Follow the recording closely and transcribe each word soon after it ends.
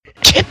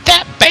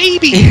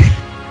baby.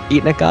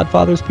 Eating at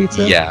Godfather's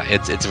Pizza? Yeah,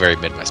 it's a very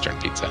Midwestern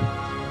pizza.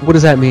 What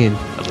does that mean?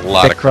 A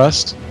lot Thick of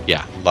crust.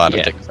 Yeah, a lot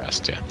of thick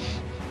crust, yeah.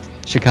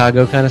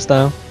 Chicago kind of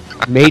style?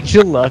 Made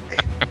you look.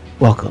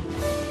 Welcome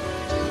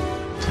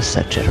to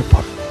Set Cheddar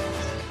Park.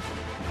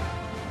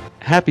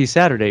 Happy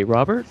Saturday,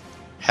 Robert.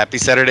 Happy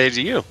Saturday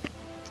to you.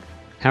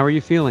 How are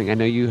you feeling? I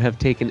know you have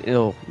taken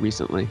ill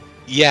recently.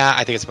 Yeah,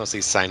 I think it's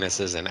mostly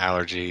sinuses and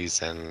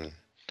allergies, and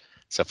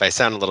so if I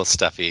sound a little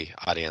stuffy,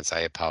 audience, I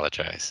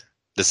apologize.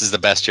 This is the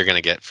best you're going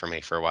to get from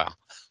me for a while.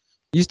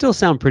 You still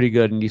sound pretty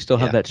good, and you still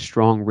have that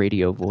strong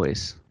radio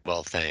voice.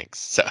 Well, thanks.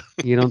 So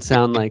you don't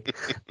sound like,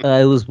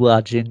 I was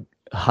watching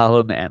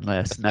Hollow Man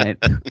last night,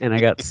 and I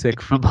got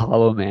sick from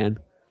Hollow Man.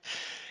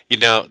 You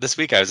know, this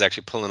week I was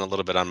actually pulling a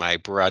little bit on my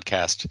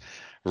broadcast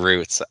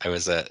roots. I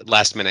was a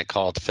last-minute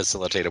call to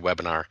facilitate a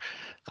webinar.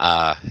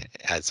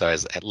 And so I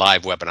was at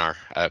live webinar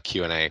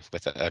Q&A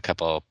with a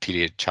couple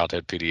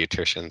childhood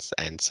pediatricians,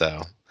 and so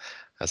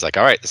I was like,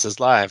 all right, this is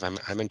live.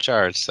 I'm in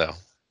charge. So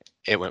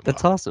it went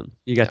That's awesome.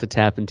 You got to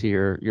tap into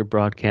your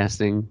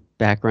broadcasting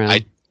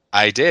background.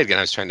 I did, and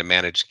I was trying to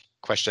manage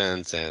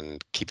questions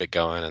and keep it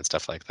going and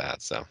stuff like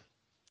that. So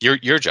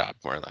your job,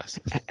 more or less.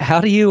 How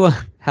do you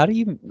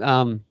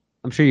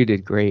I'm sure you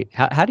did great.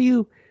 How do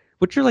you,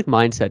 what's your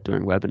mindset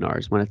during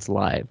webinars when it's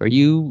live? Are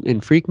you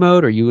in freak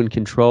mode? Are you in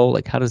control?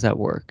 How does that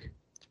work?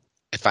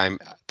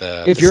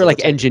 If you're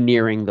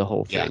engineering the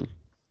whole thing.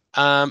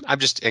 I'm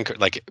just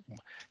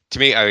to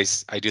me, I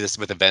do this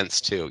with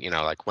events too.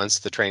 Once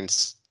the train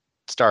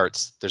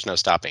starts, there's no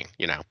stopping.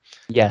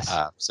 Yes.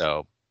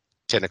 So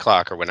 10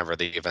 o'clock or whenever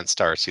the event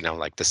starts,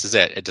 this is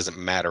it. It doesn't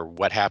matter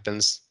what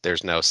happens.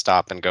 There's no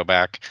stop and go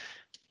back.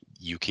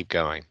 You keep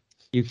going.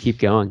 You keep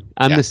going.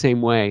 I'm the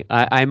same way.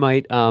 I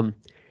might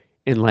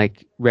in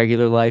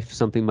regular life,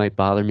 something might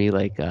bother me,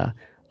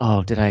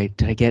 oh, did I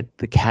get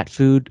the cat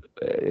food?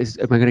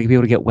 Am I going to be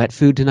able to get wet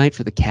food tonight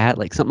for the cat?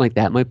 Something like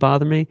that might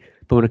bother me.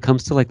 But when it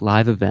comes to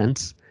live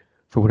events,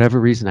 for whatever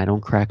reason, I don't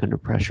crack under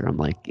pressure. I'm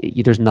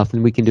there's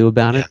nothing we can do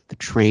about it. The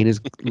train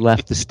has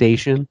left the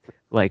station.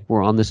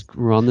 We're on this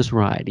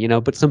ride,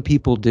 But some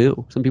people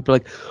do. Some people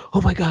are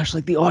oh my gosh,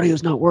 the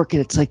audio's not working.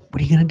 It's what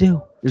are you going to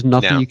do? There's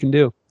nothing you can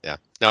do. Yeah.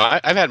 No,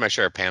 I've had my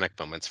share of panic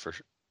moments for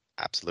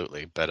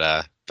absolutely. But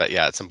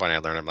yeah, at some point I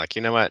learned, I'm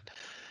you know what?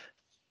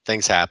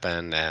 Things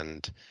happen,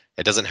 and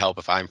it doesn't help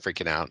if I'm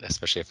freaking out,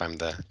 especially if I'm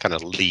the kind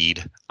of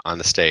lead on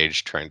the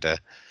stage trying to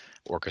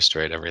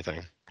orchestrate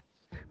everything.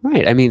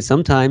 Right. I mean,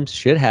 sometimes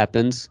shit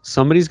happens.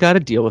 Somebody's got to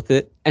deal with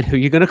it. And who are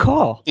you going to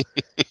call? You're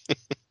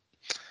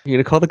going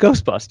to call the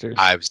Ghostbusters.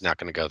 I was not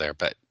going to go there,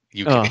 but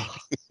you can.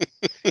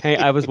 Hey,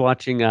 I was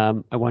watching,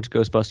 I watched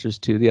Ghostbusters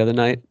 2 the other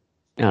night.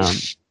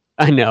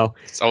 I know.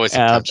 It's always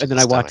and then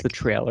I watched the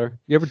trailer.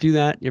 You ever do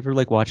that? You ever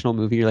watch an old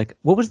movie? You're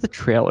what was the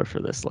trailer for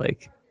this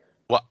like?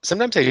 Well,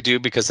 sometimes I do,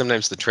 because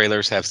sometimes the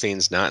trailers have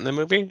scenes not in the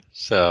movie.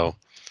 So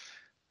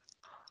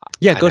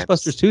yeah,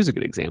 Ghostbusters 2 is a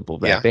good example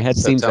of that. Yeah, they had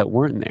scenes that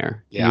weren't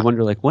there. Yeah. And you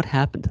wonder what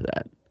happened to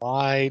that?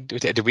 Why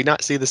did we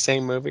not see the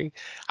same movie?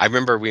 I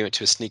remember we went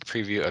to a sneak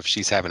preview of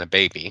She's Having a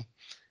Baby,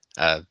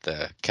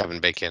 the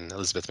Kevin Bacon,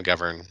 Elizabeth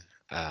McGovern,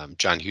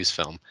 John Hughes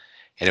film.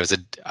 And it was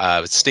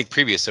a sneak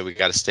preview, so we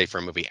got to stay for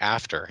a movie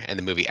after. And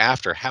the movie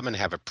after happened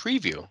to have a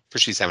preview for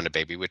She's Having a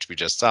Baby, which we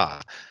just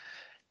saw.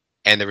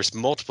 And there was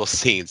multiple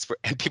scenes,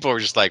 and people were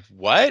just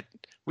what?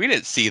 We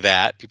didn't see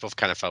that. People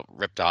kind of felt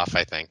ripped off,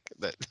 I think.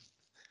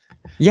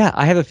 Yeah,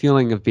 I have a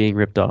feeling of being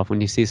ripped off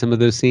when you see some of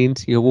those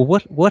scenes. You go,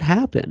 well, what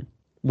happened?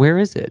 Where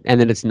is it?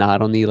 And then it's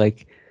not on the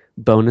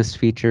bonus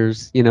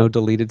features,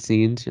 deleted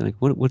scenes. You're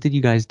what did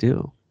you guys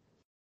do?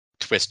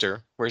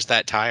 Twister, where's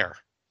that tire?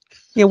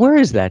 Yeah, where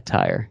is that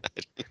tire?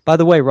 By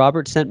the way,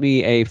 Robert sent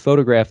me a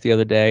photograph the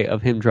other day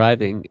of him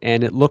driving,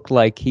 and it looked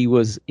like he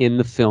was in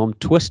the film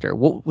Twister.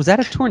 Was that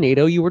a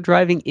tornado you were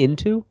driving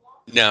into?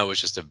 No, it was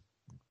just a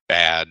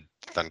bad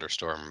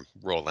thunderstorm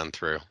rolling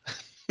through.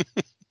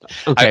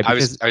 Okay, I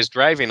was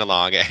driving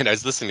along, and I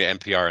was listening to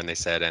NPR, and they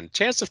said, and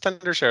chance of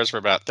thunder showers for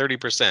about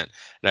 30%. And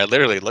I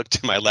literally looked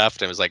to my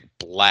left, and it was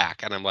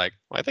black. And I'm well,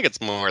 I think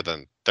it's more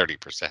than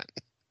 30%.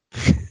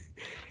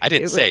 I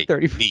didn't say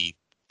 30. The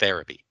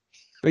therapy.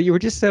 But you were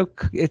just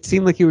it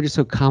seemed like you were just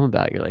so calm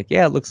about it. You're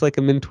yeah, it looks like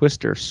I'm in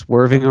Twister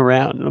swerving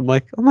around. And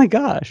I'm oh my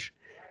gosh.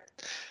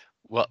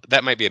 Well,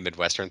 that might be a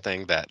Midwestern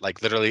thing that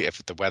literally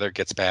if the weather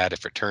gets bad,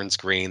 if it turns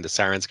green, the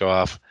sirens go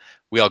off,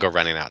 we all go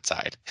running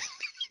outside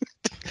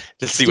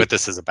to see what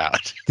this is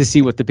about. To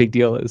see what the big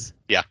deal is.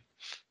 Yeah.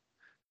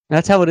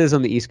 That's how it is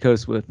on the East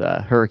Coast with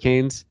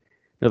hurricanes.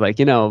 They're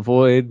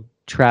avoid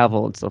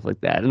travel and stuff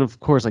like that. And of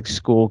course,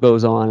 school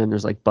goes on and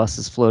there's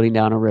buses floating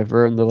down a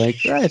river and they're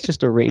it's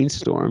just a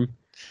rainstorm.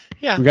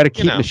 Yeah, we got to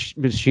keep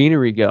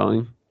machinery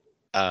going.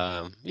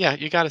 Yeah,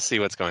 you got to see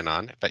what's going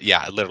on. But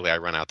yeah, literally, I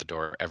run out the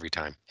door every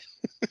time.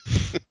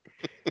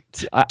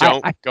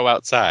 Don't go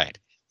outside.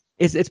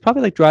 It's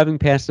probably like driving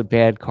past a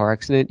bad car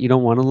accident. You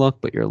don't want to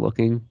look, but you're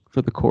looking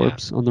for the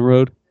corpse on the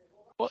road.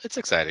 Well, it's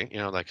exciting.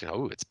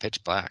 It's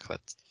pitch black.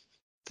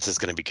 This is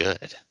going to be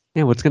good.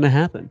 Yeah, what's going to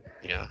happen?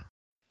 Yeah.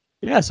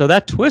 Yeah, so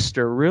that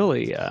Twister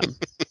really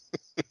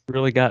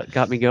really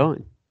got me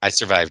going. I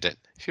survived it.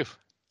 Phew.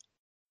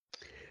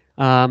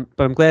 But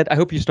I'm glad. I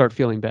hope you start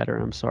feeling better.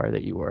 I'm sorry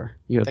that you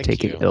have Thank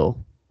taken you.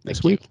 ill this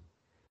Thank you. week.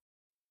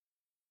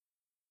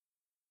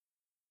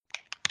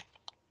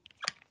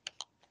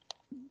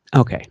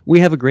 Okay, we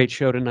have a great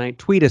show tonight.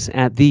 Tweet us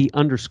at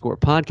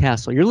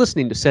 _Podcastle. You're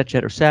listening to Set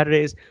Jetter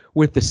Saturdays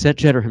with the Set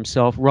Jetter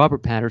himself,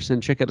 Robert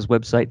Patterson. Check out his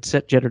website,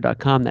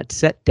 setjetter.com. That's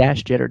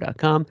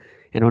set-jetter.com.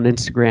 And on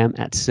Instagram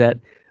at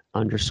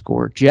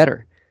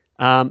set_jetter.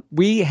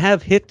 We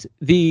have hit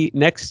the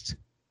next,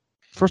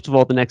 first of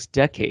all, the next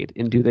decade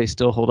in Do They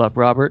Still Hold Up,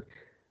 Robert?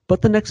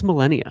 But the next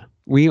millennia.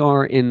 We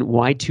are in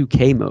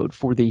Y2K mode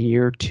for the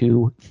year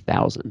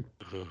 2000.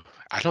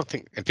 I don't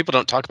think, and people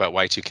don't talk about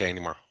Y2K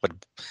anymore.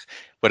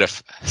 What a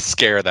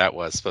scare that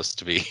was supposed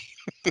to be.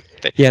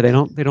 They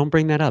don't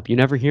bring that up. You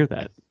never hear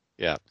that.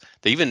 Yeah.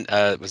 They even,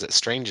 was it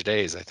Strange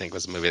Days, I think,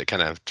 was a movie that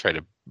kind of tried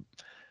to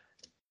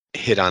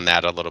hit on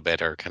that a little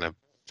bit, or kind of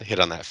hit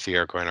on that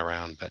fear going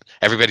around. But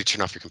everybody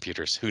turn off your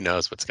computers. Who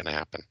knows what's going to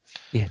happen?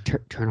 Yeah,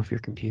 turn off your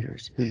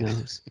computers. Who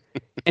knows?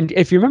 And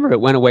if you remember, it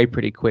went away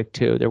pretty quick,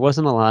 too. There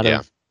wasn't a lot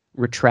of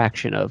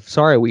retraction of,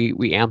 sorry,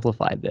 we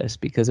amplified this,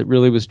 because it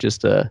really was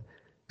just a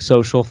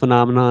social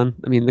phenomenon.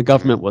 I mean, the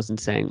government wasn't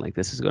saying like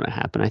this is going to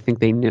happen. I think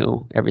they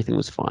knew everything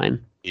was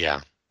fine. Yeah,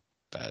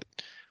 but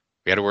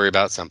we got to worry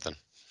about something.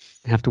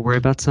 Have to worry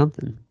about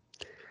something.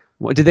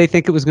 What did they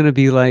think it was going to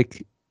be,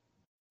 like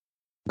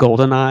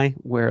GoldenEye,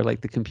 where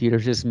like the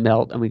computers just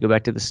melt and we go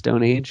back to the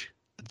Stone Age?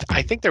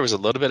 I think there was a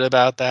little bit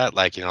about that,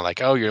 like,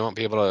 like, oh, you won't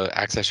be able to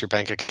access your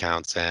bank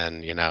accounts,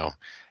 and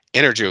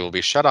energy will be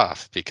shut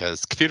off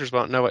because computers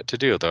won't know what to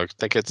do. They'll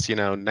think it's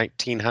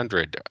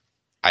 1900.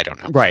 I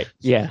don't know. Right.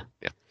 Yeah.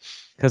 Yeah.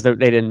 Because they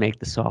didn't make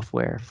the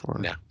software for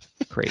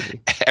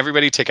crazy.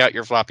 Everybody take out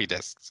your floppy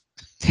disks.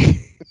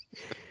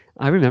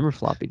 I remember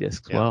floppy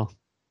disks well.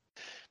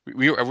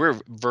 We're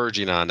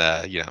verging on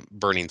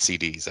burning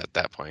CDs at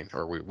that point,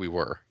 or we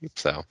were.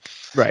 So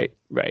right.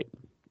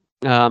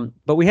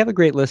 But we have a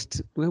great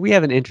list. We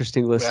have an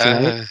interesting list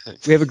tonight.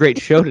 We have a great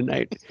show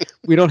tonight.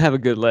 We don't have a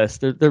good list.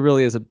 There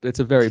really is it's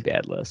a very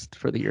bad list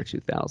for the year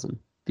 2000.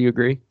 Do you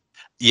agree?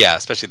 Yeah,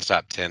 especially the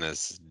top 10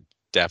 is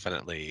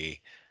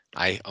definitely.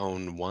 I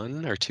own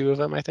one or two of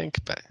them, I think,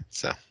 but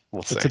so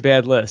we'll see. It's a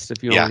bad list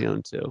if you only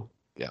own two.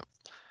 Yeah.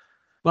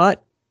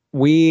 But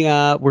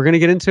we're going to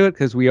get into it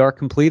because we are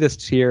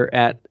completists here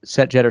at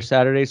Set Jetter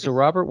Saturday. So,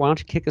 Robert, why don't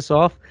you kick us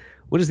off?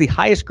 What is the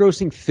highest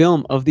grossing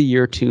film of the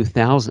year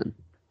 2000?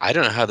 I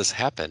don't know how this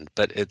happened,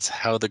 but it's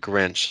How the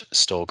Grinch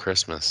Stole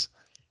Christmas.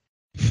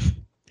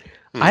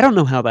 I don't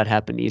know how that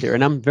happened either,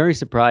 and I'm very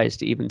surprised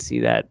to even see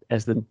that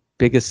as the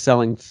biggest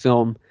selling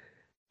film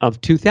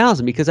of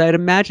 2000, because I'd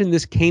imagine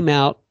this came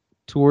out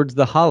towards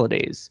the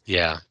holidays.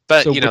 Yeah,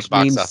 but the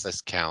box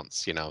office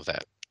counts.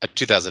 That a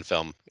 2000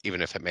 film,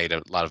 even if it made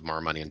a lot of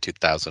more money in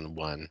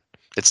 2001,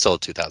 it's still a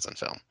 2000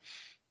 film.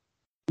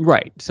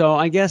 Right. So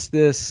I guess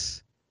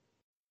this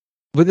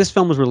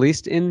film was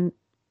released in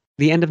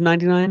the end of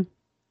 99.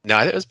 No,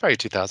 it was probably a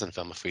 2000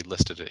 film if we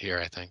listed it here,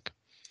 I think.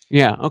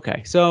 Yeah.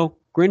 Okay. So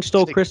Grinch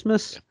Stole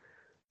Christmas. Yeah.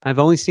 I've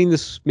only seen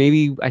this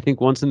I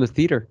think once in the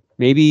theater.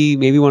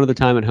 Maybe one other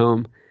time at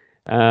home.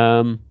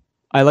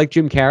 I like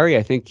Jim Carrey.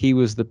 I think he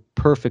was the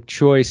perfect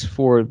choice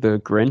for the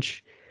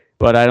Grinch,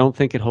 but I don't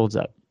think it holds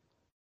up.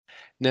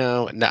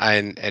 No,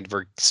 and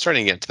we're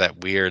starting to get to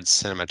that weird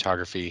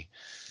cinematography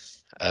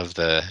of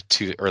the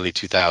early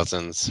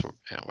 2000s, where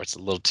it's a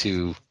little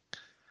too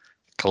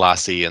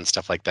glossy and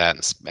stuff like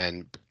that,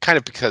 and kind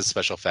of because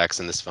special effects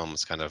in this film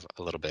was kind of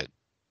a little bit.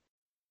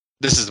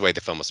 This is the way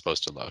the film was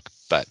supposed to look,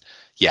 but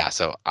yeah.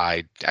 So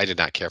I did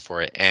not care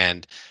for it,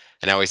 and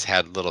I always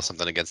had little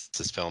something against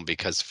this film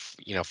because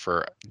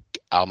for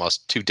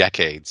almost 2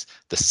 decades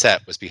the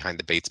set was behind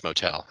the Bates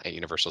Motel at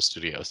Universal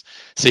Studios.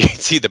 So you can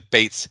see the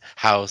Bates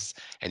house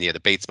and the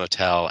Bates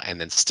Motel,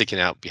 and then sticking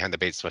out behind the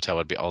Bates Motel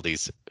would be all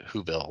these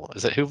Whoville.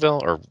 Is it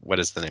Whoville, or what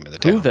is the name of the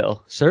town?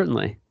 Whoville,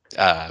 certainly.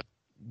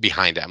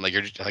 Behind it, I'm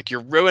like,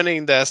 you're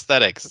ruining the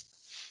aesthetics.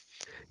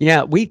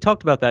 Yeah, we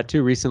talked about that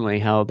too recently,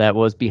 how that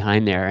was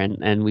behind there,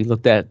 and we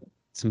looked at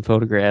some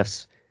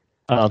photographs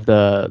of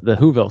the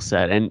Whoville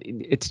set, and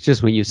it's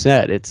just what you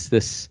said. It's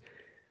this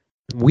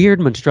weird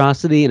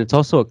monstrosity, and it's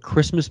also a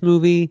Christmas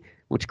movie,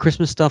 which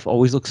Christmas stuff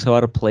always looks so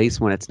out of place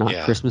when it's not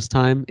Christmas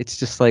time. It's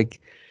just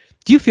like,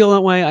 do you feel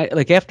that way?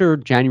 Like after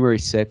January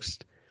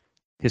 6th,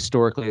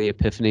 historically the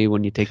Epiphany,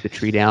 when you take the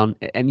tree down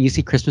and you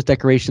see Christmas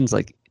decorations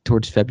like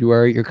towards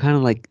February, you're kind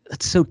of like,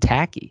 that's so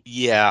tacky.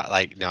 Yeah,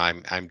 like no,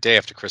 I'm day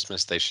after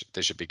Christmas. They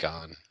should be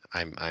gone.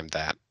 I'm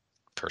that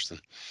person.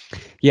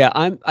 Yeah,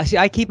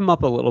 I keep them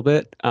up a little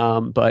bit,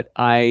 but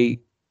I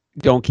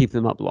don't keep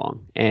them up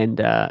long.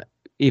 And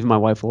even my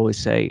wife will always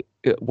say,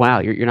 "Wow,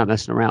 you're not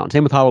messing around."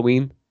 Same with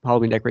Halloween.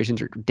 Halloween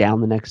decorations are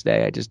down the next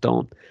day. I just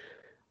don't.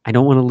 I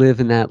don't want to live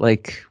in that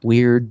like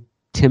weird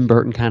Tim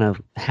Burton kind of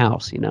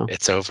house.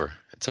 It's over.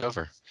 It's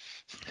over.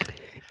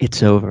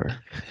 It's over.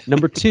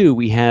 Number 2,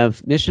 we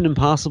have Mission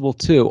Impossible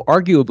 2.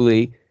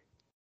 Arguably,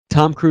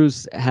 Tom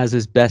Cruise has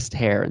his best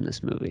hair in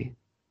this movie.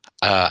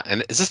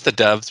 And is this the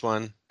Doves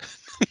one?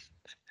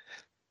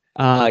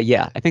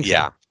 Yeah, I think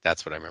Yeah, so.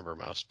 that's what I remember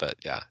most. But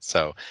yeah,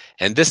 so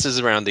and this is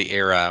around the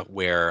era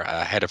where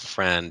I had a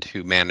friend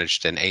who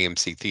managed an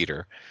AMC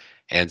theater,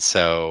 and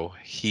so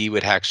he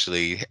would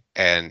actually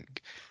and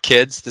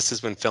kids. This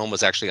is when film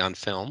was actually on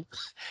film,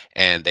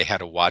 and they had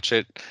to watch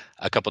it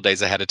a couple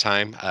days ahead of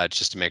time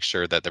just to make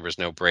sure that there was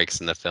no breaks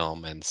in the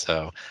film. And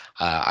so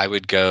I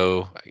would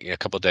go a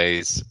couple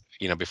days,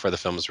 before the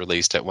film was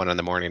released at 1 in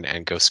the morning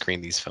and go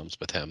screen these films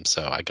with him.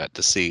 So I got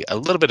to see a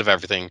little bit of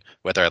everything,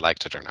 whether I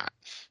liked it or not.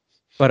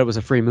 But it was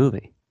a free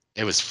movie.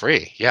 It was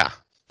free, yeah.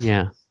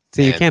 Yeah.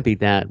 So you And can't beat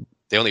that.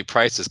 the only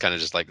price is kind of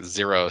just like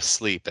zero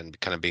sleep and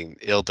kind of being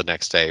ill the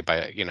next day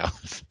by, I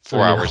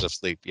 4 hours know. of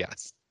sleep.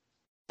 Yes.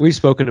 We've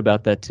spoken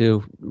about that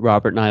too,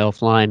 Robert and I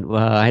offline.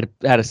 I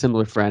had a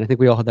similar friend. I think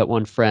we all had that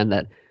one friend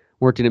that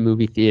worked in a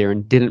movie theater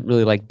and didn't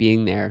really like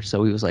being there.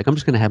 So he was like, I'm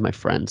just going to have my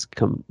friends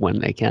come when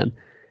they can.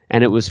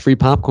 And it was free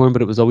popcorn,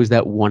 but it was always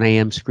that 1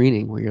 a.m.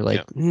 screening where you're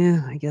like, Yeah.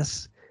 yeah, I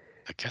guess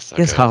I guess I'll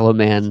guess go Hollow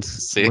Man's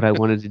see. what I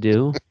wanted to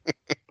do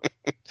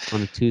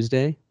on a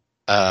Tuesday.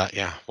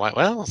 Yeah.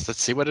 Well, let's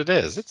see what it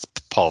is. It's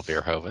Paul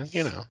Verhoeven.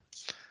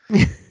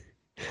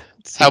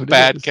 Let's see How what it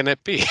bad is. can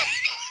it be?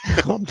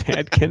 How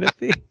bad can it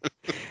be?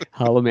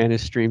 Hollow Man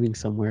is streaming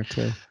somewhere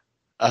too.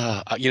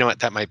 You know what?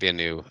 That might be a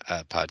new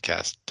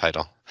podcast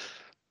title.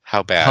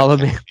 How bad Hollow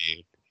can Man, it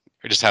be?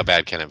 Or just how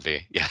bad can it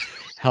be? Yeah.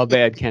 how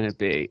bad can it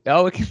be?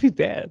 Oh, it can be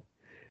bad.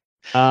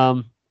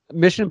 Um,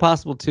 Mission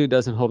Impossible 2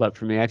 doesn't hold up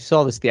for me. I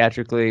saw this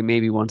theatrically,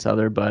 maybe once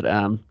other, but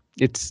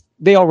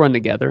they all run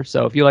together.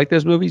 So if you like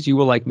those movies, you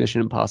will like Mission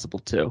Impossible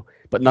 2.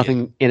 But Yeah.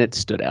 nothing in it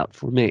stood out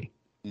for me.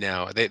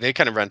 No, they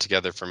kind of run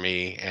together for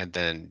me, and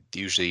then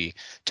usually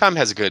Tom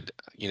has a good,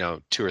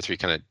 two or three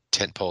kind of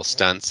tentpole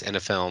stunts in a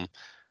film.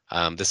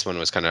 This one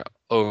was kind of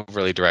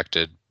overly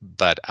directed,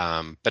 but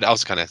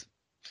also kind of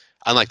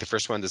unlike the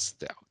first one.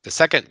 The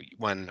second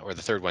one or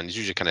the third one is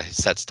usually kind of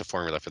sets the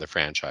formula for the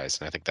franchise,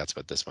 and I think that's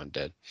what this one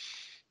did.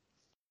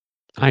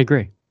 I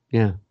agree.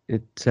 Yeah,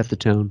 it set the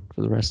tone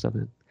for the rest of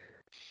it.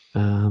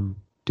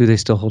 Do they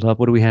still hold up?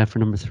 What do we have for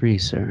number 3,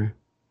 sir?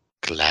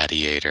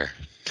 Gladiator.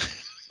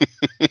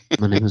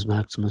 My name is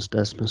Maximus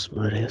Decimus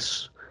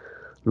Meridius,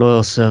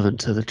 loyal servant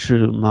to the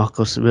true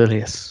Marcus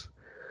Aurelius,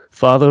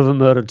 father of a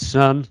murdered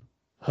son,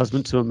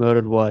 husband to a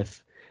murdered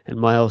wife, and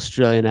my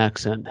Australian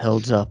accent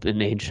held up in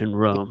ancient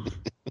Rome.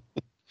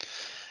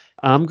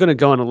 I'm gonna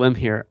go on a limb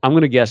here. I'm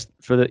gonna guess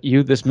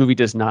this movie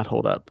does not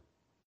hold up.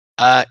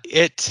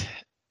 It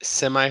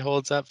semi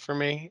holds up for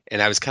me,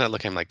 and I was kind of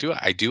looking. I'm like,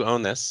 I do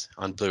own this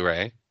on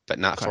Blu-ray, but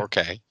not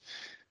Okay.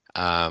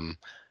 4K.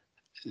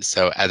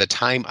 So at the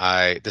time,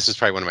 this was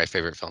probably one of my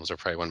favorite films, or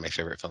probably one of my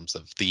favorite films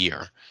of the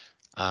year,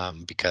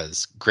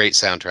 because great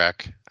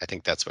soundtrack. I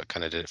think that's what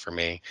kind of did it for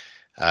me.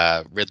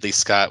 Ridley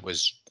Scott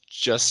was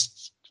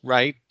just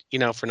right,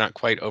 for not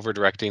quite over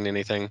directing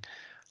anything,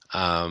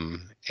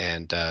 and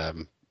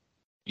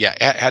yeah,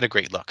 it had a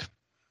great look,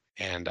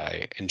 and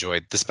I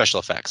enjoyed the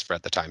special effects for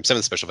at the time. Some of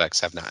the special effects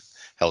have not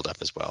held up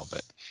as well,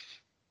 but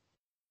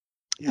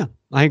Yeah,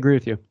 I agree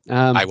with you.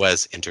 I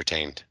was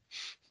entertained.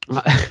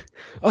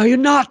 Are you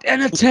not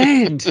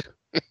entertained?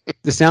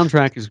 The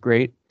soundtrack is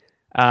great.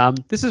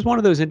 This is one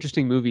of those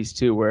interesting movies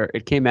too, where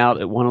it came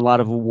out, it won a lot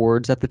of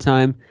awards at the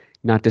time,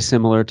 not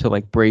dissimilar to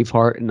like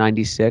Braveheart in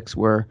 '96,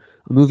 where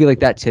a movie like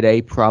that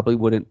today probably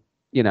wouldn't,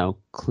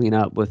 clean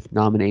up with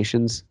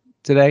nominations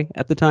today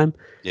at the time.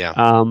 Yeah.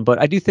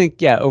 But I do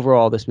think, yeah,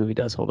 overall this movie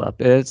does hold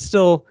up. It's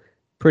still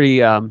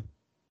pretty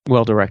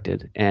well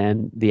directed,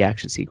 and the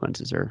action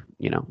sequences are,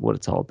 what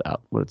it's all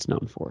about, what it's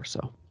known for.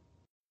 So.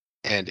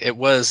 And there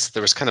was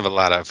kind of a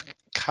lot of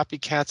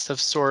copycats of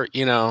sort,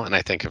 and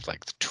I think of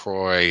like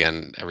Troy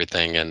and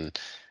everything, and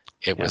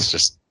it was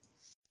just,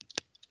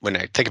 when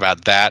I think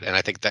about that, and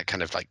I think that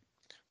kind of like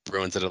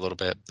ruins it a little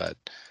bit, but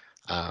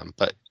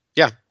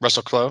yeah,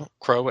 Russell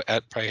Crowe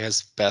at probably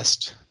his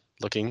best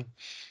looking.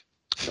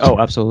 Oh,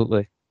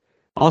 absolutely.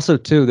 Also,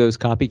 too, those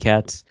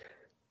copycats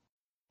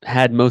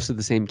had most of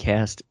the same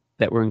cast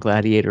that were in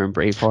Gladiator and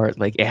Braveheart.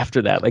 Like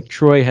after that, like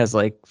Troy has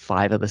like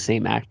 5 of the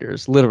same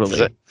actors,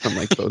 literally from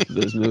like both of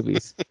those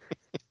movies.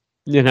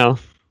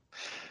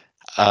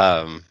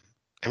 I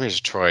mean, it's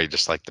Troy,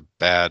 just like the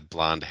bad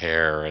blonde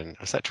hair, and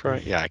was that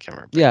Troy? Yeah, I can't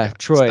remember. Yeah,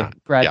 It's Troy.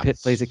 not. Brad Yeah, Pitt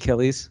plays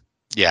Achilles.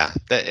 yeah.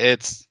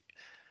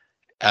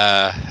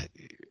 Uh,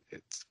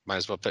 it's might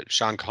as well put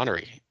Sean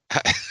Connery.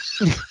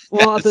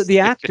 Well, Yes. the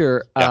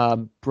actor Yeah.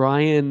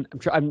 Brian.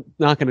 I'm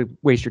not going to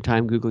waste your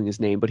time googling his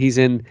name, but he's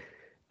in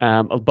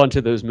a bunch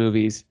of those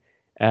movies.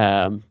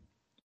 And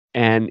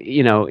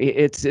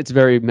it's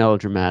very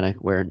melodramatic.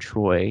 Where in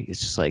Troy, it's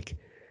just like,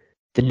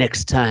 the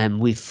next time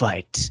we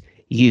fight,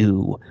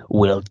 you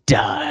will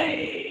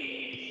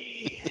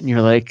die. And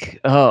you're like,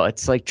 oh,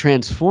 it's like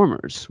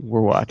Transformers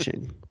we're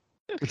watching.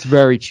 It's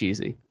very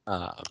cheesy.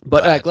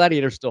 But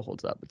Gladiator still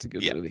holds up. It's a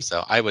good movie.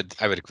 So I would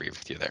agree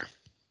with you there.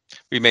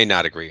 We may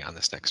not agree on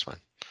this next one.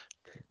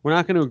 We're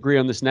not going to agree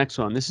on this next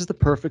one. This is The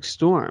Perfect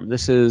Storm.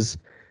 This is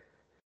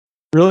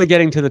really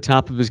getting to the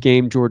top of his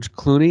game, George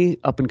Clooney,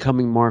 up and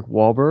coming Mark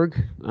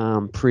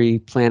Wahlberg, pre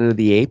Planet of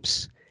the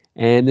Apes.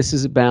 And this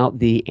is about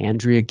the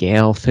Andrea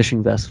Gale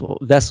fishing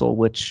vessel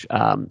which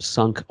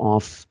sunk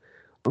off,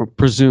 or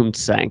presumed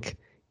sank,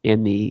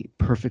 in the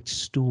perfect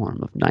storm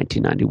of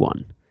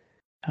 1991.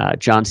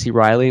 John C.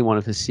 Reilly in one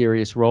of his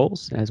serious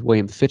roles as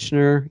William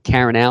Fichtner,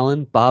 Karen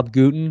Allen, Bob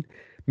Gooten,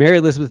 Mary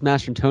Elizabeth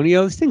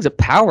Mastrantonio. This thing's a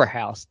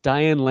powerhouse.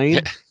 Diane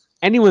Lane.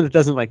 Anyone that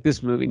doesn't like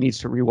this movie needs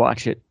to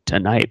rewatch it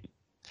tonight.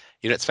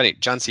 You know, it's funny.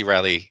 John C.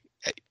 Reilly,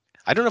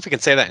 I don't know if we can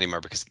say that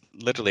anymore because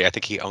literally I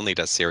think he only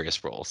does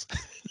serious roles.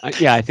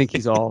 Yeah, I think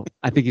he's all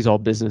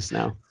business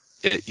now.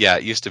 It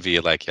used to be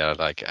like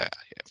a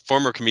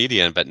former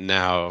comedian, but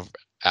now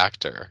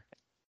actor.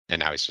 And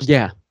now he's just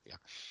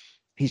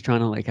he's trying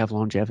to like have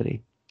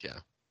longevity.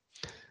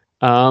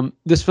 Yeah.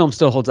 This film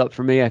still holds up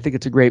for me. I think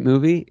it's a great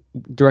movie,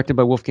 directed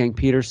by Wolfgang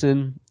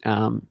Petersen.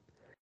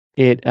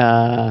 It's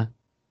a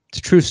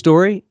true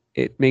story.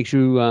 It makes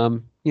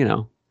you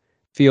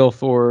feel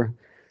for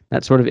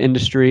that sort of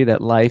industry,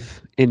 that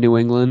life in New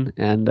England,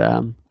 and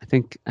I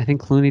think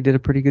Clooney did a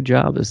pretty good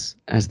job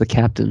as the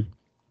captain.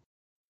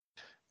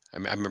 I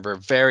remember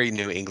very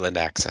New England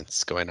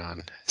accents going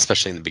on,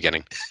 especially in the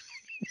beginning.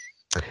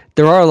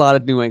 There are a lot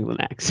of New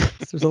England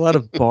accents. There's a lot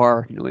of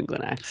bar New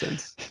England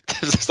accents.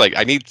 It's just like,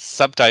 I need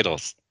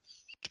subtitles.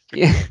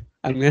 Yeah,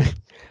 I'm gonna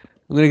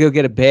go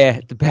get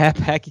the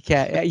backpacky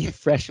cat. Yeah, you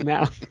fresh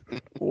mouth.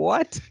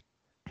 What?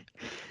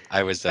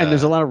 I was, and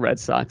there's a lot of Red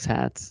Sox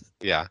hats.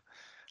 Yeah,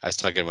 I was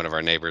talking to one of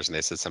our neighbors, and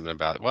they said something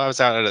about, well, I was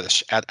out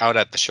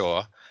at the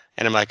shore,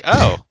 and I'm like,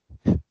 oh,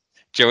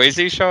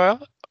 Jersey Shore.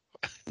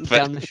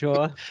 Down the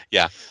shore.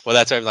 Yeah, well,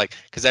 that's why I'm like,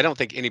 because I don't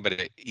think anybody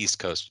at East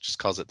Coast just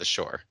calls it the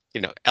shore.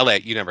 You know, LA,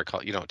 you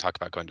don't talk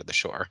about going to the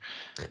shore.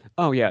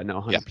 Oh yeah,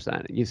 no,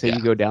 100%. You say you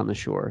go down the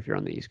shore if you're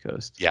on the East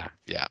Coast. Yeah.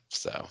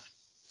 So,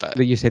 but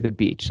you say the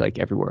beach like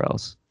everywhere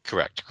else.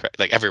 Correct.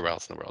 Like everywhere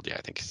else in the world. Yeah,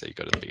 I think you say you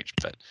go to the beach,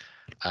 but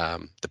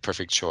the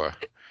perfect shore.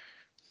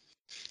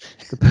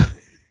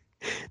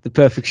 The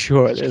perfect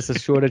shore. There's a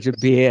shortage of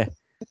beer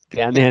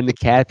down there in the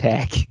cat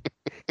pack.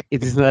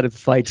 It is not a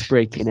fights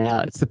breaking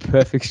out. It's the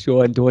perfect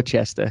shore in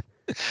Dorchester.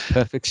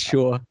 Perfect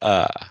shore.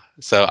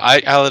 So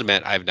I'll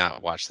admit I've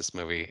not watched this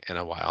movie in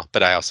a while,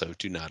 but I also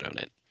do not own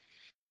it.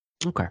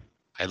 Okay.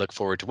 I look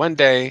forward to one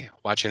day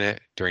watching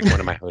it during one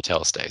of my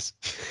hotel stays.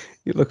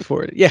 You look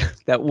forward to it. Yeah,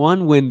 that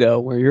one window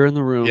where you're in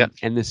the room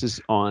and this is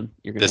on.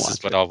 You're going to watch it. This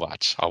is what I'll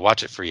watch. I'll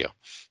watch it for you.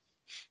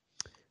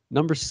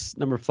 Number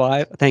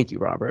 5. Thank you,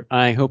 Robert.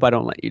 I hope I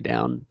don't let you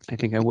down. I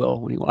think I will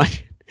when you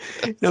watch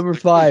it. Number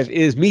 5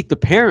 is Meet the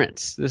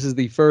Parents. This is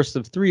the first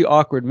of 3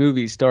 awkward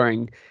movies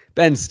starring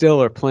Ben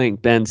Stiller playing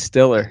Ben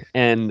Stiller.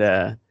 And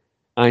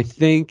I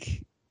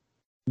think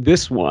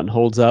this one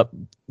holds up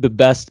the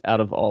best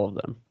out of all of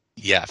them.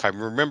 Yeah, if I'm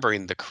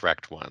remembering the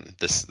correct one,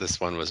 this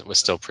one was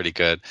still pretty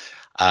good.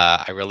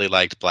 I really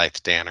liked Blythe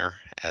Danner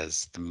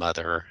as the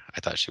mother.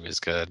 I thought she was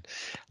good.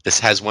 This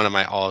has one of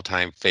my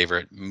all-time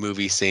favorite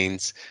movie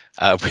scenes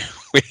when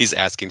he's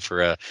asking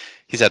for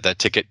he's at the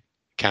ticket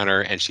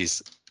counter and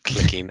she's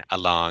clicking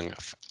along.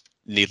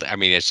 I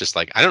mean, it's just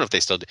like, I don't know if they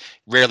still do.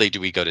 Rarely do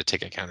we go to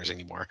ticket counters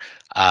anymore.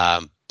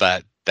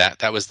 But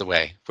that was the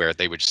way where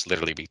they would just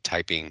literally be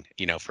typing,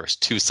 for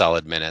 2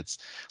 solid minutes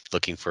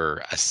looking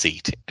for a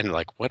seat. And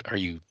like, what are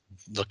you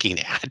looking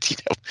at?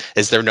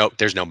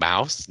 There's no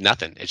mouse,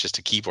 nothing. It's just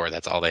a keyboard.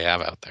 That's all they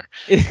have out there.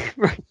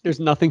 Right. There's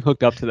nothing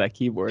hooked up to that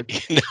keyboard.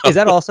 No. Is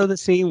that also the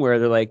scene where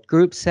they're like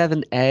group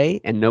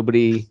 7A and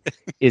nobody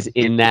is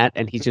in that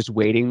and he's just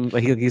waiting?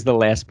 Like he's the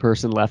last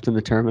person left in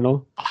the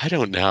terminal? I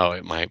don't know.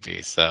 It might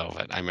be so,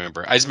 but I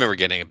just remember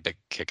getting a big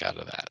kick out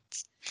of that.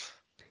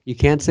 You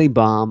can't say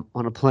bomb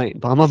on a plane.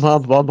 Bomb, bomb,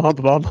 bomb, bomb, bomb,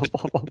 bomb,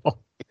 bomb, bomb,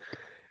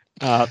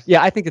 bomb.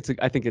 Yeah, I think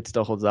it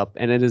still holds up,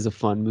 and it is a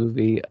fun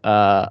movie.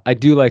 I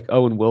do like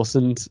Owen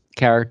Wilson's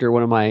character.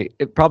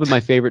 Probably my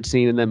favorite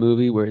scene in that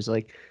movie, where he's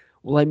like,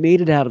 "Well, I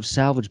made it out of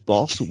salvaged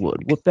balsa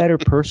wood. What better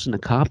person to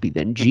copy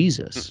than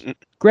Jesus?"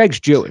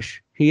 Greg's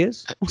Jewish. He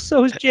is. Well,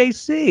 so is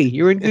JC.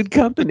 You're in good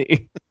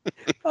company.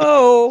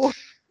 Oh.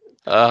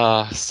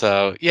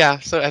 So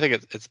I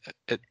think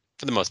it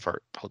for the most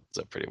part holds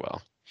up pretty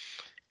well.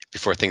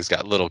 Before things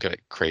got a little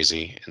bit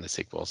crazy in the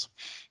sequels.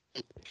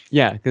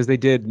 Yeah, because they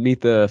did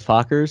Meet the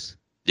Fockers.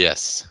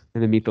 Yes.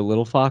 And then Meet the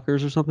Little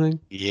Fockers or something.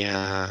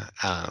 Yeah.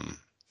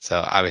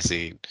 So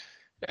obviously,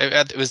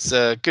 it was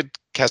a good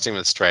casting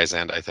with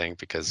Streisand, I think,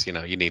 because you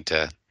need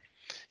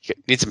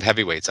some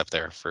heavyweights up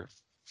there for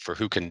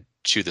who can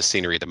chew the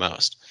scenery the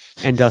most.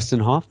 And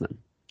Dustin Hoffman.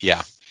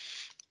 Yeah.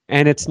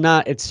 And it's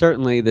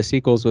certainly the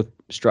sequels with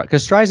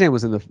because Streisand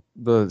was in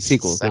the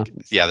sequels.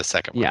 The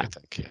second one, I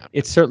think. Yeah.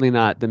 It's certainly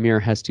not The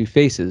Mirror Has Two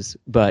Faces,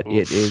 but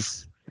it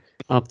is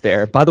up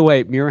there. By the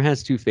way, Mirror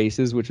Has Two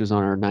Faces, which was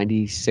on our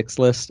 96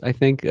 list, I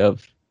think,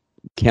 of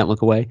Can't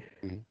Look Away.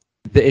 Mm-hmm.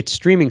 It's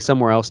streaming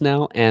somewhere else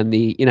now, and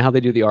how they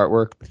do the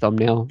artwork, the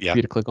thumbnail for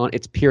you to click on.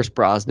 It's Pierce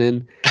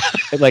Brosnan.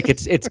 Like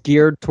it's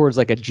geared towards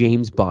like a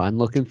James Bond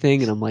looking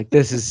thing, and I'm like,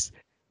 this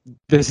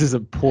is a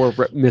poor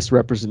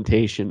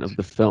misrepresentation of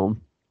the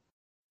film.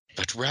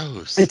 But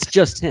Rose. It's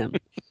just him.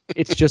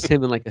 it's just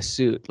him in like a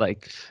suit,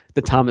 like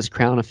the Thomas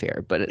Crown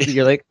Affair. But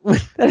you're like,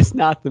 that's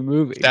not the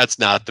movie. That's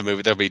not the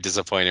movie. They'll be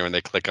disappointed when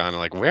they click on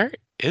like, where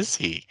is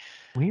he?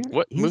 Where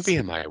What is movie he?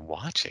 am I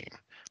watching?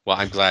 Well,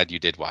 I'm glad you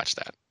did watch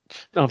that.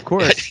 Of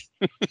course.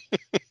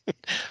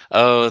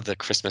 Oh, the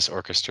Christmas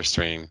orchestra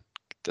strain.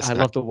 I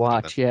love the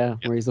watch, yeah,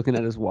 where he's looking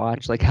at his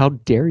watch. Like, how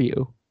dare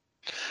you?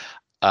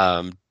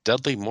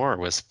 Dudley Moore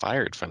was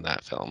fired from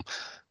that film.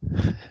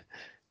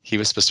 He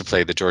was supposed to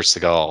play the George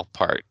Segal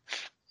part.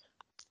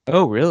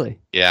 Oh, really?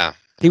 Yeah.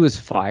 He was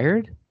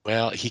fired?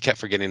 Well, he kept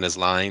forgetting his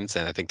lines,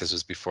 and I think this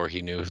was before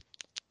he knew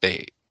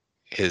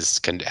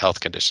his health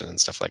condition and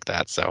stuff like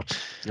that. So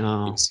he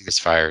was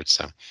fired.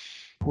 So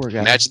poor guy.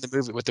 Imagine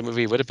what the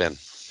movie would have been.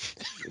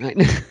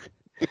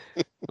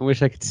 I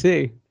wish I could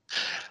see.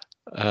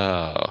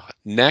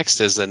 Next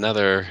is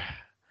another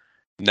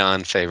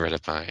non-favorite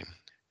of mine,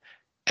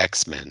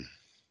 X-Men.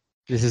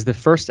 This is the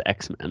first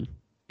X-Men.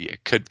 Yeah,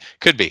 could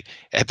be.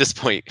 At this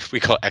point, we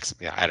call X.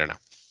 Yeah, I don't know.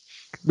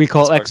 We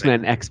call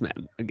X-Men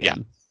X-Men again.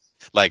 Yeah,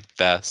 like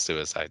the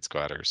Suicide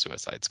Squad or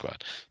Suicide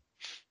Squad.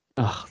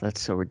 Oh,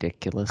 that's so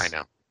ridiculous. I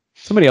know.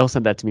 Somebody else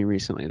said that to me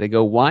recently. They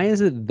go, "Why is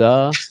it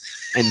the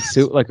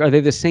and like are they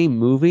the same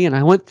movie?" And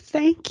I went,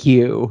 "Thank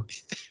you."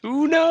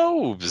 Who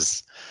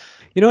knows?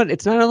 You know what?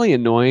 It's not only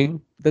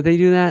annoying that they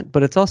do that,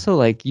 but it's also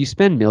like you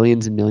spend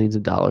millions and millions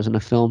of dollars on a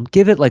film.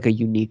 Give it like a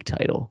unique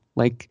title.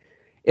 Like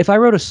if I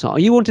wrote a song,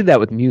 you won't do that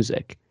with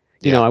music.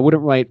 You know, I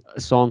wouldn't write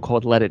a song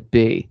called "Let It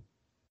Be"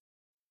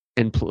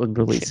 and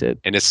release it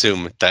and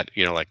assume that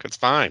like it's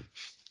fine.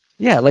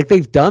 Yeah, like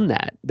they've done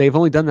that. They've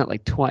only done that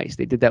like twice.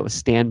 They did that with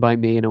 "Stand by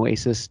Me" and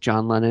Oasis,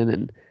 John Lennon,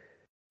 and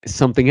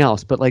something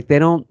else. But like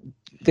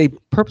they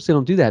purposely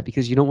don't do that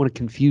because you don't want to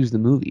confuse the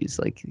movies.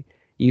 Like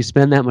you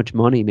spend that much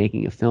money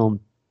making a film,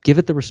 give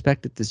it the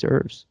respect it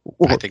deserves.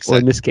 Or, I think so. Or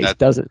in this case,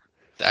 doesn't.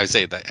 I would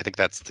say that I think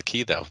that's the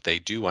key, though. They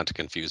do want to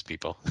confuse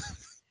people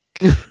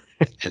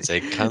and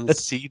say, "Come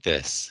see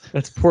this."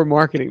 That's poor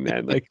marketing,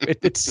 then. Like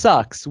it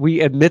sucks.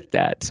 We admit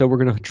that, so we're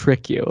gonna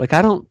trick you. Like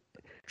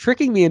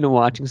tricking me into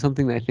watching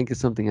something that I think is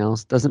something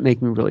else doesn't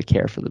make me really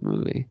care for the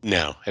movie.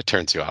 No, it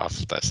turns you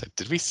off. That's like,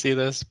 did we see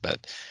this?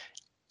 But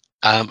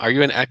are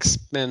you an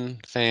X-Men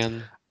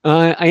fan?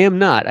 I am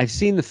not. I've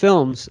seen the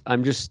films.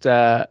 I'm just,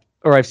 or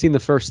I've seen the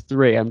first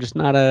three. I'm just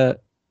not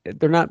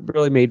they're not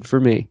really made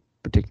for me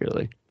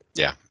particularly.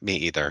 Yeah, me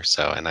either.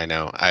 So, and I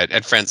know I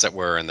had friends that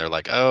were, and they're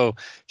like, "Oh,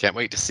 can't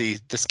wait to see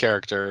this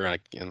character."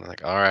 And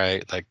like, all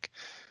right, like.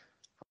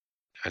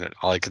 And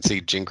all I could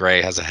see, Jean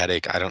Grey has a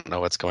headache. I don't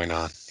know what's going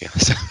on. Yeah.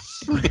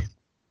 So.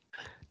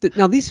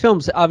 Now these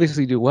films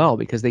obviously do well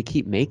because they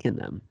keep making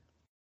them.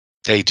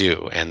 They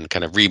do, and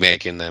kind of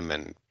remaking them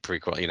and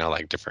prequel,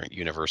 like different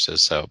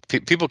universes. So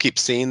people keep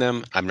seeing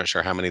them. I'm not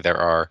sure how many there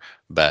are,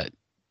 but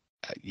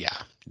yeah,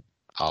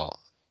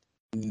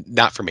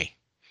 not for me.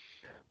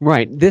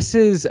 Right. This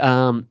is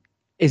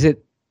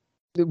it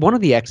one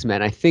of the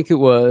X-Men? I think it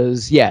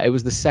was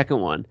the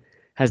second one.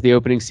 Has the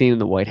opening scene in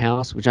the White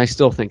House, which I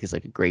still think is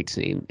like a great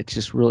scene. It's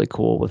just really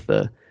cool with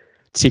the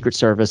Secret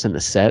Service and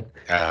the set.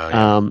 Oh,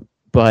 yeah.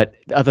 But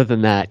other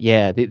than that,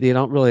 yeah, they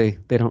don't really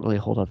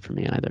hold up for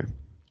me either.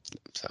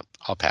 So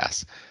I'll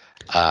pass.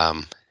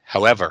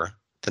 However,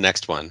 the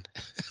next one,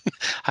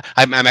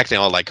 I'm acting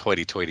all like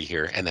hoity-toity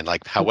here, and then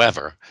like,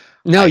 however.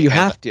 No, you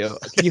have to.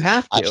 You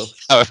have to.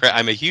 However,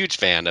 I'm a huge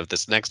fan of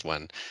this next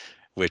one,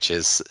 which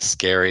is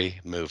Scary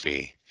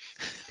Movie.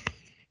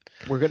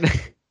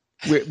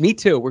 Me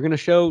too. We're gonna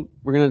show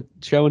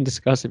and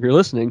discuss if you're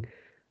listening.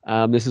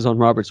 This is on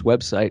Robert's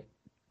website.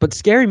 But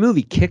Scary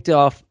Movie kicked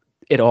off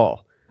it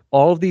all.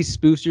 All of these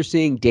spoofs you're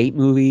seeing, date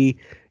movie,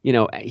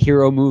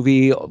 hero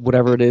movie,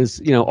 whatever it is,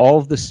 all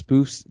of the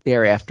spoofs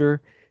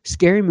thereafter.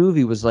 Scary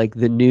Movie was like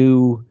the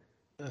new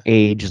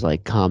age,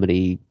 like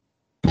comedy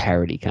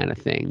parody kind of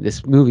thing.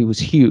 This movie was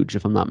huge,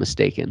 if I'm not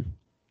mistaken.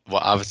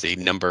 Well, obviously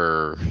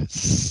number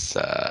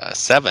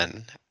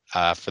 7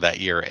 for that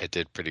year, it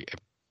did pretty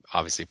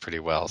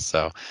well.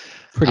 So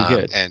pretty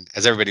good. And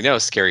as everybody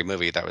knows, Scary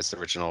Movie, that was the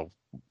original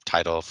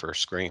title for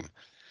Scream.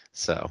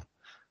 So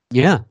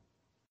yeah,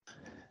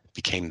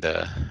 became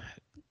the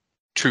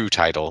true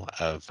title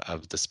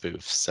of the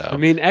spoof. So I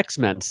mean,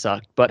 X-Men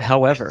sucked, but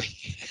however,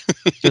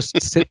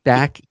 just sit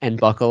back and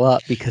buckle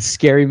up because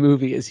Scary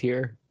Movie is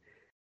here.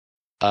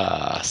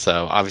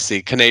 So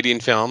obviously Canadian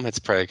film, it's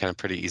probably kind of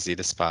pretty easy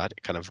to spot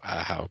kind of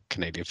how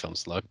Canadian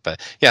films look.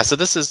 But yeah, so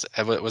this was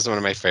one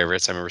of my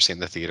favorites. I remember seeing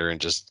the theater and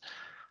just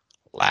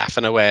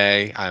laughing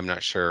away. I'm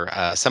not sure.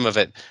 Some of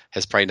it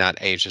has probably not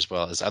aged as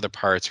well as other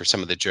parts, or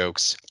some of the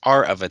jokes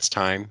are of its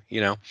time,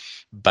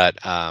 but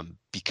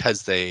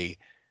because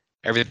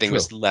everything True.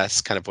 was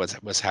less kind of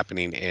what was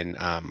happening in,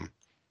 I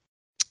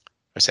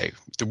say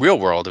the real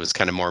world. It was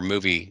kind of more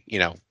movie,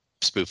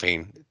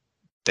 spoofing.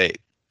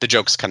 The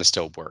jokes kind of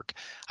still work.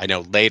 I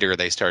know later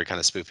they started kind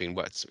of spoofing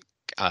what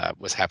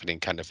was happening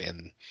kind of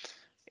in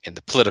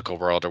the political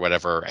world or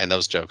whatever, and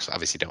those jokes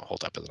obviously don't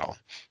hold up at all.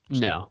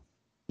 No,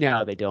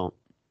 they don't.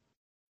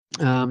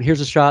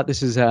 Here's a shot.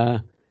 This is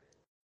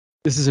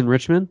in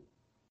Richmond.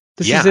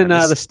 This is in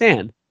The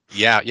Stand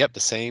Yeah, yep, the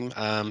same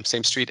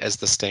street as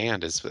the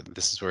Stand is.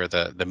 This is where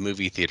the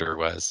movie theater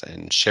was,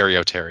 and Sherry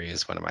O'Terry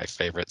is one of my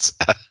favorites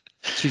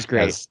She's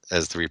great.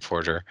 as the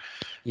reporter.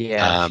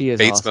 Yeah, she is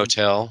Bates awesome.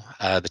 Motel,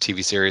 the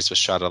TV series was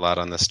shot a lot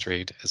on the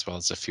street, as well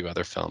as a few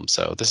other films.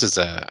 So this is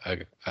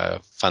a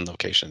fun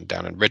location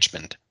down in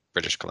Richmond,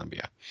 British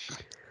Columbia.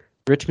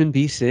 Richmond,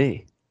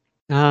 BC.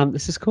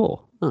 This is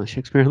cool. Oh,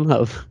 Shakespeare in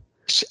Love.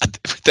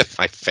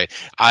 My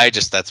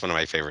that's one of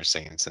my favorite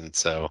scenes, and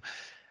so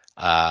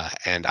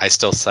and I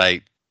still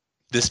cite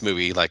this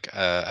movie like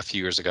a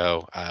few years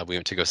ago. We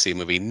went to go see a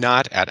movie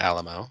not at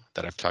Alamo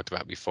that I've talked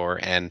about before,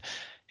 and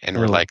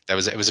we're Oh, like it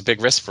was a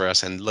big risk for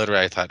us. And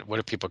literally, I thought, what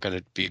are people going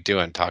to be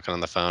doing, talking on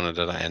the phone?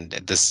 And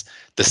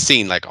the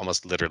scene like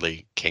almost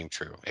literally came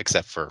true,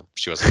 except for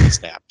she wasn't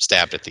getting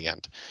stabbed at the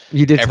end.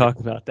 you did Every talk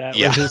about that.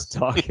 We're Yeah, just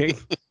talking.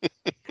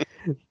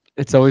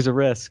 It's always a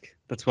risk.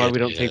 That's why it we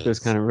don't take those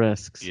is. kind of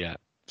risks. Yeah.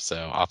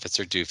 So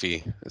Officer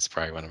Doofy is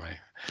probably one of my a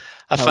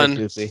I like fun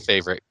Doofy.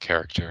 favorite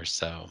character.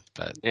 So,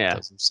 but Yeah.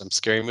 those are some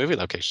scary movie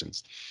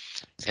locations.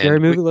 Scary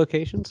And movie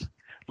locations.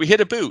 we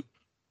hit a boot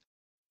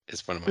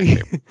is one of my We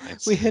favorite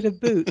lines. we hit a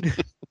boot.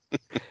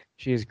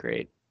 She is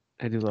great.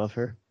 I do love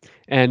her.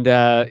 And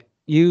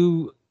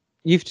you've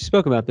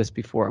spoke about this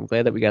before. I'm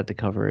glad that we got to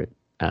cover it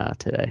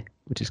today,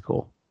 which is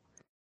cool.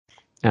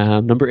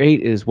 Number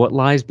 8 is What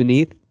Lies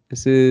Beneath.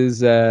 This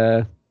is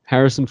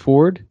Harrison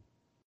Ford,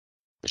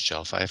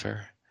 Michelle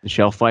Pfeiffer,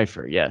 Michelle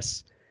Pfeiffer.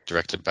 Yes,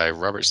 directed by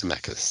Robert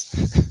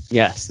Zemeckis.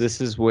 yes.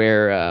 This is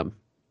where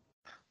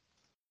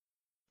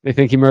they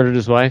think he murdered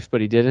his wife,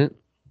 but he didn't,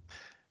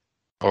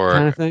 kind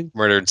Or of thing.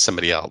 murdered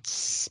somebody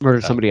else.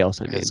 Murdered somebody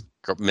else. I mean, His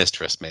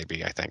mistress,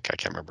 maybe. I think I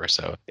can't remember.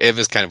 So it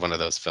was kind of one of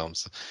those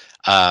films.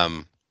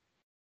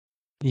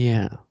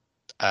 Yeah.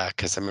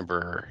 Because I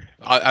remember,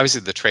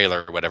 obviously the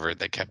trailer or whatever,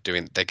 they kept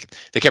doing. They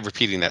kept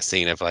repeating that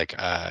scene of like,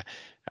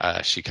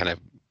 she kind of.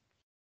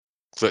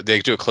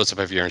 They do a close up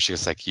of her, and she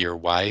was like, "Your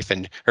wife,"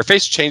 and her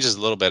face changes a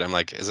little bit. I'm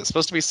like, "Is it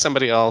supposed to be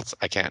somebody else?"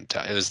 I can't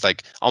tell. It was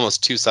like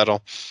almost too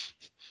subtle.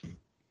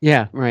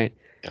 Yeah. Right.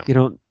 Yeah. You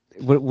don't.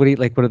 What do you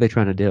like? What are they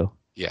trying to do?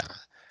 Yeah.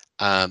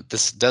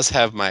 This does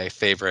have my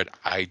favorite.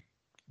 At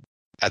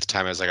the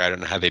time I was like, I don't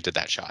know how they did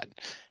that shot,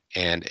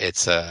 and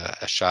it's a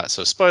shot.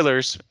 So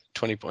spoilers.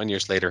 21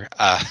 years later,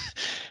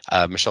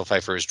 Michelle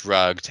Pfeiffer is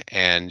drugged,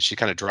 and she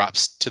kind of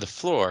drops to the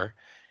floor,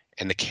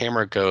 and the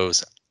camera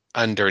goes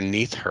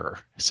underneath her,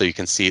 so you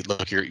can see.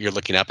 Look, you're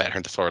looking up at her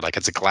on the floor, like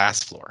it's a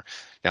glass floor.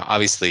 Now,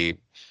 obviously,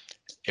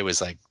 it was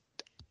like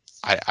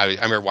I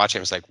remember watching.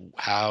 I was like,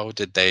 how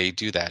did they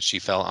do that? She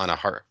fell on a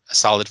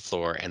solid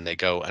floor, and they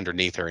go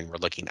underneath her, and we're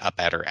looking up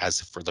at her as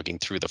if we're looking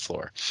through the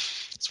floor.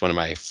 It's one of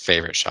my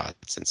favorite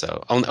shots, and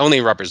so only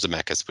Robert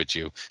Zemeckis would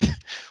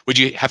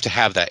you have to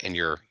have that in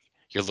your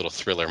little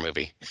thriller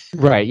movie.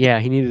 Right.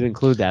 Yeah. He needed to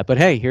include that. But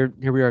hey, here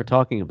we are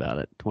talking about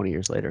it 20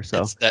 years later.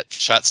 So That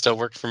shot still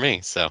worked for me.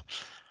 So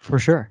for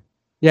sure.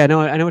 Yeah. No,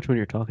 I know which one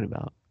you're talking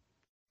about.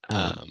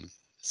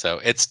 so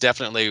it's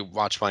definitely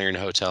watch while you're in a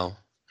hotel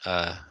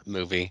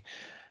movie.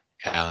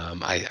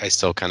 I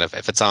still kind of,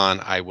 if it's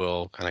on, I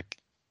will kind of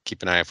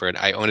keep an eye out for it.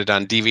 I own it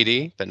on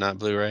DVD, but not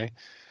Blu-ray.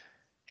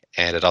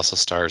 And it also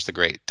stars the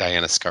great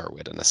Diana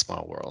Scarwid in A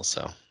Small World.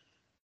 So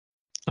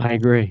I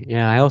agree.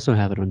 Yeah, I also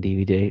have it on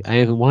DVD. I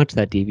haven't watched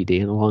that DVD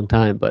in a long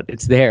time, but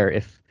it's there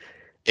if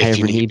I if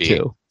you ever need need be,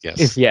 to.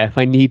 yes. If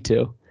I need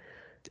to.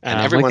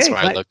 And every Like, once in hey,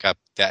 a while, I look up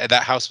that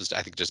house was,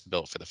 I think, just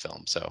built for the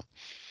film. So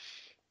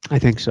I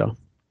think so.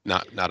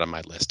 not on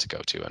my list to go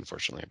to,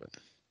 unfortunately. But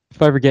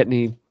If I ever get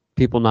any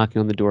people knocking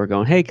on the door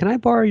going, "Hey, can I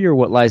borrow your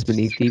What Lies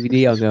Beneath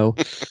DVD?" I'll go,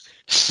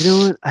 "You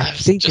know what? I I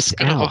was think it's just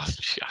gonna out.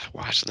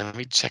 watch. Let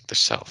me check the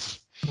shelf.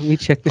 Let me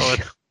check the Oh,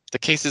 show." the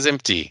case is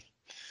empty.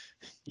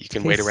 You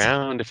can wait Case,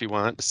 around if you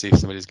want to see if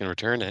somebody's going to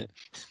return it.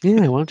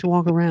 yeah, why don't you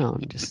walk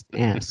around? Just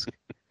ask.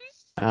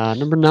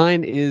 Number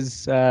 9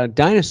 is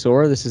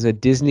Dinosaur. This is a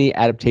Disney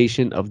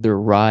adaptation of the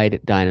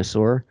ride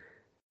Dinosaur,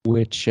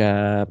 which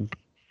I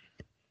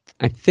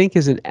think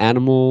is an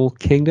Animal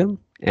Kingdom,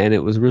 and it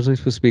was originally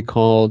supposed to be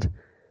called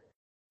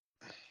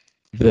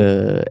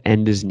The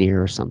End is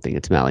Near or something.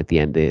 It's about like the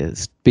end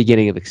is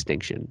beginning of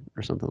extinction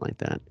or something like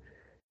that.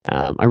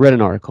 I read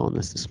an article on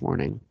this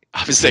morning.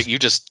 I was like, you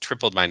just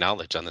tripled my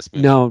knowledge on this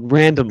movie. No,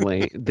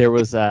 randomly there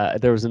was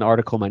an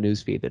article in my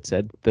newsfeed that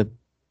said the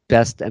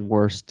best and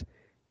worst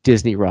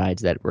Disney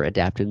rides that were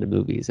adapted into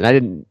movies,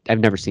 and I've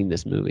never seen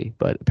this movie,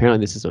 but apparently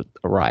this is a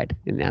ride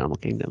in the Animal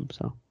Kingdom.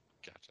 So,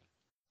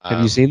 Gotcha.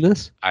 have you seen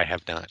this? I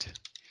have not.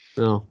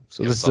 No.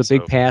 So It this was is a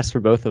big also pass for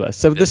both of us.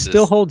 So this this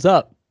still is holds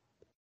up.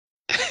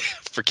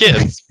 for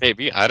kids,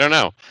 maybe. I don't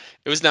know.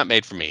 It was not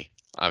made for me,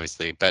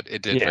 obviously, but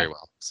it did Yeah. very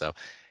well. So,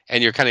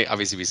 and you're kind of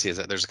obviously we see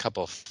that there's a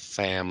couple of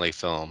family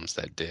films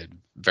that did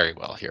very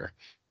well here.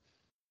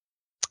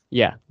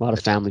 Yeah, a lot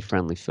of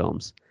family-friendly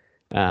films.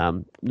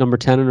 Number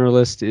 10 on our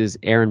list is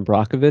Aaron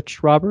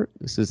Brockovich, Robert.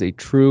 This is a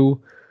true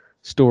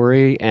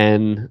story,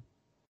 and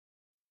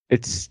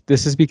this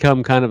has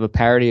become kind of a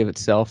parody of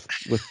itself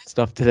with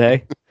stuff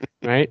today,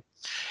 right?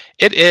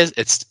 It is.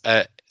 It's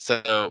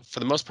so for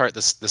the most part,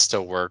 this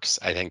still works.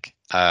 I think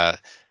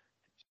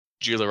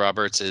Julia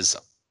Roberts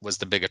was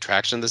the big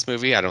attraction of this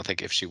movie. I don't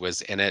think if she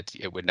was in it,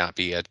 it would not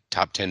be a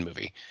top 10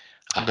 movie.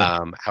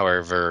 No.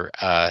 However,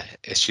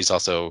 she's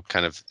also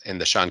kind of in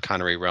the Sean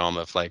Connery realm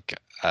of like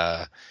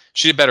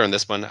she did better in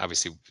this one.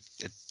 Obviously,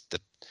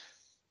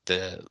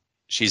 the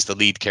she's the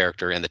lead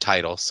character in the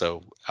title,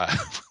 so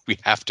we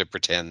have to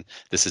pretend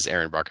this is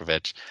Erin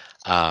Brockovich.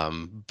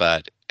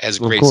 But as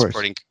a Of great course.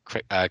 supporting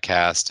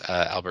cast,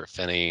 Albert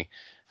Finney.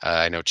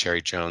 I know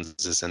Cherry Jones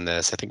is in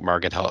this. I think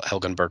Margaret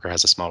Helgenberger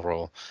has a small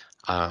role.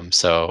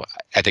 So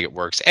I think it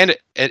works, and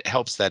it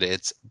helps that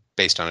it's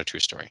based on a true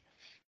story.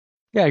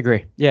 Yeah, I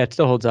agree. Yeah, it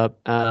still holds up.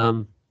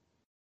 But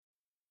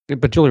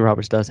Julia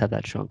Roberts does have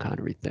that Sean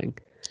Connery thing.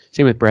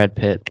 Same with Brad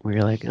Pitt, where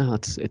you're like, oh,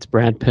 it's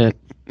Brad Pitt.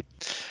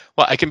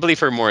 Well, I can believe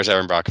her more as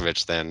Erin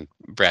Brockovich than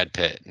Brad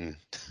Pitt. And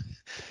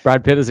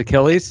Brad Pitt as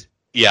Achilles?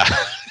 Yeah.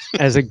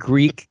 As a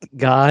Greek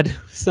god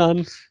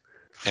son?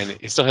 And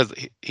he still has,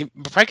 probably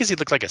because he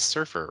looked like a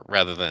surfer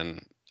rather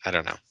than, I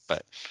don't know,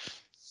 but.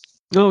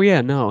 Oh,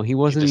 yeah, no, he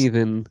wasn't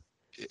even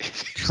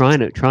trying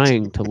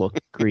to look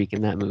Greek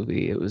in that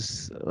movie. It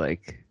was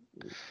like,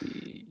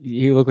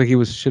 he looked like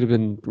he should have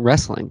been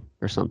wrestling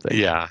or something.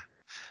 Yeah.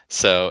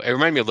 So it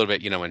reminded me a little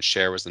bit, when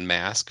Cher was in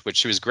Mask, which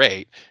she was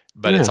great,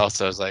 but it's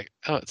also, I was like,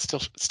 oh, it's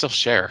still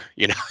Cher,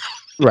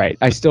 Right.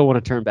 I still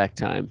want to turn back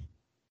time.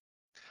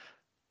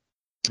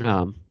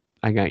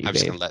 I got you,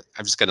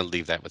 I'm just gonna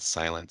leave that with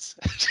silence.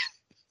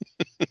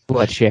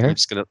 What, Cher? I'm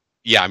just gonna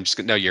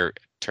no, your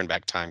turn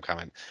back time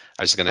comment.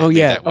 I was gonna. Oh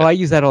yeah. Oh, I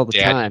use that all the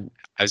time.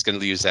 I was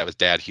gonna use that with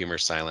dad humor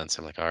silence.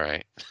 I'm like, all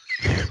right.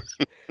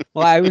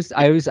 Well, I've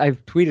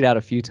tweeted out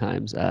a few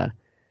times.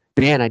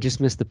 Man, I just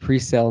missed the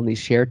pre-sale on these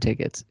Cher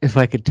tickets. If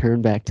I could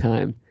turn back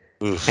time.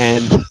 Oof.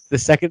 And the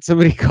second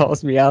somebody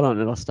calls me out on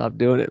it, I'll stop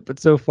doing it.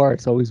 But so far,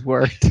 it's always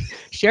worked.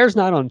 Cher's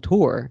not on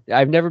tour.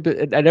 I've never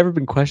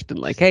been questioned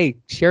like, "Hey,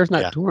 Cher's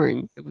not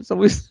touring." It was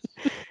always,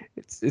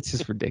 it's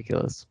just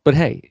ridiculous. But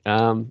hey,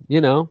 I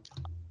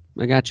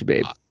got you,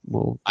 babe.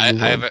 I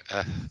have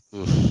a.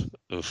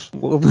 Oof.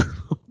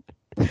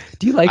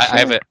 Do you like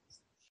Cher?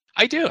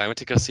 I do. I went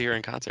to go see her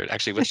in concert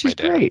actually with she's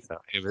my dad. Great.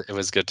 So it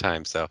was a good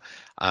time. So,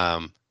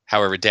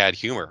 however, dad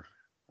humor,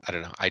 I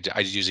don't know. I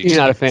usually you're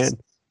not a fan.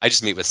 I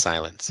just meet with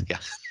silence. Yeah.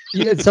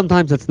 Yeah.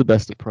 Sometimes that's the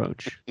best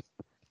approach.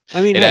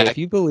 I mean, hey, if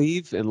you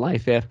believe in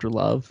life after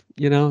love,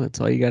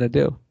 that's all you got to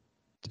do.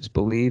 Just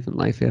believe in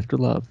life after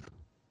love.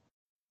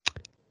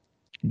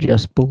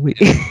 Just believe.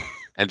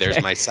 And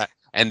there's my my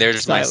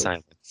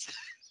silence.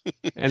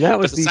 And that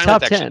was the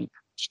top 10.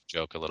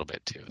 Joke a little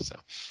bit too. So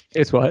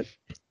it's what?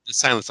 The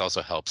silence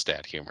also helps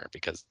dad humor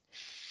because.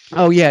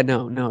 Oh yeah,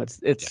 no.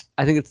 It's.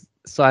 I think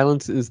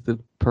silence is the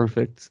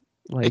perfect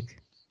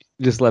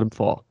just let him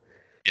fall.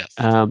 Yes.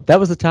 That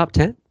was the top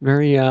 10.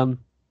 Very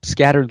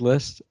scattered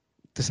list,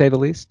 to say the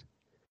least.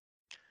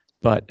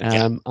 But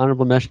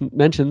honorable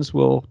mentions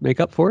will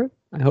make up for it,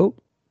 I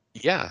hope.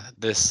 Yeah,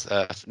 this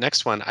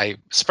next one, I'm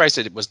surprised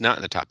that it was not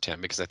in the top 10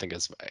 because I think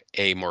it's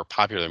a more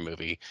popular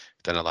movie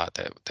than a lot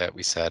that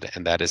we said,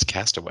 and that is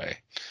Castaway.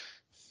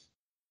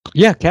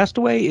 Yeah,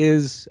 Castaway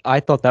I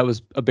thought that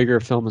was a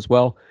bigger film as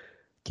well.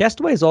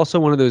 Castaway is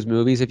also one of those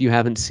movies, if you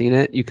haven't seen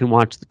it, you can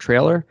watch the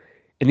trailer.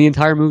 And the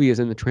entire movie is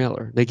in the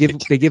trailer. They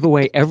give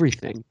away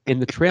everything in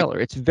the trailer.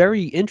 It's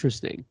very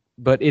interesting,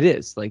 but it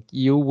is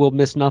you will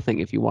miss nothing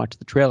if you watch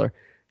the trailer.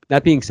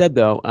 That being said,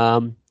 though,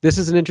 this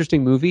is an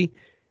interesting movie.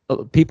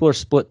 People are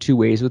split two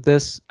ways with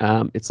this.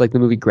 It's like the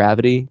movie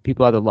Gravity.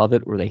 People either love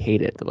it or they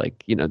hate it. They're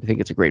they think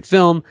it's a great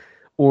film,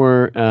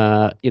 or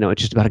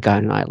it's just about a guy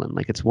on an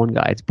island. It's one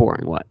guy. It's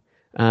boring. What?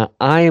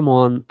 I'm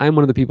one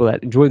of the people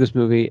that enjoy this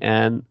movie,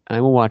 and I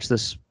will watch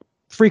this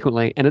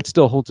frequently, and it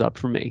still holds up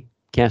for me.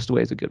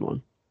 Castaway is a good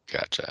one.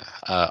 Gotcha.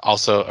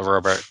 Also a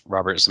Robert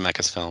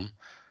Zemeckis film.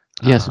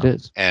 Yes, it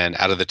is. And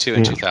out of the two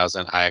in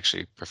 2000, I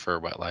actually prefer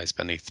What Lies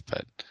Beneath,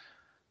 but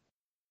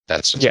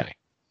that's just me.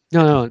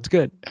 No, it's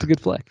good. It's a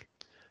good flick.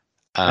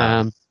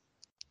 Go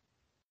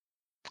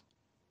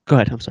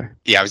ahead. I'm sorry.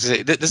 Yeah, I was gonna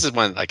say this is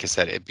one. Like I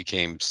said, it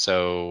became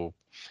so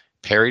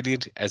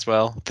parodied as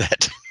well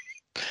that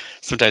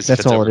sometimes that's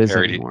if it's all over it is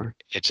parodied, anymore.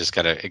 it just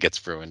it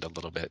gets ruined a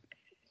little bit.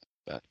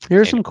 But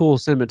there's some cool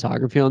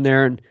cinematography on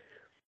there, and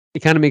it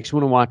kind of makes you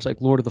want to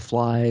watch Lord of the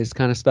Flies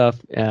kind of stuff.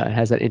 It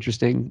has that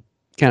interesting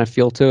kind of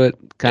feel to it,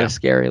 kind of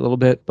scary a little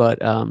bit, but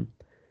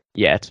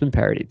it's been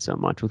parodied so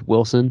much with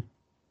Wilson.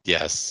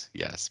 Yes,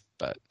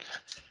 but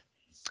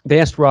they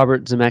asked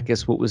Robert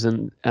Zemeckis what was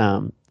in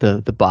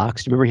the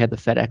box. Do you remember he had the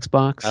FedEx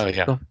box? Oh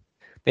yeah.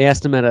 They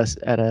asked him at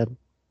an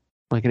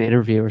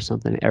interview or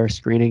something, or a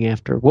screening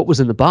after, what was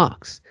in the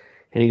box,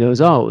 and he goes,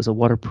 "Oh, it was a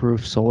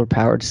waterproof,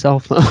 solar-powered cell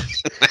phone."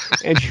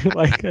 And you're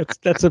like,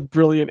 "That's a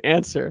brilliant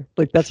answer."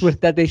 That's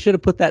that they should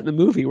have put that in the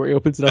movie where he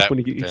opens it up when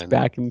he gets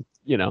back, and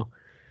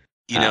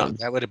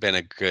that would have been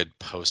a good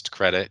post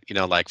credit.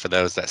 For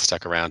those that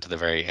stuck around to the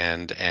very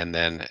end, and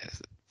then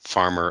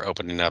Farmer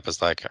opening up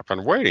is like, "I've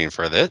been waiting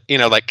for this,"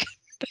 and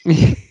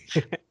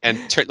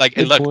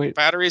look, point.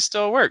 Batteries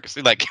still work.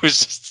 It was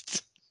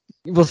just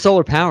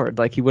solar powered.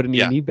 He wouldn't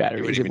even need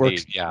batteries. It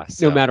works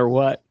no matter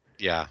what.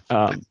 Yeah.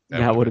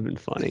 That would have been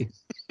funny.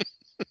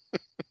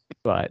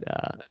 But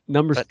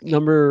But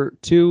number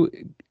two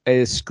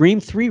is Scream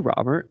 3,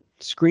 Robert.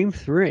 Scream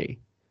 3.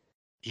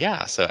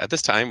 yeah, so at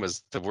this time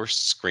was the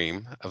worst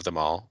Scream of them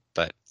all.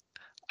 But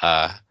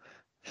uh,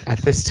 At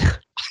this time.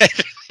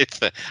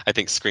 I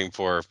think Scream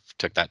 4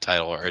 took that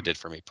title, or it did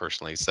for me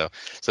personally. So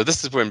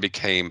this is when it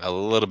became a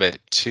little bit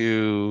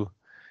too.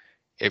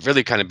 It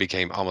really kind of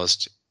became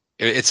almost.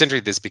 It's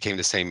interesting. This became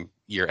the same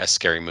year as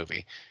Scary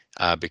Movie,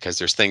 because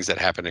there's things that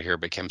happened here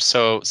became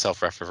so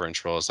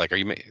self-referential. It's like, are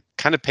you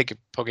kind of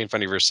poking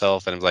fun of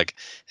yourself? And I'm like,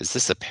 is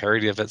this a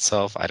parody of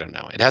itself? I don't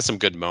know. It has some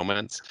good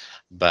moments,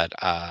 but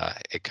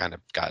it kind of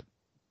got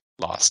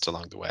lost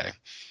along the way.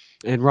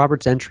 And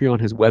Robert's entry on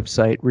his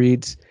website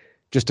reads,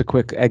 just a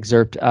quick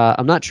excerpt.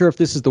 I'm not sure if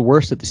this is the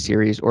worst of the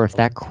series or if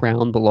that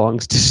crown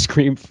belongs to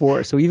Scream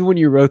 4. So even when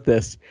you wrote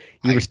this,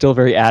 you were still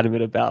very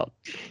adamant about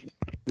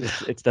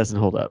this. It doesn't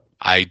hold up.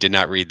 I did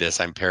not read this.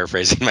 I'm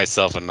paraphrasing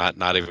myself and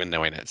not even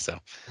knowing it. So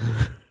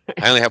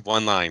I only have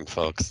one line,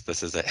 folks.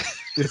 This is it.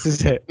 This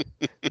is it.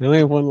 I only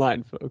have one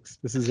line, folks.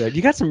 This is it.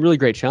 You got some really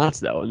great shots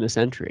though in this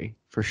entry,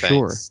 for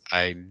sure. Thanks.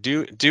 I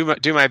do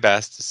my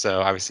best. So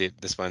obviously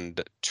this one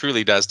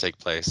truly does take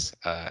place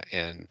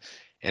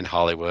in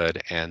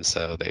Hollywood, and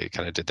so they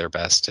kind of did their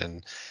best.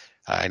 And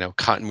I know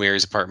Cotton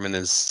Weary's apartment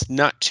is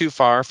not too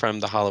far from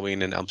the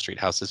Halloween and Elm Street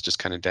houses, just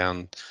kind of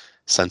down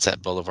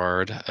Sunset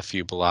Boulevard, a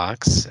few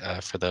blocks,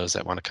 for those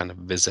that want to kind of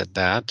visit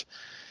that.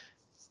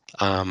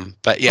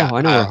 But yeah,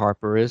 I know where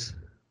Harper is.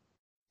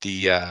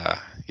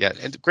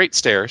 And great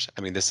stairs.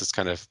 I mean, this is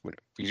kind of,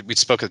 we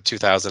spoke of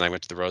 2000. I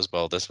went to the Rose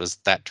Bowl. This was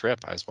that trip.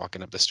 I was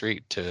walking up the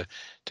street to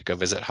go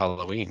visit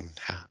Halloween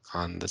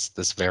on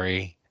this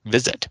very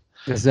visit.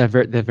 This is that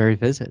very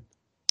visit.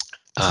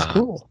 That's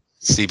cool.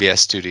 CBS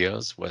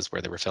Studios was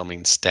where they were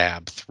filming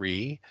Stab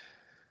 3.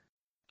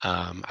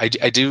 I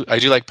do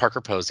like Parker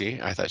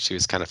Posey. I thought she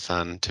was kind of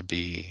fun to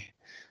be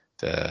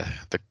the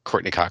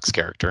Courtney Cox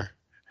character.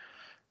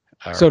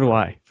 So do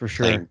I, for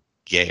sure.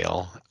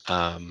 Gail.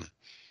 I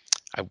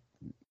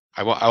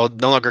will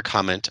no longer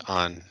comment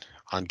on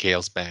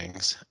Gail's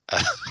bangs.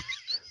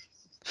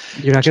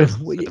 You're not gonna.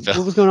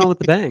 What was going on with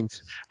the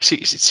bangs?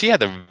 She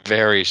had a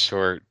very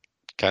short,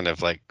 kind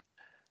of like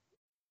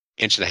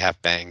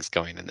 1.5-inch bangs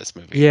going in this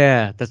movie.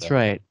 Yeah, that's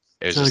right.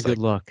 It was not just a good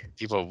look.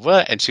 People,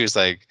 what? And she was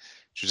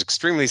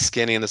extremely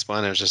skinny in this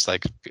one. It was just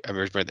like, I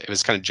remember it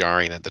was kind of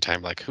jarring at the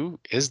time. Like, who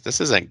is this?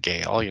 Isn't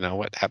Gail? You know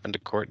what happened to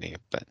Courtney?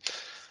 But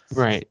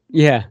right,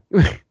 yeah,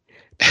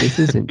 this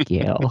isn't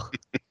Gail.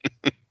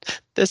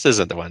 This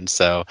isn't the one.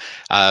 So,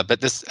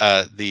 but this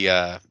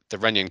the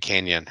Runyon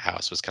Canyon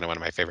house was kind of one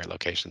of my favorite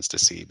locations to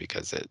see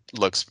because it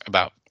looks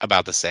about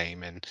the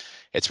same, and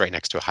it's right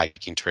next to a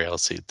hiking trail.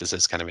 So this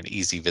is kind of an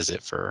easy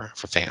visit for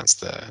fans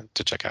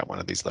to check out one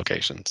of these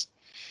locations.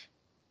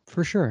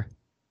 For sure.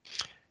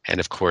 And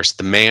of course,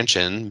 the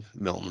mansion,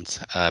 Milton's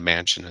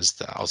mansion,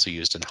 is also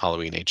used in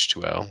Halloween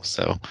H2O.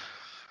 So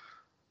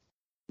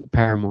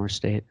Paramore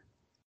State.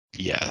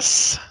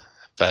 Yes,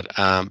 but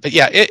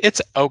yeah,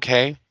 it's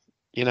okay.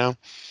 You know.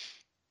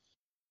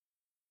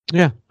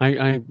 Yeah,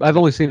 I've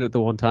only seen it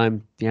the one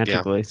time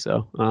theatrically,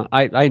 so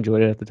I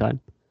enjoyed it at the time.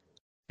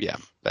 Yeah,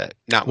 but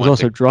not. I was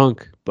also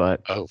drunk,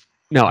 but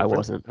no, I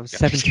wasn't. I was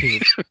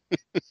 17.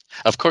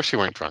 Of course you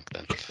weren't drunk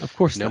then. Of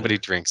course nobody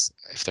drinks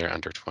if they're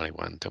under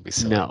 21. Don't be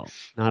silly. No,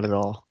 not at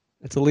all.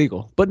 It's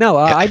illegal. But no,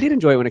 I did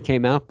enjoy it when it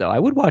came out, though. I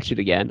would watch it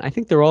again. I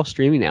think they're all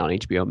streaming now on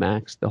HBO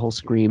Max, the whole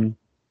Scream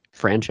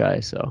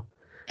franchise. So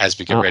as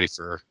we get ready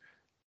for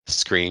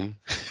Scream.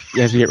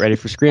 Yeah, as we get ready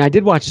for Scream. I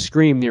did watch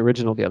Scream, the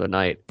original, the other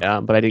night,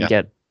 but I didn't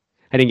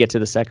get to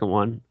the second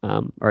one,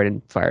 or I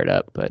didn't fire it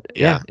up. But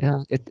yeah,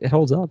 it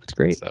holds up. It's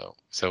great.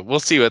 So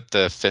we'll see what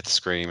the fifth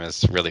Scream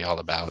is really all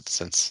about,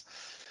 since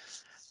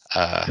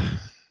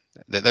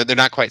they're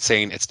not quite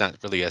saying it's not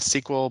really a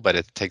sequel, but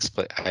it takes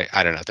place.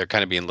 I don't know. They're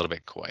kind of being a little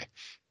bit coy.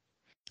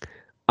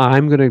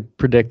 I'm going to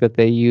predict that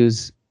they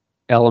use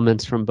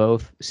elements from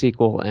both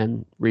sequel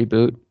and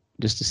reboot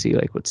just to see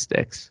like what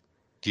sticks.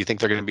 Do you think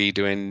they're going to be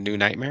doing New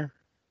Nightmare?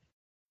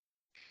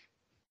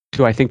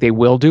 Do I think they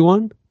will do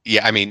one?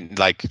 Yeah, I mean,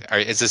 like,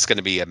 is this going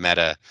to be a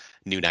meta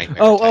New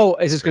Nightmare?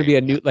 Is this going to be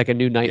a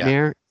new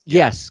Nightmare?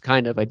 Yeah. Yes,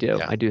 kind of. I do.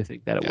 Yeah. I do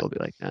think that it will be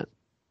like that.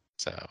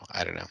 So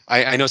I don't know.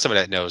 I know somebody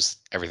that knows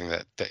everything,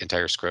 that the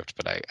entire script,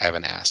 but I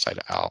haven't asked.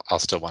 I'll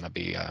still want to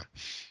be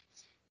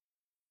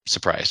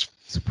surprised.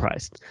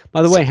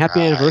 By the way,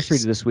 happy anniversary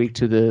this week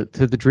to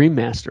the Dream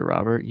Master,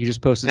 Robert. You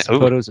just posted some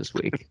photos this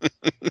week.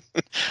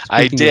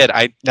 I did.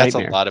 That's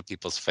Nightmare. A lot of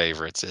people's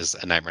favorites is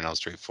A Nightmare on Elm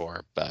Street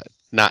 4, but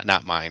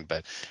not mine.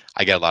 But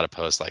I get a lot of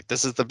posts like,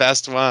 "This is the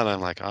best one." I'm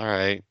like, all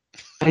right.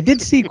 I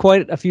did see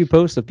quite a few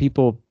posts of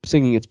people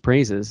singing its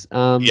praises.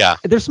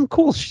 There's some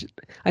cool.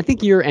 I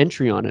think your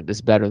entry on it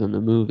is better than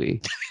the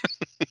movie.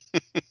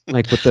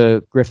 Like with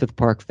the Griffith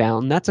Park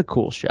fountain, that's a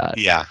cool shot.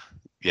 Yeah.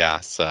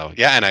 So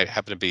and I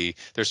happen to be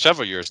there's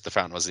several years the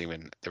fountain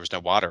there was no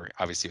water,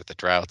 obviously, with the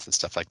droughts and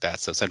stuff like that.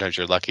 So sometimes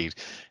you're lucky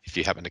if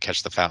you happen to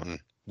catch the fountain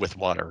with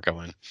water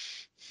going.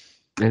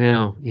 I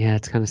know. Yeah,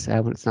 it's kind of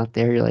sad when it's not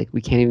there. You're like,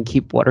 we can't even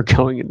keep water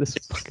going in this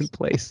fucking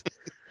place.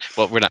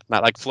 Well, we're not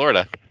like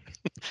Florida.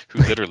 who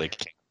literally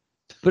can't.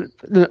 But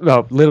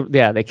no, little,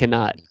 yeah, they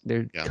cannot.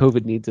 Their Yeah.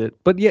 COVID needs it.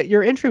 But yeah,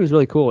 your entry was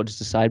really cool.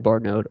 Just a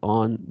sidebar note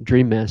on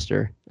Dream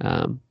Master.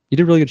 You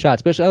did really good shots,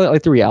 especially I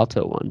like the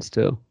Rialto ones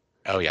too.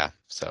 Oh yeah.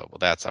 So well,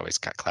 that's always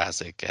got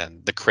classic,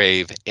 and the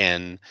Crave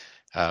Inn,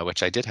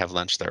 which I did have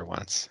lunch there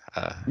once.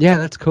 Yeah,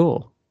 that's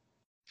cool.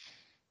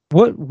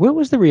 What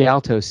was the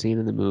Rialto scene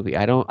in the movie?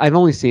 I've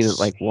only seen it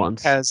like She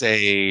once. has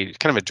a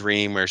kind of a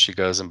dream where she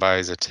goes and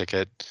buys a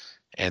ticket,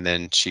 and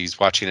then she's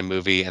watching a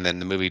movie, and then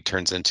the movie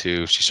turns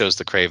into she shows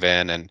the Crave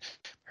Inn, and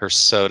her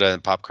soda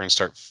and popcorn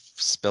start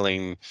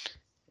spilling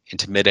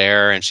into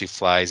midair, and she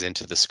flies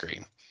into the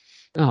screen.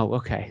 Oh,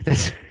 okay.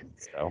 That's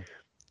So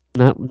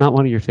not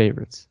one of your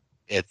favorites.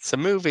 it's a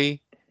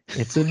movie.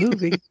 It's a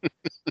movie.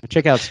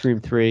 Check out Scream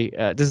 3.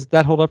 Does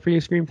that hold up for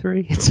you, Scream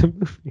 3? It's a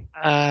movie.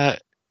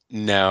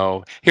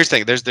 No. Here's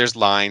the thing. There's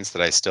lines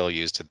that I still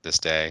use to this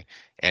day,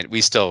 and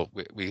we call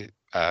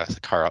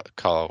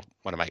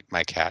one of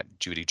my cat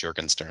Judy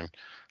Jurgenstern.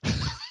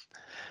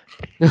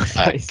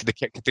 Nice.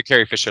 The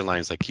Carrie Fisher line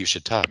is like, "You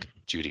should talk,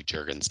 Judy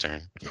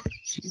Jurgenstern."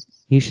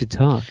 You should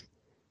talk,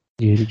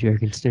 Judy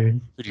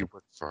Jurgenstern. Who do you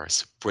work for?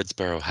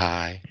 Woodsboro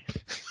High.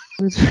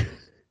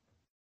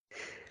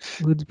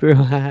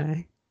 Woodsboro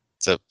High.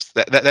 So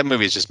that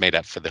movie is just made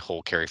up for the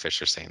whole Carrie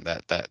Fisher scene.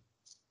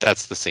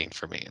 That's the scene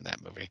for me in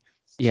that movie.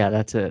 Yeah,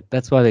 that's it.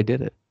 That's why they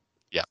did it.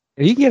 Yeah.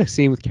 If you get a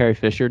scene with Carrie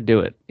Fisher,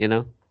 do it. You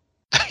know.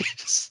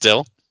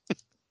 Still.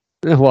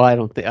 Well, I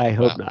don't think. I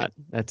hope Wow. not.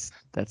 That's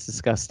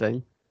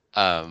disgusting.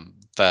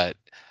 But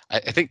I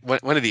think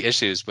one of the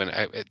issues when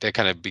they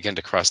kind of begin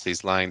to cross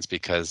these lines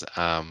because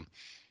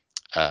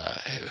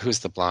who's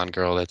the blonde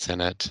girl that's in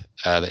it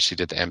that she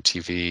did the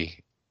MTV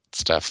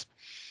stuff?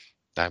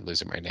 I'm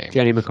losing my name.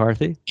 Jenny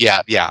McCarthy.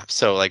 Yeah.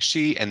 So like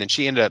she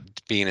ended up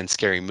being in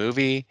Scary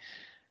Movie,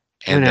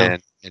 and then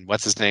and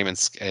what's his name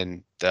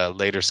and the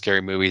later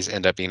Scary Movies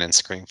end up being in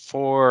Scream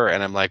 4,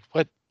 and I'm like,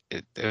 what?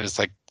 It was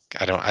like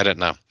I don't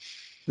know.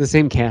 The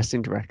same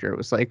casting director. It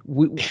was like,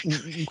 we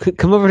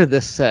come over to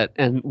this set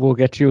and we'll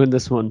get you in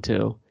this one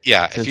too.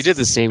 Yeah, if you did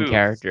the same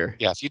character.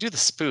 Yeah, if you do the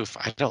spoof,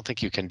 I don't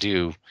think you can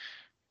go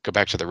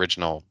back to the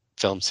original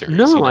film series.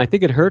 No, I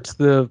think it hurts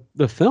the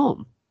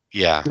film.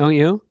 Yeah. Don't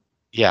you?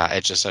 Yeah,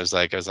 I was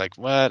like,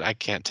 what? I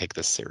can't take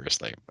this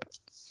seriously. But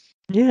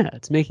yeah,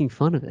 it's making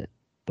fun of it.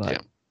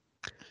 But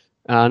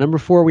number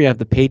 4, we have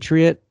The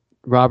Patriot.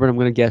 Robert, I'm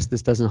going to guess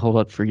this doesn't hold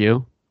up for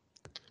you.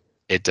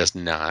 It does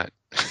not.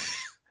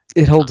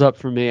 It holds up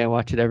for me. I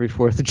watch it every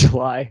 4th of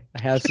July.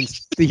 I have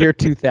since the year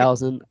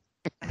 2000.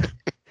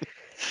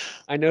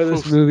 I know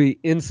this movie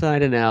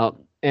inside and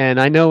out, and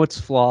I know its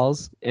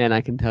flaws, and I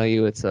can tell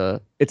you it's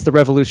the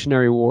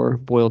Revolutionary War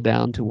boiled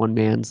down to one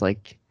man's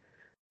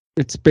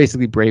it's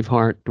basically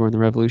Braveheart during the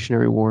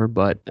Revolutionary War,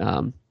 but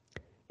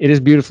it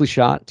is beautifully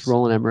shot. It's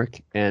Roland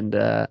Emmerich, and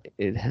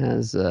it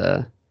has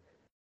I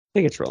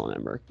think it's Roland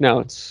Emmerich.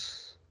 No,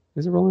 is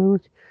it Roland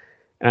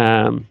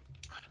Emmerich?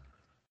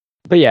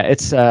 But yeah,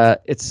 it's kind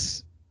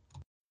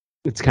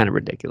of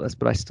ridiculous,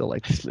 but I still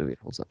like this movie. It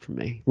holds up for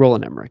me.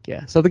 Roland Emmerich,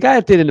 yeah. So the guy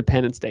that did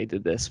Independence Day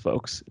did this,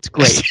 folks. It's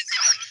great.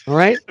 All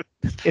right?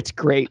 It's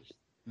great.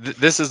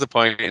 This is the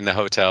point in the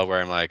hotel where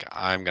I'm like,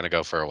 I'm going to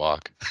go for a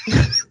walk.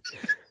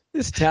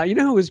 This town, you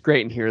know who was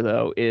great in here,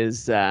 though,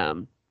 is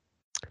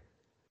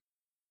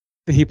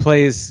he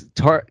plays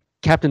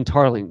Captain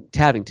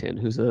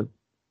Tavington,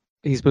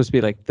 he's supposed to be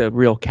like the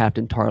real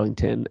Captain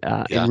Tarlington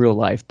in real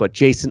life, but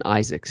Jason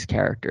Isaacs'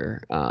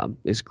 character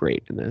is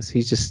great in this.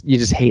 You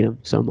just hate him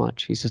so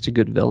much. He's such a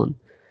good villain.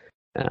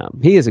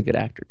 He is a good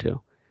actor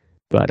too,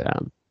 but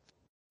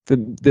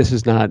this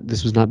was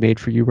not made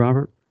for you,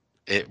 Robert.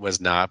 It was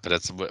not, but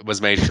it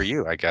was made for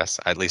you, I guess,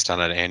 at least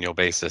on an annual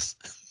basis.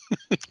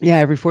 Yeah,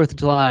 every 4th of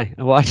July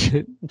I watch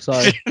it. I'm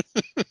sorry.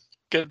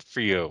 Good for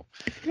you.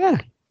 Yeah,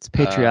 it's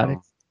patriotic.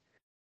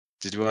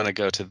 Did you want to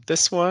go to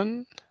this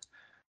one?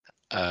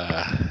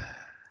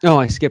 Oh,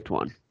 I skipped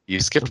one. You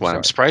skipped one. Sorry.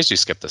 I'm surprised you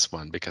skipped this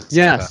one because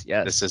yes.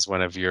 This is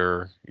one of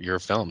your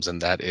films, and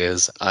that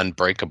is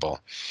Unbreakable.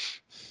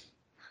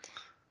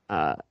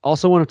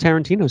 Also one of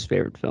Tarantino's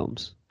favorite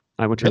films,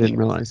 which really? I didn't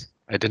realize.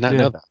 I did not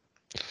know that.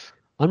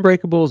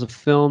 Unbreakable is a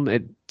film.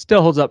 It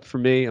still holds up for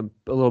me. I'm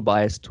a little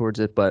biased towards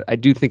it, but I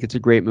do think it's a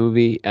great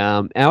movie.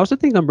 And I also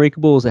think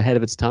Unbreakable is ahead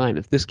of its time.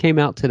 If this came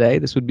out today,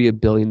 this would be $1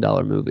 billion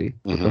movie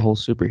with the whole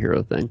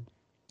superhero thing.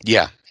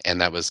 Yeah,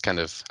 and that was kind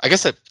of, I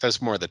guess that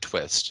was more the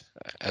twist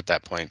at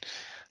that point.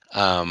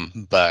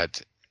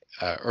 But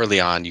early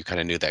on, you kind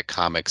of knew that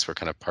comics were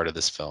kind of part of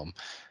this film.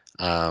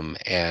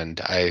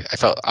 And I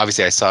felt,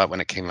 obviously I saw it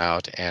when it came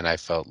out, and I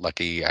felt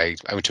lucky. I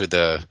went to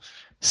the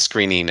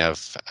screening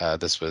of,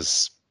 this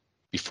was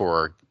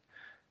before,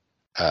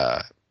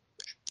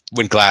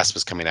 when Glass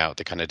was coming out,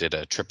 they kind of did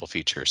a triple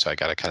feature. So I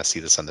got to kind of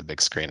see this on the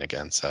big screen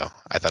again. So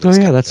I thought it was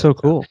that's so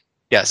cool.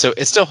 Yeah, so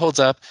it still holds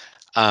up.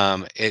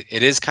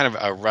 It is kind of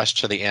a rush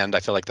to the end. I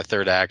feel like the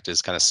third act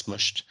is kind of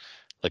smushed.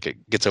 Like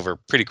it gets over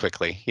pretty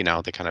quickly. You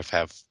know, they kind of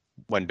have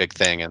one big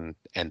thing and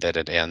then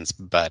it ends.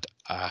 But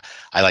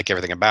I like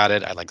everything about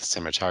it. I like the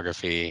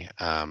cinematography.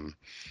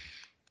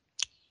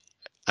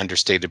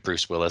 understated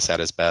Bruce Willis at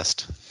his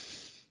best.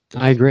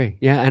 I agree.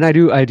 Yeah, and I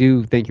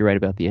do think you're right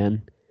about the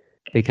end.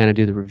 They kind of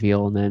do the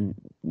reveal, and then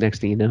next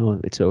thing you know,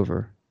 it's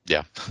over.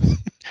 Yeah.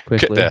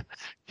 Quickly.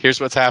 Here's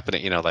what's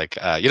happening. Like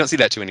you don't see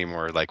that too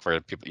anymore. Like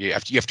where people you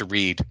have to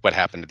read what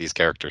happened to these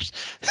characters.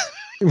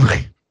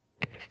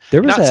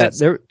 There was Not a since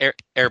there.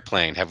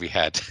 Airplane have we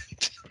had.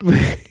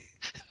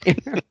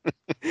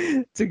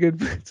 It's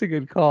a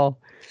good call.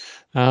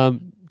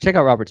 Check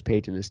out Robert's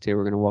page in this too.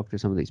 We're gonna walk through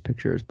some of these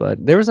pictures,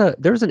 but there was an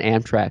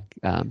Amtrak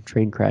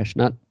train crash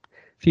not a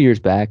few years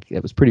back.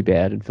 It was pretty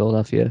bad in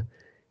Philadelphia,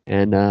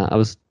 and I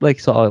was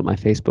saw it on my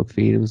Facebook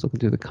feed and was looking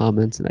through the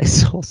comments, and I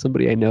saw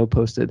somebody I know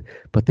posted,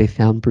 but they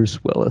found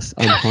Bruce Willis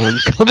unharmed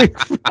coming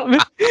from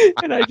it,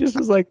 and I just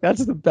was like,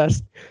 that's the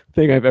best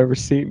thing I've ever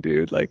seen,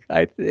 dude.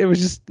 It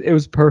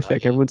was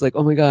perfect. Everyone's like,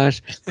 oh my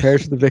gosh,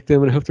 prayers for the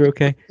victim, and I hope they're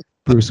okay.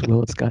 Bruce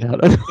Willis got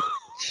out.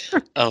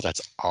 Oh,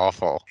 that's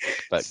awful,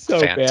 but so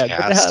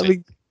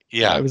fantastic. Bad. But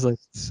yeah, I was like,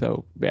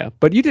 so yeah.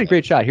 But you did a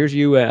great shot. Here's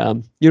you,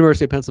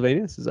 University of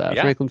Pennsylvania. This is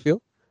Franklin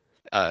Field.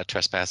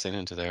 Trespassing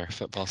into their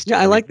football stadium.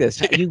 Yeah, I like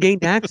this. You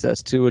gained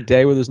access to a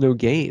day where there's no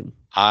game.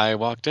 I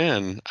walked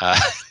in,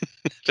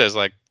 just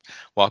like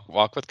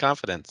walk with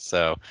confidence.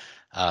 So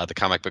the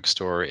comic book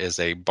store is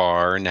a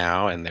bar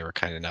now, and they were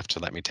kind enough to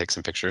let me take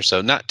some pictures.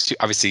 So not too,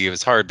 obviously it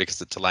was hard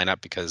to line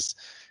up because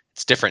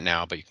it's different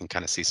now, but you can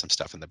kind of see some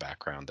stuff in the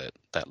background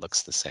that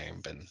looks the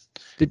same. And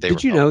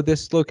did you know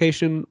this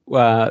location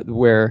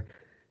where,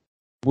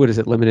 what is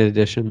it, limited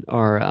edition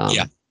or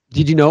yeah?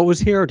 Did you know it was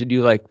here, or did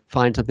you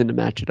find something to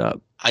match it up?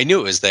 I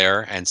knew it was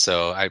there, and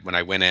so when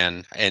I went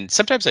in, and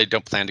sometimes I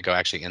don't plan to go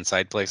actually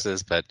inside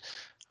places, but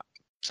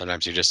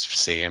sometimes you just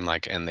see them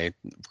and they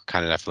were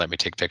kind enough to let me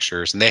take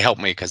pictures, and they helped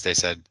me because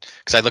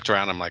I looked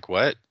around, I'm like,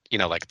 what?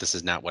 This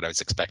is not what I was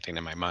expecting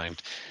in my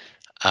mind.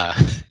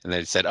 And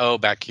they said, oh,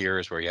 back here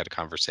is where you had a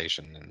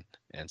conversation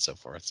and so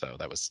forth. So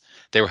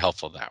they were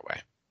helpful that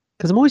way.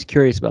 Because I'm always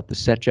curious about the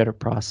set jetter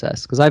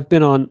process, because I've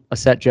been on a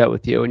set jet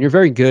with you, and you're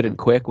very good and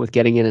quick with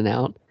getting in and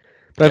out.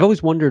 But I've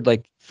always wondered,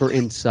 for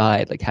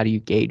inside, how do you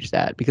gauge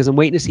that? Because I'm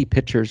waiting to see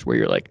pictures where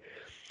you're like,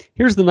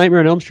 here's the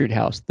Nightmare on Elm Street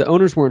house. The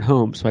owners weren't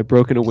home, so I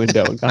broke in a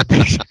window and got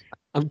pictures.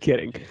 I'm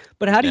kidding.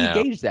 But how do you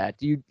gauge that?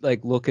 Do you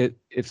look at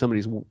if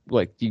somebody's do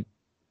you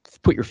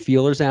put your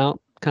feelers out?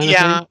 Kind of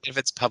thing? If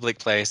it's public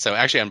place. So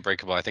actually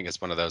Unbreakable, I think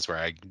it's one of those where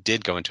I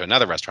did go into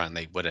another restaurant and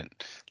they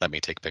wouldn't let me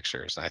take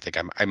pictures. And I think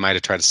I might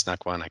have tried to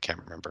snuck one. I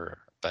can't remember.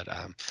 But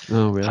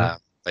oh really?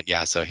 But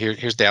yeah, so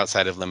here's the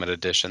outside of limited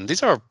edition.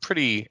 These are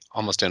pretty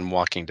almost in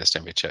walking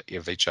distance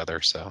of each other.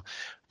 So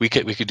we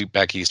could do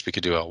back east. We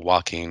could do a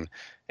walking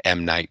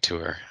M Night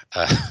tour.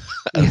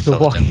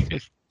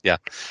 Yeah.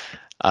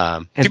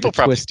 People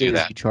probably do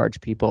that. You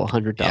charge people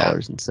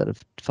 $100 instead of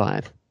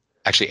 $5.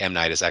 Actually, M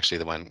Night is actually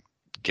the one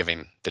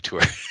giving the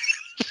tour.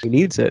 He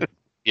needs it.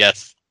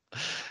 Yes.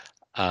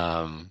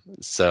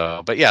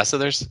 So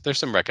there's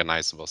some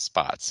recognizable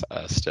spots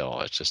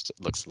still. It just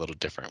looks a little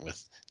different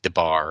with the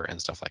bar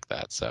and stuff like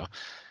that. So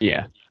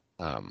yeah.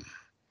 But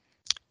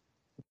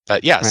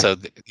yeah, right. So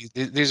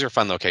these are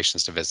fun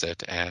locations to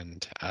visit,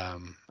 and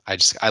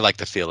I like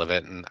the feel of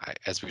it. And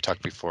as we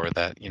talked before,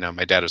 that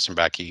my dad was from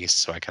back east,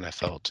 so I kind of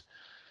felt.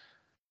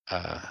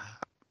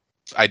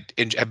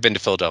 I've been to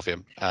Philadelphia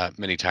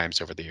many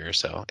times over the years,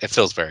 so it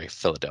feels very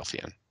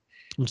Philadelphian.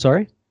 I'm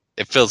sorry?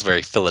 It feels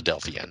very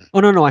Philadelphian. Oh,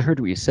 no, I heard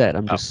what you said.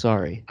 I'm just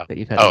sorry that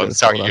you've had to go to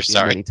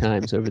Philadelphia many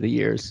times over the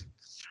years.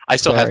 I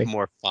still have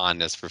more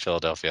fondness for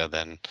Philadelphia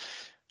than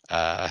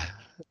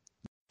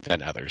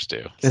others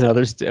do. Than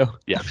others do.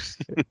 Yeah.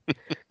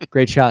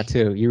 Great shot,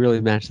 too. You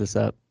really matched this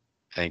up.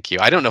 Thank you.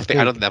 I don't know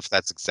if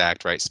that's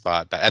exact right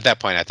spot, but at that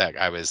point, I thought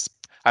I was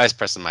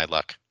pressing my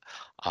luck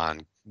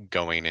on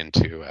going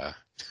into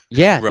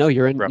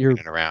you're in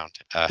around.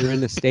 You're in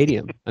the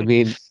stadium. I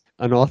mean,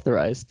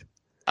 unauthorized,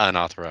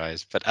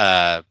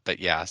 but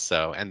yeah.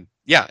 So and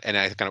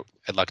I kind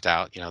of lucked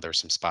out. There were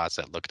some spots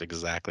that looked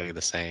exactly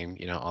the same.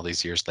 All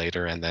these years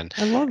later, and then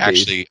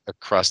actually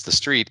across the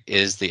street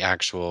is the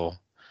actual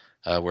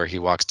where he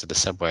walks to the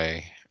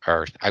subway,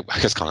 or I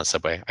guess call it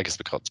subway. I guess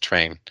we call it the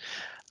train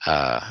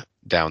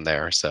down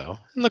there. So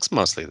it looks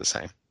mostly the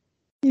same.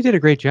 You did a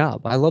great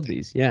job. I love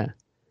these. Yeah.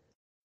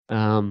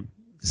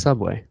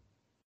 Subway.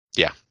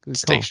 Yeah.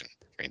 Station.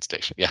 Train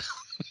station. Yeah.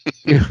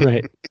 You're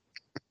right.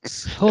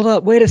 Hold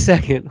up. Wait a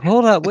second.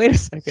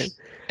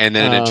 And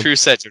then in a true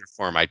set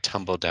form, I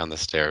tumbled down the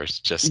stairs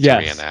just to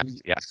reenact.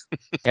 Yeah.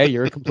 Hey,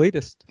 you're a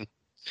completist.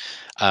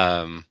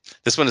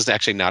 This one is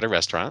actually not a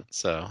restaurant.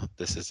 So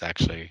this is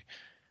actually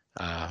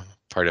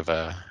part of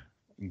a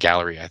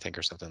gallery, I think,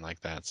 or something like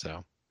that.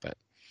 So, but.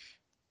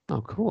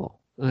 Oh,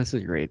 cool. Well, that's a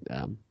great,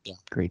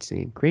 great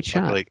scene. Great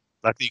shot.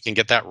 Luckily, you can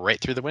get that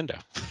right through the window.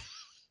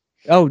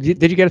 Oh,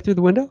 did you get it through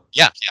the window?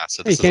 Yeah.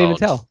 So this you can't even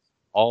tell.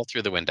 All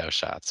through the window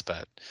shots,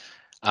 but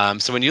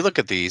so when you look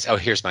at these,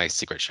 here's my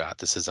secret shot.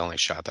 This is the only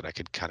shot that I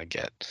could kind of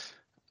get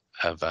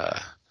of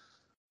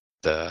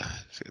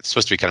it's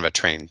supposed to be kind of a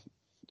train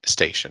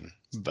station,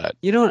 but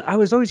I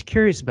was always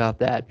curious about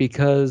that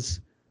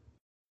because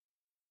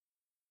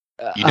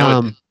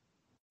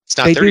It's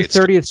not they do 30th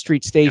Street. 30th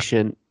Street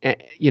Station,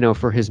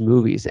 for his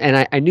movies,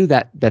 and I knew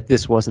that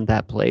this wasn't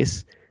that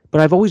place, but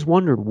I've always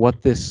wondered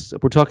what this.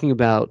 We're talking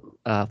about,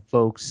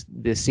 folks.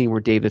 This scene where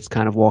David's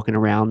kind of walking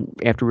around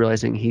after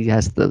realizing he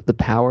has the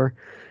power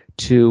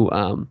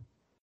to,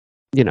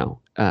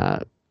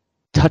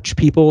 touch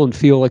people and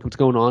feel like what's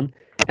going on.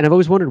 And I've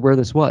always wondered where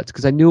this was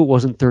because I knew it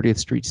wasn't 30th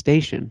Street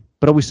Station,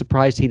 but I was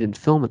surprised he didn't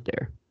film it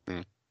there.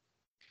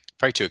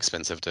 Probably too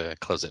expensive to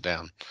close it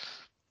down.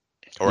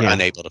 Or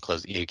unable to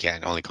close. You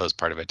can only close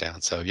part of it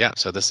down. So yeah,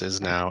 so this is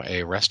now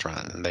a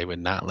restaurant, and they would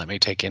not let me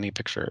take any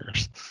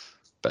pictures,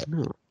 but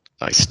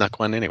I snuck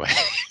one anyway.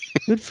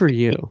 Good for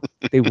you.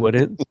 They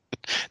wouldn't.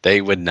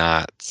 They would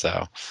not.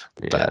 So,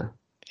 but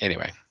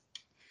anyway,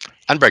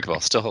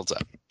 Unbreakable still holds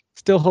up.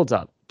 Still holds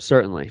up,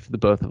 certainly, for the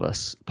both of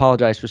us.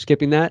 Apologize for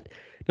skipping that.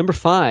 Number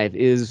 5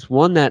 is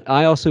one that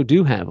I also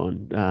do have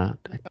on. I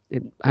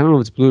don't know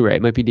if it's Blu-ray,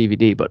 it might be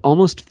DVD, but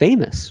Almost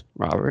Famous,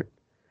 Robert.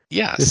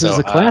 Yeah, this is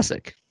a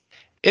classic.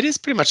 It is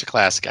pretty much a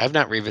classic. I've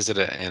not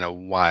revisited it in a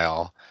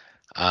while.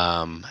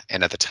 And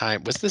at the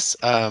time, was this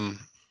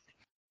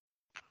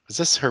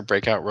her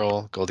breakout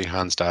role? Goldie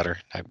Hawn's daughter.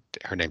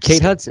 Her name's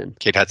Kate Hudson.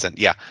 Kate Hudson.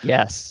 Yeah.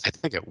 Yes. I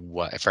think it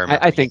was. If I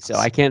remember. I think so.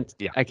 I can't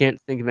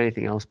think of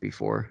anything else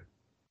before.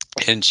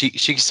 And she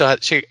still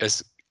had, she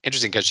was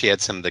interesting because she had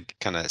some of the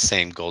kind of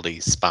same Goldie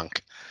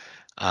spunk.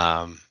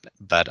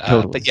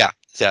 But yeah.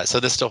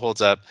 So this still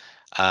holds up.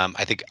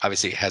 I think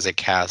obviously it has a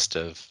cast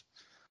of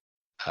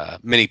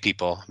many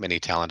people, many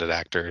talented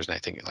actors, and I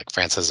think like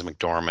Frances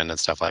McDormand and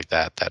stuff like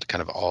that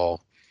kind of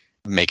all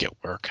make it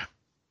work.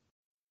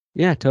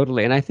 Yeah,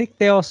 totally. And I think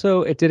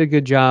it did a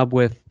good job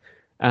with,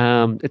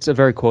 it's a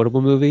very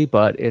quotable movie,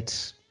 but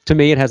to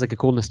me, it has like a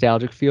cool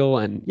nostalgic feel.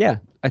 And yeah,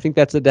 I think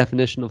that's the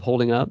definition of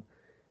holding up.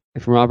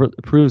 If Robert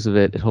approves of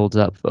it, it holds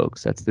up,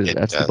 folks. That's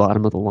the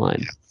bottom of the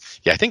line.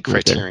 Yeah, I think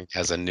Criterion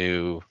has a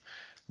new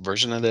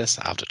version of this.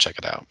 I'll have to check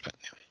it out. But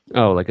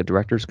oh, like a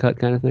director's cut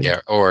kind of thing? Yeah,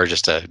 or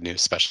just a new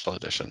special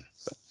edition.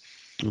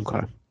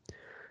 Okay.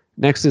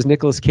 Next is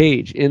Nicolas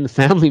Cage in The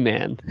Family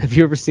Man. Have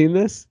you ever seen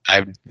this?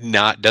 I've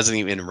not. Doesn't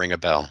even ring a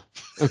bell.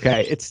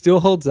 Okay, it still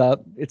holds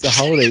up. It's a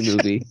holiday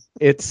movie.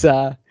 It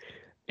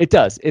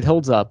does. It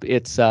holds up.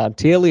 It's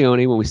Tia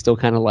Leone when we still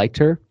kind of liked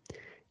her.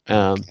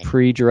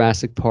 Pre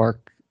Jurassic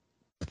Park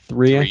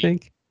 3, I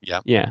think. Yeah.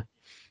 Yeah.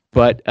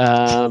 But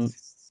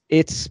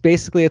it's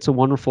basically It's a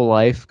Wonderful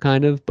Life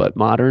kind of, but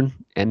modern.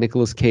 And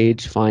Nicolas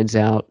Cage finds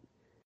out,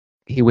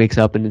 he wakes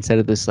up and instead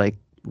of this like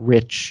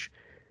rich,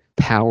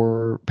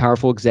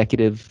 powerful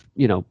executive,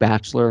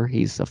 bachelor,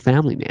 he's a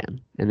family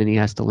man. And then he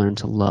has to learn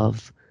to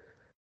love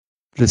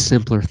the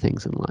simpler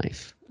things in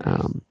life.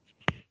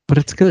 But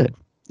it's good.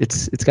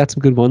 It's got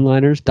some good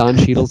one-liners. Don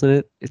Cheadle's in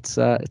it. It's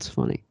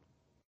funny.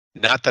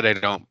 Not that I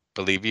don't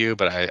believe you,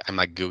 but I'm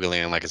like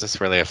Googling. I'm like, is this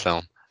really a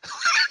film?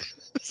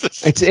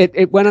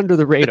 It went under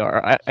the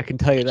radar. I can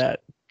tell you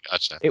that.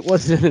 Gotcha. It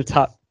wasn't in the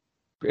top.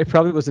 It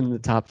probably wasn't in the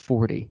top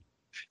 40.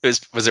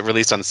 Was it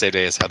released on the same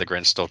day as How the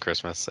Grinch Stole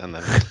Christmas, and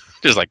then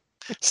just like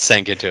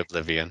sank into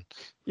oblivion?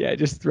 Yeah,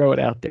 just throw it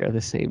out there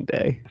the same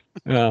day.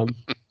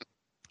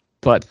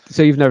 But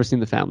so you've never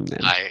seen The Family Man?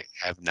 I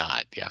have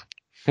not. Yeah.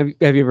 Have you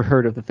ever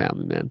heard of The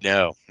Family Man?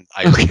 No,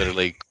 I'm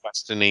literally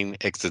questioning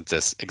its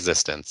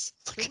existence.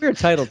 It's a weird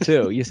title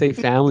too. You say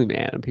Family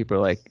Man, and people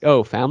are like,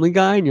 "Oh, Family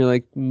Guy," and you're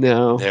like,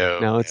 "No,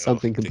 it's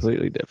something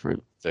completely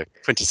different." The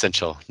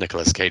quintessential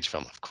Nicolas Cage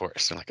film, of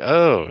course. I'm like,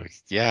 oh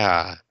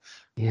yeah,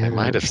 I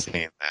might have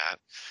seen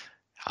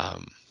that.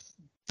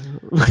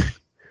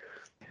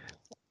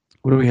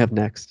 What do we have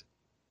next?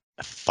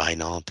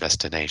 Final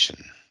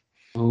Destination.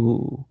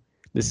 Oh,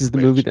 this is the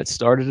movie that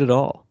started it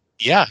all.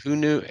 Yeah, who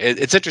knew?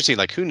 It's interesting.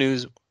 Like, who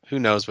knows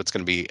what's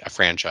going to be a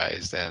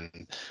franchise?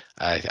 And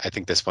I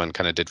think this one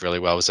kind of did really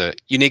well. It was a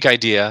unique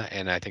idea,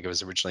 and I think it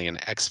was originally an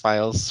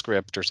X-Files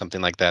script or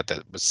something like that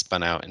was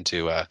spun out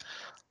into a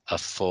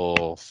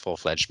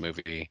full-fledged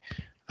movie,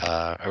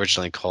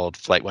 originally called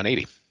Flight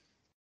 180.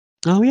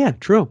 Oh yeah,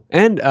 true,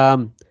 and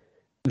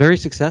very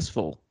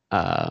successful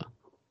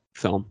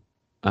film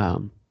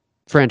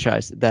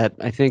franchise. That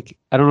I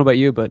don't know about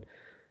you, but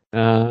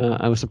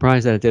I was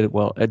surprised that it did it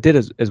well. It did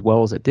as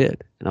well as it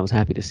did, and I was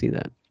happy to see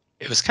that.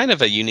 It was kind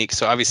of a unique.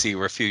 So obviously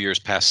we're a few years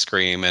past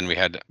Scream, and we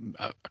had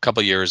a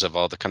couple years of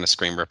all the kind of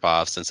Scream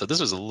ripoffs, and so this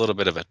was a little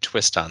bit of a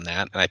twist on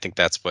that, and I think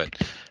that's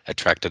what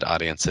attracted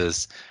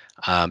audiences.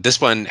 This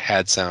one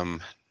had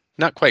some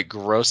not quite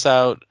gross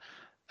out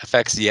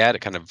effects yet. It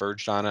kind of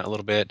verged on it a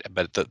little bit,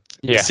 but the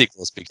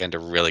sequels began to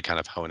really kind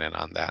of hone in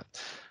on that.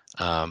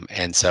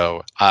 And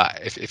so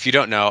if you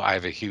don't know, I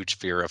have a huge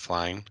fear of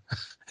flying,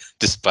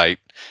 despite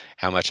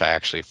how much I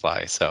actually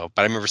fly. So,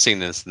 but I remember seeing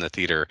this in the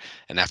theater,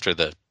 and after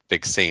the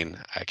big scene,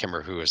 I can't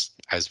remember who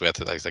I was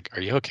with. I was like,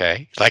 "Are you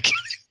okay?" Like,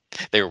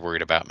 they were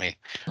worried about me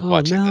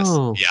watching this.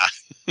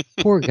 Yeah,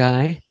 poor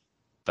guy.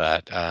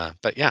 But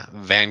yeah,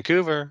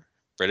 Vancouver,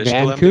 British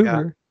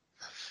Columbia,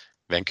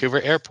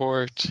 Vancouver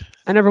Airport.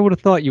 I never would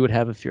have thought you would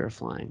have a fear of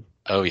flying.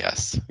 Oh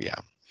yes, yeah,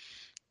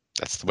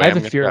 that's the way I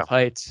have a fear of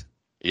heights.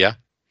 Yeah,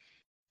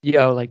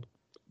 like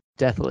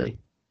deathly.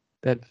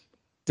 That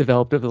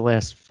developed over the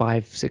last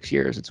 5-6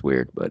 years. It's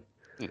weird, but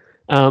Hmm.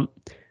 um,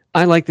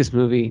 I like this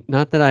movie.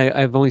 Not that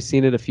I've only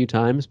seen it a few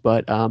times,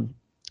 but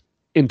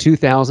in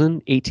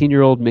 2000,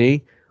 18-year-old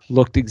me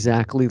looked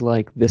exactly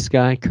like this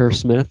guy, Kerr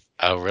Smith,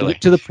 Oh, really?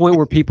 to the point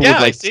where people Yeah, would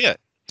I like see it.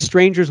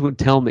 strangers would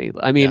tell me.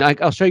 I mean, Yeah.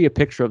 I'll show you a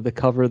picture of the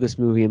cover of this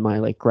movie in my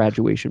like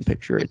graduation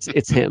picture.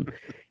 It's him,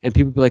 and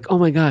people would be like, "Oh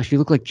my gosh, you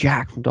look like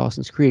Jack from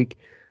Dawson's Creek,"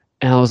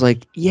 and I was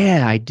like,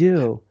 "Yeah, I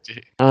do."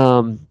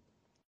 Um,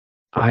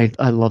 I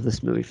love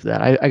this movie for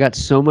that. I got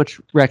so much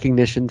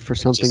recognition for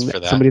Just something for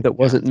that that. somebody that Yeah.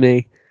 wasn't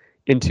me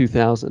in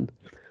 2000.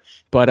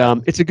 But Yeah.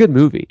 it's a good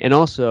movie, and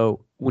also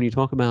when you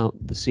talk about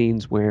the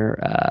scenes where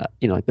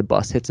like the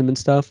bus hits him and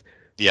stuff,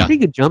 Yeah. pretty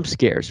good jump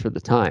scares for the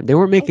time. They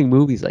weren't making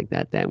movies like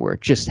that then, where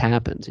it just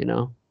happens, you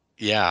know.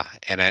 Yeah.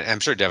 And I'm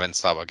sure Devin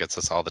Sawa gets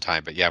this all the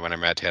time, but yeah, when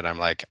I'm at him, I'm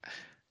like,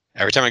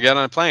 every time I get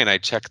on a plane, I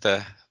check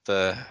the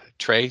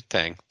tray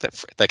thing.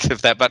 That like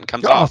if that button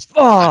comes Oh, off,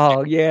 I'm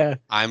oh yeah.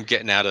 I'm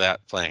getting out of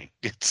that plane.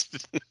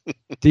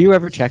 Do you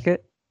ever check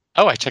it?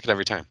 Oh, I check it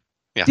every time.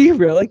 Yeah. Do you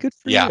really? Good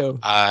for Yeah. you.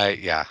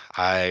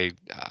 I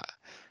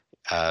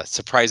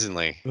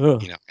surprisingly,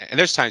 Ugh. and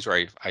there's times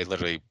where I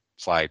literally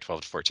fly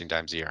 12 to 14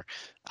 times a year,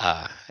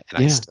 and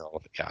I Yeah.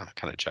 still, yeah,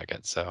 kind of check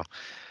it. So,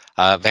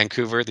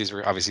 Vancouver, these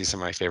were obviously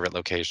some of my favorite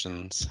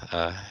locations,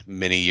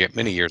 many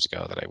years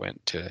ago that I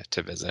went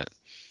to visit,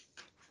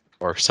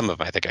 or some of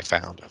them I think I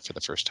found for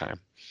the first time.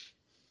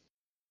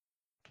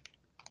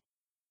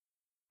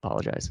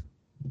 Apologize.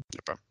 No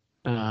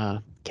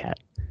problem. Cat.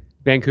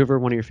 Vancouver,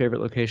 one of your favorite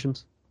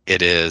locations?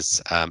 It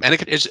is, and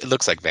it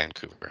looks like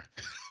Vancouver.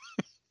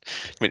 I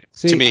mean, to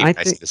See, me, I when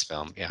I see think this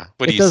film, yeah.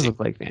 What do it you does see? look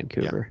like Yeah,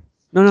 Vancouver.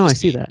 No, I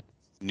just see that.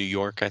 New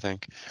York, I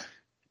think.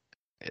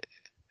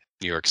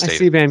 New York I State.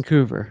 see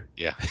Vancouver.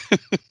 Yeah.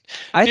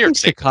 I New York think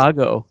State doesn't.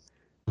 Chicago,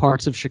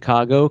 parts of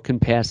Chicago can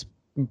pass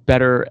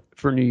better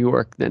for New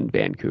York than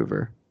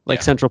Vancouver. Like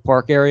Yeah, Central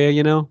Park area,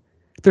 you know?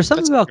 There's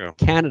something that's about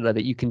true. Canada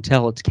that you can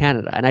tell it's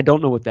Canada, and I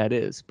don't know what that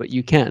is, but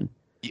you can.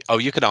 Oh,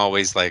 you can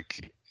always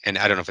like, and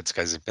I don't know if it's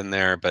because you've been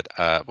there, but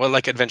well,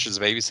 like Adventures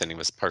of Babysitting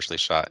was partially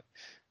shot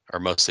or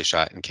mostly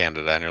shot in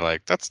Canada, and you're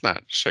like, that's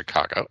not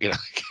Chicago, you know?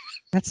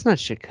 That's not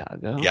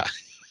Chicago. Yeah,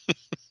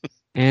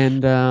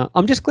 And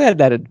I'm just glad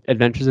that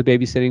Adventures of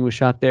Babysitting was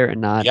shot there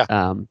and not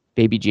yeah.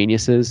 Baby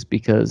Geniuses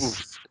because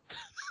Oof.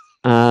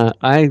 uh,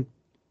 I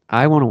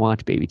I want to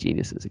watch Baby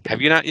Geniuses Have again.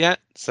 you not yet?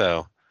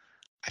 So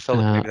I feel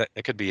like Uh, maybe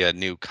that could be a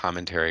new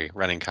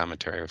running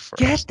commentary for us.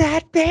 Get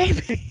that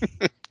baby.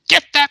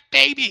 Get that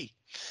baby.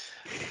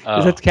 Is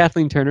Oh, that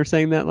Kathleen Turner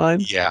saying that line?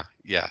 yeah,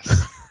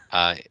 yes,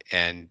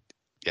 and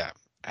yeah,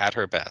 at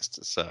her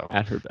best. So,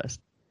 At her best.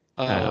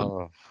 Um,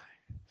 oh,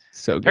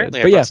 so good. apparently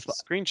I But brought yeah, some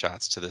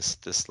screenshots to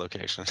this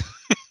location.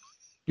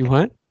 you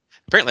what?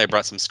 Apparently, I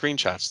brought some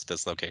screenshots to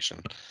this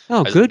location.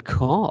 Oh, I, good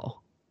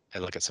call. I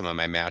look at some of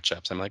my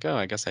matchups. I'm like, oh,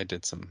 I guess I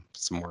did some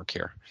work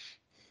here.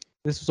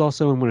 This was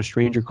also in When a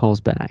Stranger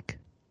Calls Back.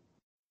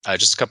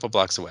 Just a couple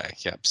blocks away.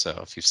 Yep. So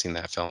if you've seen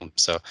that film,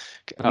 so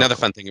Oh, another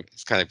cool. fun thing,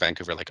 it's kind of like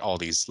Vancouver. Like all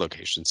these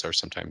locations are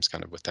sometimes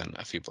kind of within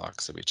a few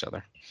blocks of each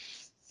other.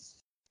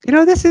 You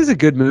know, this is a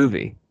good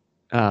movie,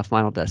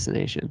 Final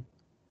Destination.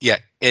 Yeah,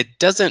 it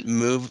doesn't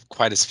move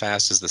quite as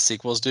fast as the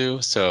sequels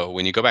do. So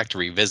when you go back to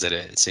revisit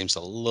it, it seems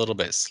a little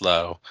bit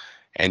slow,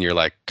 and you're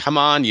like, "Come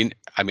on!"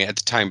 I mean, at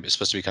the time, it's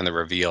supposed to be kind of the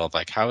reveal of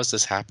like, "How is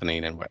this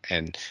happening?"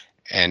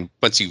 And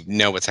once you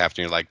know what's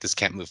happening, you're like, "This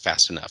can't move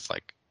fast enough.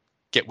 Like,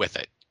 get with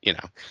it." You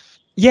know?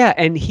 Yeah,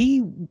 and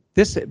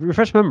this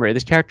refresh my memory.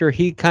 This character,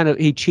 he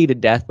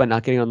cheated death by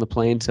not getting on the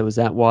plane. So is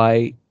that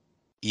why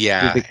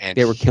Yeah, and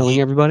they were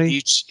killing everybody?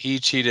 he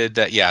cheated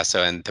that. Yeah,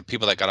 so and the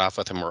people that got off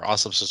with him were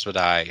also supposed to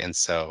die, and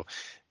so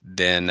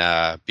then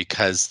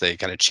because they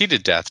kind of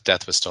cheated death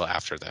was still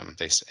after them.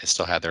 They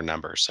still had their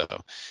number, so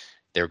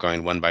they were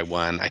going one by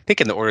one. I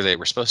think in the order they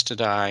were supposed to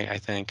die. I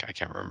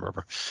can't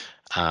remember.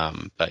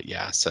 But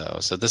yeah, so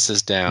this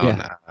is down.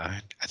 Yeah.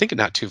 I think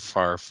not too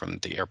far from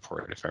the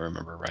airport, if I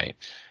remember right.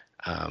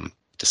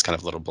 Just kind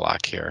of little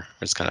block here.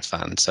 It's kind of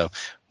fun. So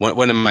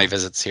one of my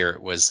visits here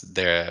was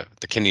the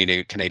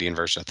Canadian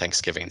version of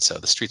Thanksgiving. So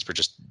the streets were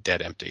just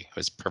dead empty. It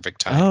was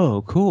perfect time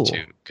Oh, cool.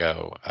 to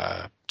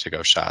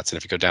go shots. And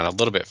if you go down a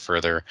little bit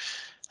further,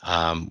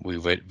 we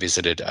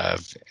visited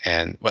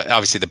and well,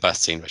 obviously the bus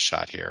scene was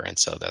shot here, and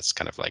so that's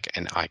kind of like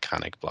an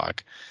iconic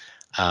block.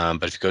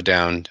 But if you go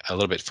down a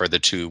little bit further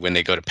to when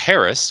they go to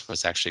Paris,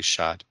 was actually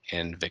shot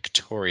in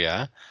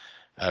Victoria,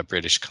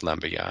 British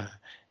Columbia.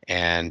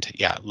 And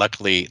yeah,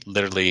 luckily,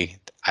 literally,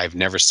 I've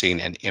never seen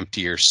an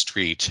emptier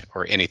street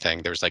or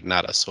anything. There was like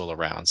not a soul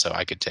around, so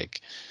I could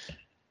take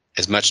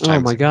as much Oh time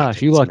as my I want, gosh,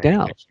 take you as lucked many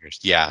out. pictures.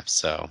 Yeah,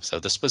 so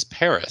this was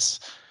Paris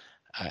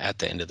at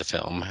the end of the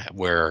film,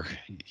 where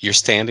you're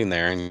standing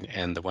there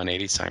and the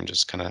 180 sign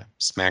just kind of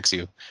smacks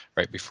you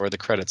right before the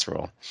credits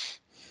roll.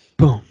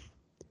 Boom.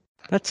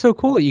 That's so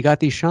cool that you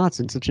got these shots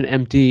in such an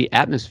empty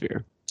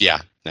atmosphere. Yeah,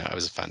 no, it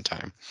was a fun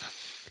time.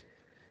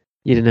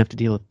 You didn't have to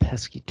deal with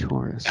pesky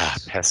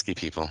tourists. Pesky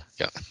people.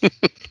 Yeah.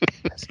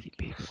 Pesky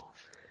people.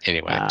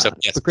 Anyway, so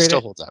yes, But it still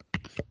holds up.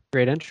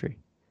 great entry.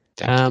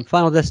 Thank you.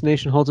 Final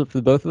Destination holds up for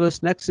the both of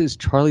us. Next is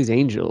Charlie's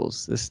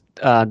Angels. This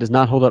does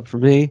not hold up for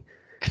me.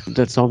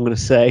 That's all I'm going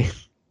to say.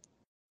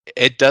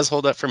 It does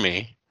hold up for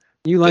me.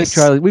 You like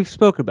Charlie. We've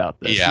spoken about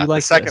this. Yeah, you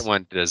like the second this.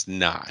 one does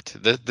not.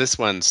 This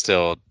one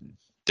still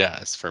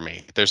does for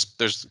me. There's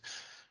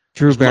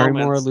Drew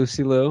Barrymore, moments,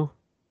 Lucy Liu.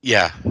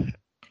 Yeah.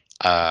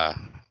 I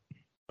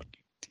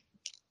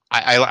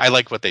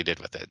like what they did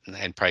with it,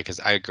 and probably because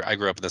I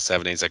grew up in the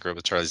 70s. I grew up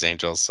with Charlie's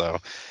Angels, so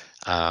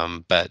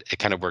but it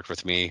kind of worked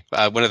with me.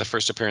 One of the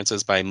first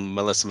appearances by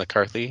Melissa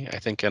McCarthy, I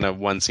think, in a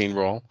one scene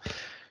role.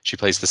 She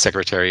plays the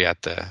secretary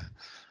at the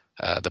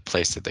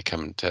place that they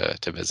come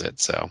to visit.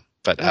 So,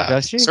 but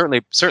does she?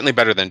 certainly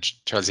better than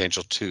Charlie's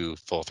Angel 2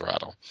 Full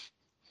Throttle.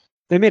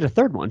 They made a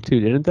third one too,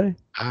 didn't they?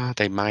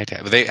 They might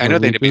have. I know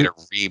they made a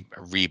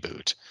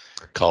reboot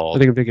called. I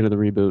think I'm thinking of the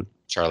reboot.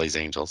 Charlie's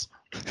Angels.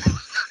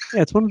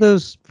 Yeah, it's one of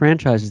those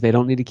franchises they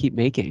don't need to keep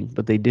making,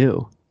 but they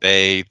do.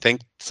 They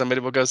think somebody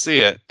will go see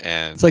it,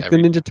 and it's like the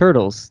Ninja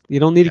Turtles. You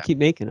don't need to keep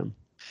making them.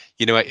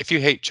 You know what? If you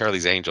hate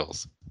Charlie's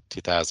Angels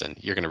 2000,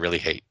 you're going to really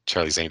hate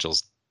Charlie's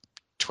Angels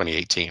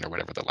 2018 or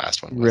whatever the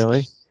last one was.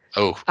 Really?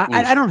 Oh,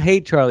 I don't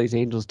hate Charlie's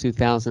Angels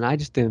 2000. I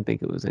just didn't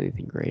think it was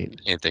anything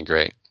great. Anything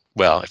great?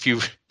 Well, if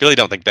you really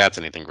don't think that's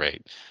anything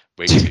great,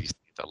 wait till you see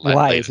the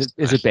Why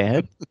is it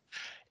bad?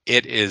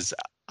 It is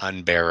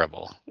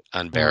unbearable.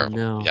 Unbearable.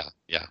 Oh, no.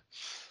 Yeah.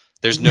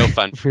 There's no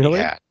fun to really?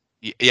 be had.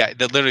 Yeah,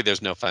 literally,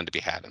 there's no fun to be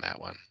had in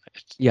that one.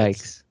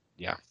 Yikes.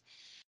 Yeah.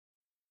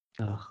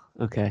 Oh,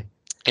 okay.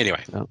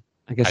 Anyway. Well,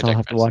 I guess I'll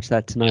have to watch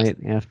that tonight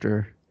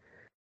after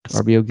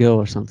RB O'Gill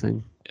or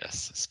something.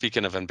 Yes.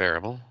 Speaking of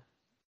unbearable.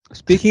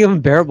 Speaking of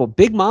unbearable,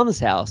 Big Mama's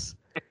House.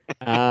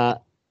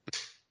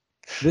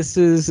 This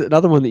is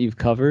another one that you've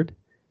covered.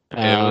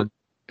 It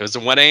was a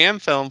 1 a.m.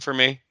 film for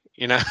me.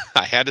 You know,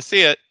 I had to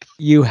see it.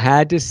 You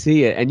had to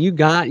see it, and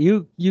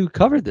you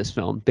covered this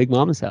film, Big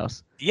Mama's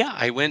House. Yeah,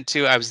 I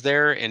was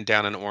there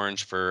down in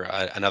Orange for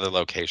another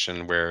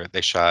location where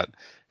they shot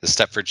The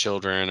Stepford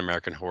Children,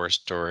 American Horror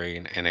Story,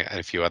 and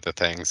a few other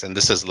things. And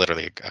this is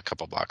literally a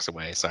couple blocks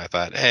away. So I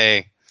thought,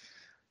 hey,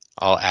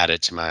 I'll add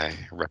it to my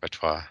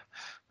repertoire.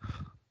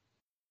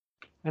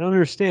 I don't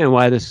understand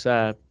why this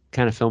kind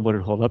of film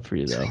wouldn't hold up for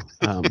you,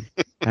 though.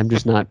 I'm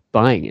just not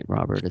buying it,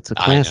 Robert. It's a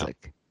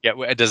classic.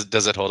 Yeah,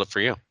 does it hold up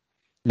for you?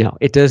 No,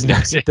 it does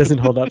not. It doesn't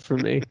hold up for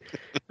me.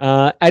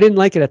 I didn't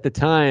like it at the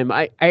time.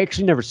 I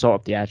actually never saw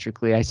it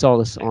theatrically. I saw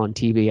this on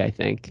TV, I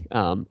think.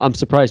 I'm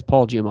surprised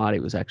Paul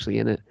Giamatti was actually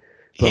in it.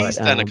 But, he's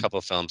done a couple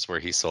of films where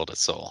he sold his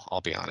soul,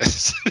 I'll be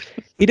honest.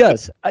 He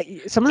does.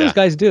 Some of those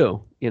guys do,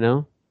 you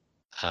know?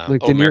 Like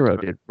De Niro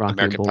did.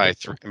 American Pie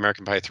 3.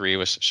 American Pie 3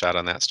 was shot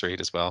on that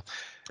street as well.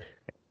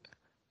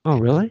 Oh,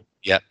 really?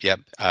 Yep.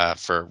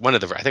 For one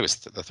of I think it was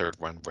the third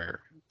one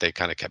where they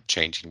kind of kept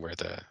changing where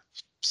the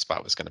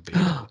spot was going to be.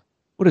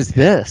 What is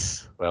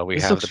this? Well, we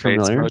have the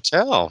Bates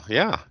Motel.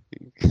 Yeah.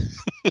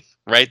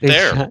 Right they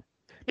there.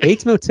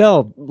 Bates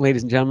Motel,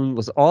 ladies and gentlemen,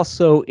 was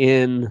also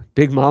in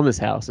Big Mama's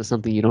House. Is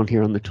something you don't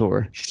hear on the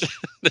tour.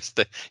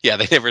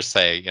 They never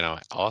say, you know,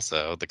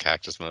 also the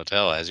Cactus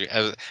Motel,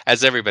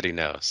 as everybody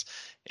knows,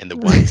 in the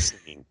one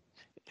scene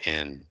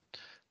in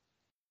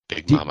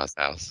Big Mama's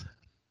House.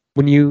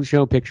 When you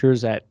show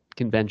pictures at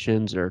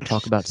conventions or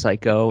talk about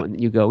Psycho and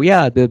you go,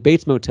 yeah, the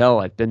Bates Motel,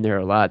 I've been there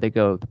a lot. They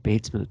go, the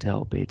Bates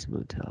Motel.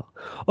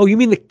 Oh, you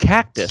mean the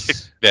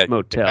Cactus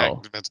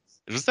Motel?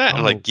 Was that?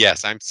 I'm like,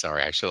 yes, I'm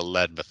sorry. I should have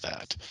led with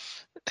that.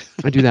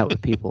 I do that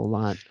with people a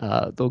lot.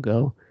 They'll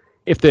go,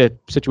 if the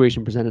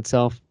situation presents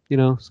itself, you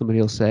know, somebody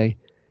will say,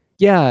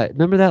 yeah,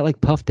 remember that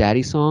like Puff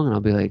Daddy song? And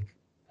I'll be like,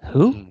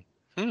 who?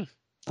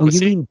 Oh, you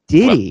mean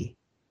Diddy?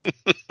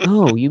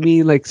 Oh, you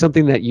mean like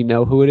something that you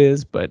know who it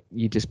is, but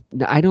you just,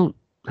 I don't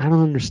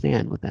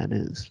understand what that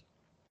is.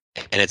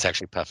 And it's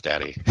actually Puff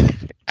Daddy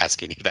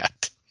asking you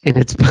that. And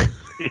it's Puff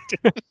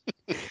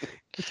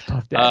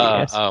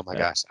Daddy. Oh my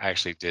gosh.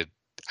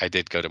 I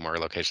did go to more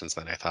locations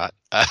than I thought.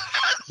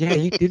 Yeah,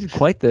 you did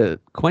quite the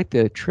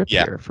trip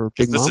here for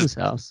Big Mama's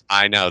House.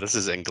 I know, this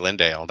is in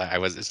Glendale.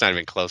 It's not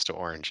even close to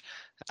Orange.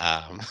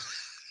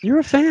 You're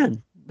a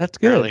fan. That's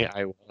good. Apparently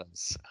I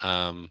was.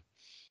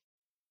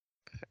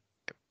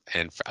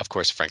 And of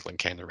course, Franklin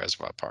Canyon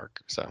Reservoir Park.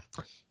 So,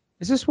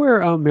 is this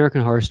where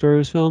American Horror Story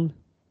was filmed?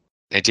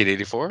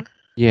 1984.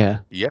 Yeah.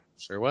 Yep,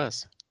 sure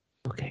was.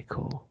 Okay,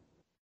 cool.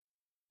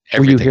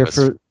 Everything Were you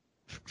here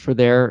for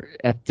there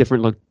at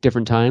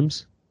different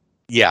times?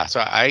 Yeah,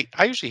 so I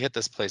usually hit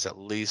this place at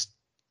least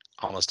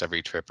almost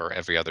every trip or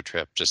every other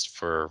trip,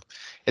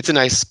 it's a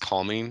nice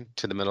calming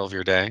to the middle of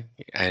your day.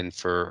 And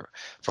for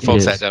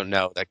folks that don't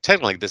know, like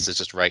technically this is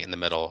just right in the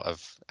middle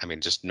of,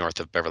 just north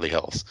of Beverly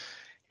Hills.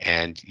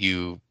 And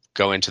you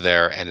go into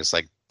there and it's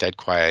like dead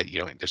quiet. You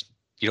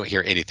don't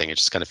hear anything. It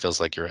just kind of feels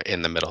like you're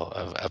in the middle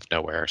of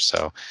nowhere.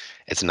 So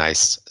it's a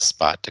nice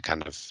spot to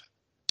kind of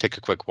take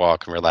a quick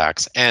walk and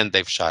relax. And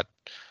they've shot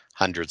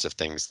hundreds of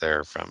things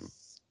there, from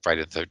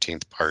Friday the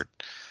 13th Part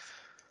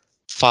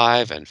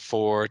 5 and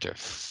 4 to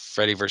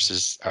Freddy's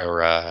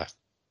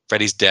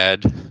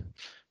Dead,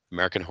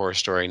 American Horror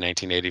Story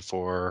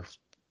 1984,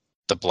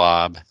 The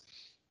Blob,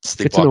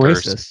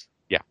 Sleepwalkers.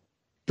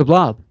 The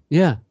Blob.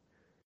 Yeah.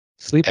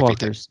 Everything.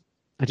 Sleepwalkers.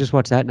 I just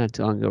watched that not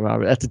too long ago,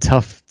 Robert. That's a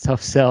tough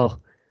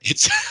sell.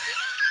 It's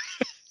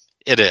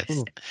it is.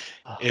 Ooh.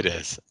 Oh, It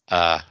is.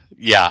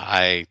 Yeah,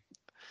 I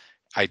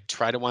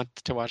try to want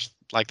to watch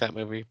like that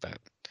movie, but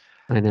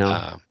I know.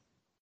 uh,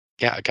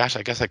 yeah, gosh,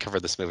 I guess I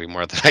covered this movie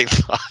more than I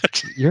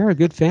thought. You're a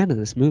good fan of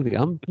this movie.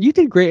 You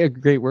did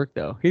great work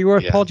though. Here you are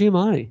with Yeah, Paul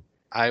Giamatti.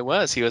 I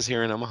was. He was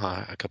here in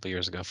Omaha a couple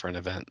years ago for an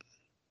event.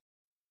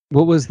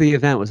 What was the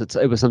event?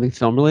 It was something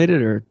film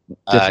related or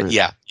different?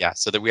 Yeah.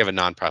 So that we have a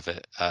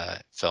nonprofit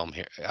film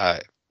here,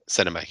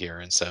 cinema here,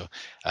 and so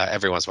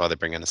every once in a while they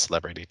bring in a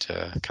celebrity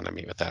to kind of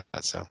meet with that.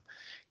 So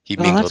he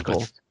Oh, that's mingled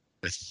cool.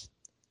 with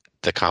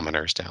the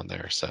commoners down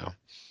there. So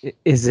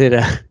Is it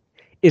a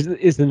is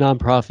the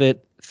nonprofit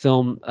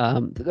film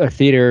or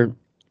theater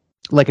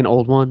like an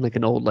old one, like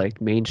an old like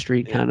Main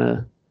Street yeah. kind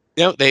of?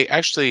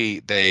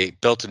 They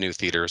built a new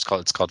theater. It's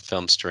called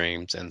Film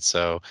Streams, and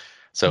so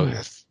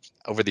Oh.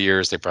 over the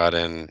years they brought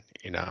in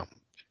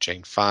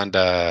Jane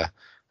Fonda.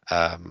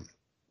 Um,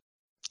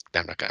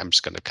 I'm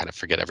just going to kind of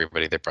forget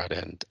everybody they brought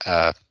in.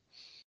 I'm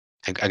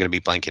going to be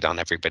blanket on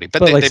everybody, but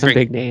But like they some bring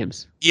big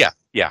names. yeah,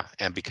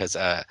 and because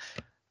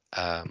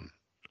um,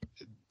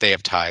 they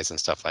have ties and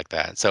stuff like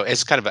that. So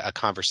it's kind of a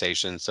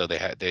conversation. So they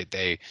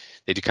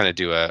do kind of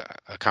do a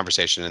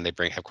conversation and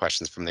they have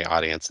questions from the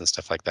audience and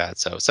stuff like that.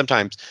 So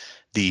sometimes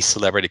the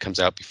celebrity comes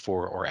out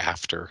before or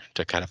after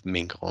to kind of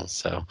mingle.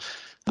 So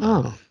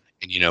Oh,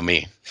 and you know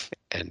me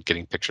and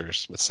getting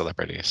pictures with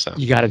celebrities. So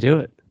you got to do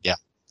it. yeah,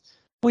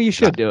 Well, you not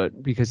should do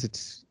it because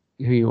it's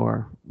who you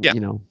are, yeah.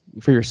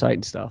 For your site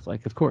and stuff.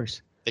 Like, of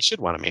course. They should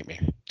want to meet me.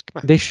 Come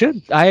on. They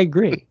should. I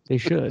agree. They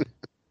should.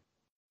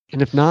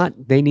 And if not,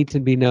 they need to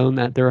be known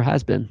that there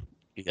has been,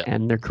 Yeah.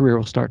 and their career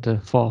will start to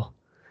fall.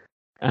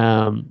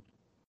 And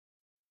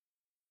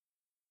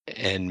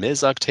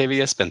Ms.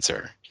 Octavia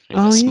Spencer.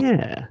 Oh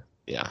yeah.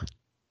 Yeah.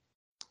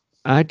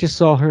 I just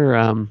saw her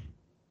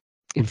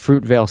in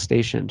Fruitvale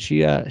Station. She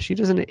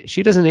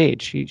doesn't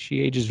age.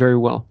 She ages very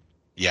well.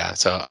 Yeah.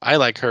 So I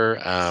like her.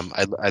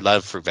 I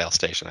love Fruitvale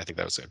Station. I think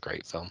that was a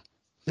great film.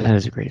 That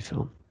is a great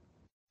film.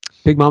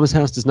 Big Mama's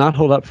House does not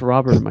hold up for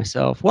Robert or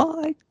myself.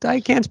 Well, I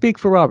can't speak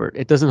for Robert.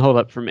 It doesn't hold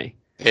up for me.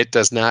 It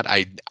does not.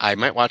 I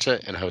might watch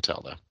it in a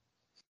hotel though.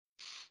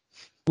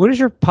 What is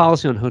your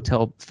policy on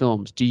hotel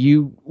films?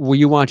 Will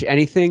you watch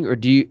anything, or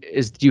do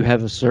you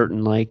have a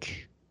certain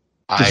like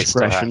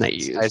discretion that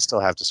you use? I still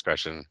have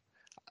discretion,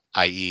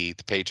 i.e.,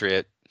 The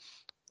Patriot.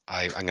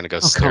 I'm going to go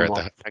I'm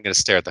going to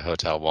stare at the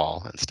hotel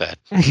wall instead.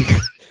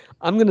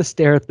 I'm going to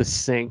stare at the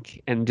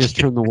sink and just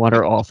turn the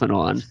water off and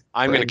on.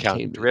 I'm going to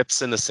count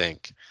drips in the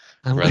sink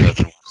rather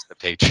than watch The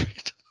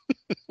Patriot.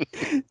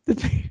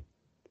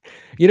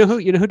 You know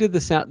who did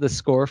the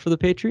score for The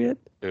Patriot?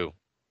 Who?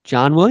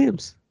 John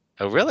Williams.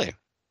 Oh, really?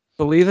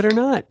 Believe it or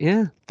not,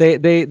 yeah. They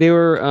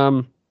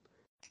were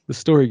the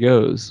story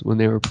goes when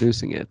they were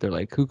producing it, they're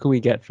like, who can we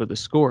get for the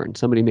score? And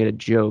somebody made a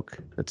joke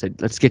that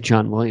said, let's get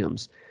John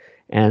Williams.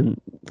 And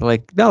they're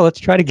like, no, let's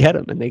try to get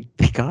him. And they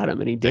got him,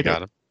 and he did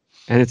it.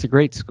 And it's a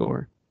great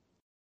score.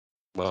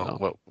 Well,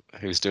 what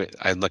he was doing,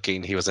 I'm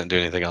looking, he wasn't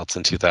doing anything else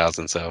in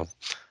 2000, so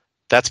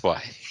that's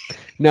why.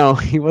 No,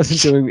 he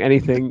wasn't doing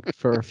anything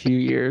for a few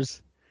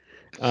years.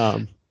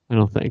 I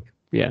don't think.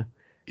 Yeah.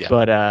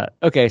 But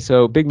okay,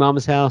 so Big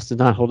Mama's House did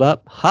not hold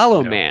up.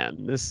 Hollow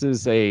Man. This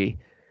is a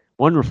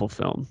wonderful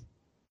film.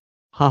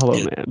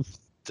 Hollow Man.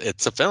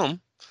 It's a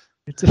film.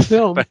 It's a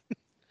film. But,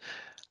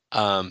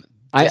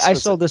 I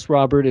saw this,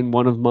 Robert, in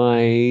one of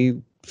my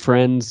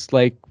friends,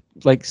 like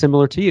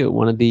similar to you,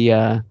 one of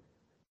the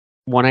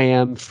 1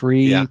 a.m.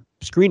 free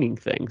screening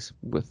things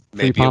with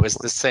maybe it was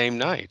the same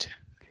night.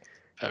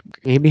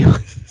 Maybe it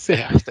was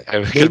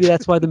maybe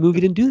that's why the movie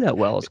didn't do that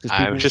well. It's because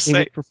people just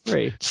it for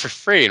free. For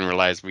free, and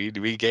realized we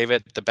gave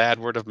it the bad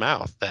word of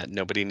mouth that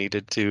nobody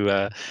needed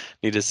to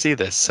see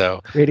this.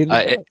 So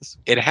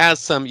it has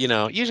some,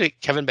 usually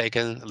Kevin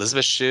Bacon,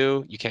 Elizabeth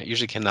Shue. You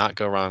cannot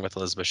go wrong with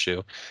Elizabeth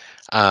Shue.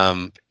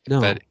 No.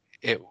 But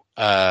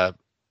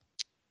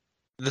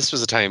this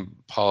was a time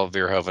Paul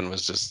Verhoeven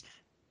was just.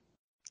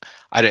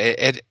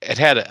 It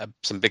had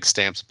some big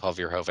stamps of Paul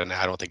Verhoeven.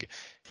 I don't think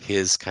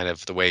his kind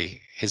of the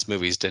way his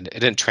movies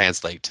didn't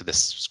translate to this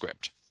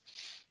script.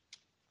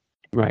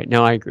 Right.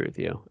 No, I agree with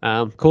you.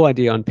 Cool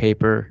idea on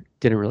paper,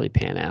 didn't really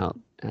pan out.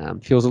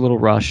 Feels a little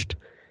rushed.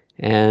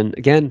 And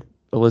again,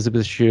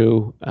 Elizabeth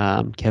Shue,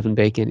 Kevin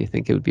Bacon, you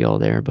think it would be all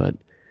there, but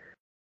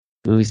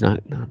the movie's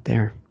not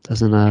there.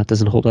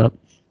 Doesn't hold up.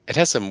 It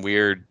has some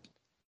weird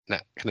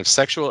kind of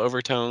sexual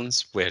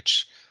overtones,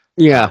 which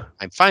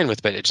I'm fine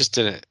with, but it just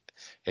didn't.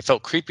 It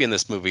felt creepy in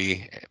this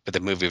movie, but the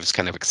movie was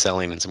kind of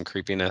excelling in some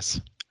creepiness.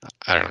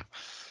 I don't know.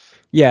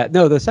 Yeah,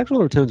 no, the sexual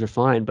overtones are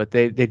fine, but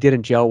they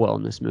didn't gel well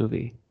in this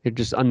movie. They're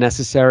just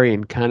unnecessary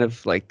and kind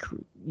of like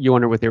you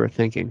wonder what they were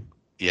thinking.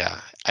 Yeah,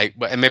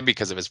 and maybe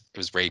because it was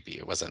rapey.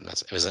 It wasn't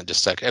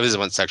just it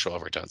wasn't sexual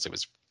overtones. It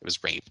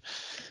was rape.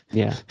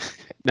 Yeah.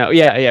 No.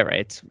 Yeah. Right.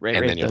 It's rape.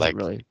 And then you're like,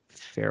 really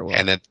fare well.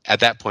 And then at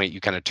that point, you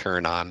kind of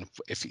turn on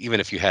even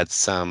if you had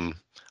some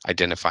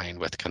identifying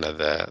with kind of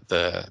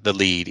the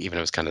lead, even if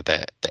it was kind of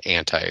the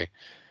anti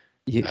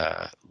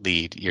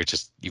lead. You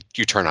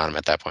turn on him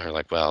at that point. You're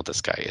like, well,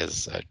 this guy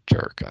is a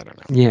jerk. I don't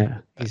know. Yeah,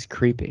 he's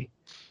creepy.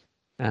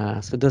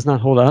 So it does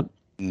not hold up.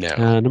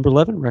 No. Number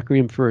 11,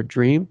 Requiem for a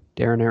Dream,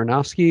 Darren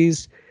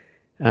Aronofsky's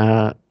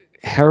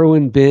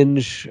heroin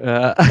binge,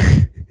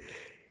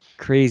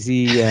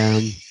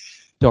 crazy,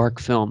 dark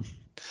film.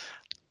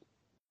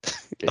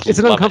 It's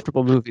an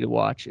uncomfortable movie to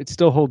watch. It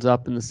still holds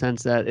up in the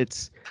sense that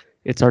it's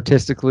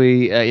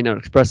artistically, it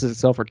expresses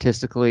itself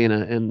artistically in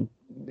an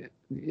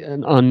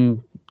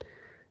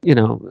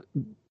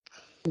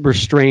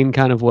restrained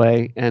kind of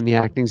way, and the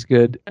acting's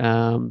good.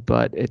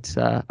 But it's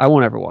I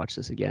won't ever watch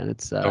this again.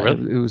 It's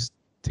really? It was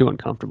too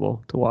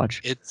uncomfortable to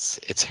watch.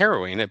 It's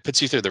harrowing. It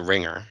puts you through the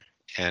ringer,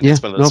 and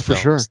it's one of those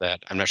films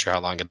that I'm not sure how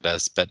long it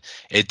does, but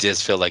it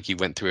does feel like you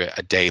went through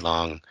a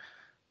day-long,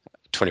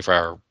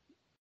 24-hour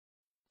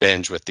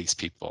binge with these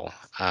people.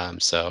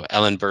 So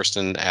Ellen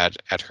Burstyn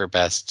at her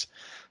best.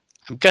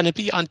 I'm gonna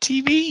be on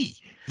TV.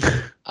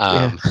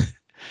 Marlon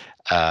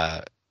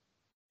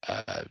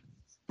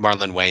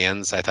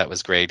Wayans, I thought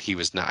was great. He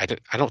was not.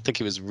 I don't think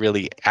he was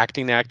really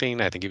acting. I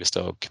think he was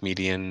still a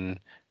comedian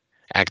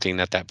acting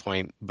at that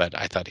point. But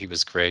I thought he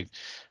was great.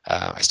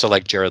 I still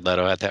like Jared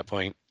Leto at that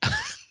point.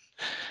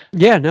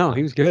 Yeah, no,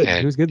 he was good.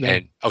 He was good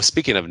there. And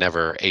speaking of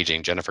never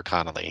aging, Jennifer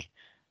Connelly,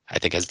 I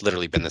think has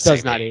literally been the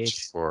same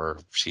age for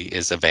she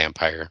is a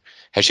vampire.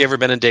 Has she ever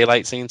been in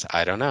daylight scenes?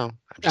 I don't know.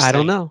 I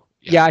don't know.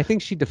 Yeah, I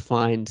think she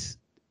defines,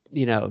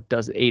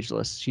 does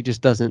ageless. She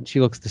just doesn't.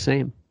 She looks the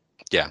same.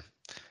 Yeah.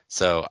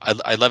 So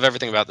I love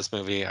everything about this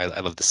movie. I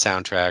love the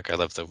soundtrack. I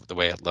love the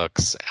way it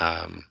looks.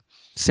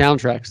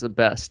 Soundtrack's the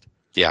best.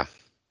 Yeah.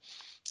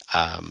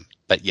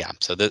 But yeah,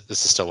 so this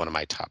is still one of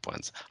my top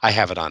ones. I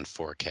have it on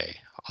 4K.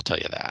 I'll tell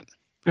you that.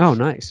 Oh,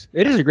 nice.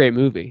 It is a great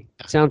movie.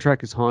 Yeah.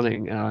 Soundtrack is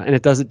haunting, and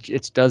it does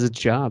its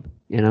job,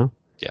 Yeah.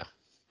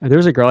 There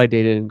was a girl I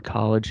dated in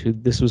college who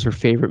this was her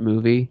favorite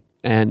movie,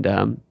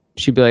 and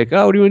she'd be like,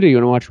 "Oh, what do you want to do? You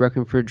want to watch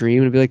Requiem for a Dream?"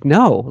 And I'd be like,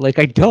 "No, like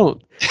I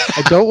don't.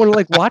 I don't want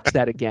to watch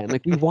that again.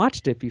 Like we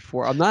watched it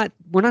before.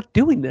 We're not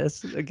doing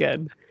this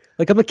again.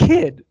 Like I'm a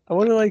kid. I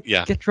want to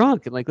get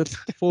drunk and let's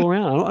fool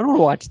around. I don't want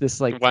to watch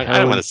this I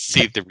don't want to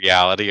see the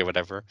reality or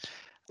whatever. I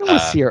don't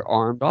want to see her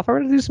armed off. I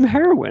want to do some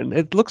heroin.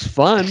 It looks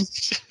fun."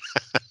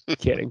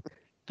 Kidding,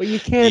 but you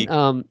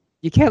can't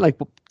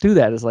do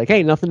that. It's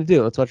hey, nothing to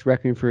do. Let's watch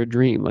Requiem for a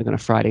Dream on a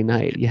Friday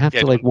night. You have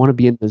to want to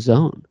be in the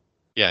zone.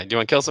 Yeah. Do you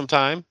want to kill some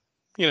time?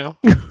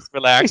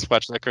 Relax,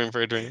 watch Requiem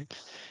for a Dream.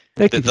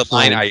 The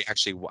line I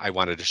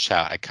wanted to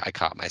shout. I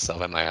caught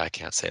myself. I'm like, I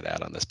can't say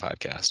that on this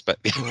podcast, but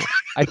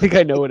I think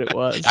I know what it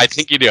was. I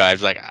think you do. I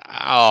was like,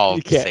 I'll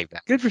save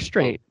that. Good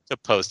restraint. To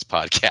post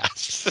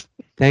podcast.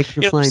 Thanks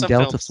for flying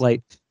Delta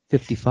Flight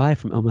 55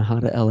 from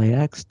Omaha to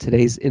LAX.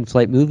 Today's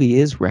in-flight movie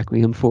is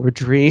Requiem for a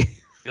Dream.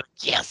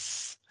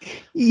 Yes.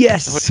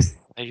 Yes.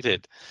 I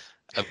did.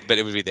 But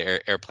it would be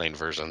the airplane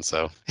version,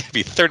 so it'd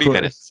be 30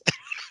 minutes.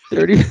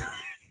 30.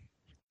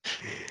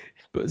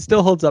 But it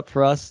still holds up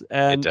for us.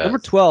 And number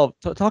 12,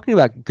 talking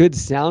about good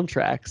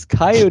soundtracks,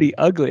 Coyote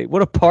Ugly.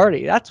 What a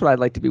party. That's what I'd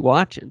like to be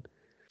watching.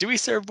 Do we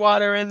serve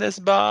water in this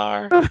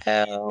bar?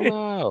 Hell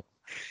no.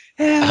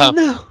 Hell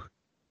no.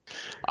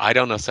 I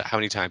don't know how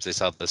many times they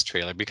saw this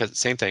trailer, because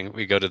same thing.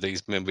 We go to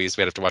these movies,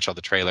 we have to watch all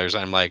the trailers.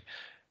 I'm like,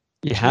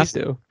 you have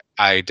to.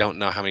 I don't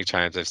know how many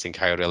times I've seen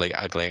Coyote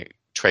Ugly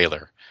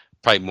trailer.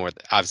 Probably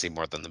obviously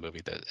more than the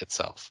movie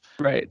itself.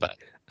 Right. But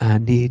I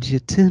need you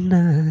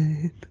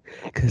tonight,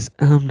 'cause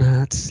I'm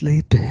not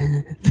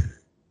sleeping.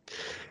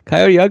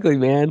 Coyote Ugly,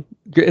 man.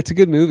 It's a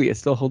good movie. It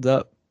still holds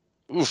up.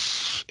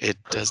 Oof, it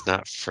does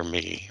not for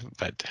me.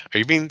 But are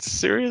you being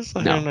serious?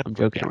 No, I'm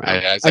joking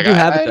around. I do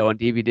have it though on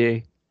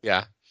DVD.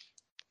 Yeah.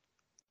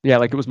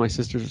 Yeah, it was my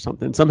sister's or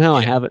something. Somehow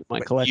I have it in my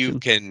collection. You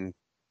can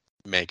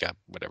make up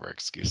whatever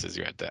excuses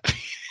you had to.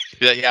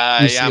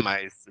 Yeah,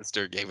 my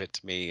sister gave it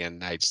to me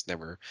and I just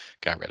never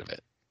got rid of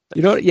it.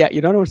 You know what I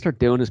want to start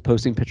doing is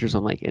posting pictures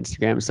on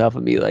Instagram and stuff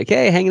and be like,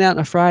 hey, hanging out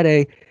on a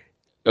Friday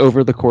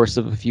over the course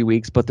of a few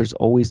weeks, but there's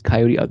always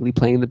Coyote Ugly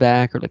playing in the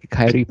back or a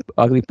Coyote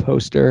Ugly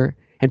poster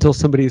until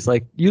somebody's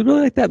like, you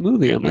really like that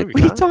movie? I'm like,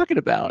 what are you talking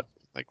about?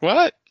 Like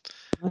what?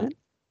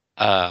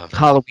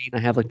 Halloween, I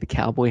have the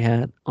cowboy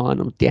hat on.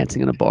 I'm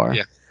dancing in a bar.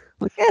 Yeah.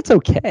 I'm like, it's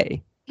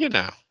okay.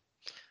 I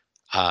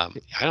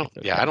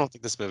don't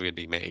think this movie would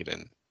be made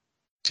in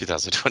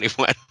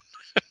 2021.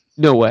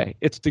 No way.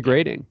 It's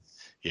degrading.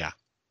 Yeah.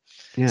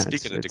 Yeah.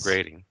 Speaking of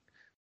degrading.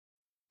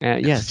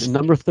 Yes.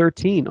 Number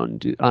 13 on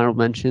honorable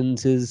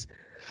mentions is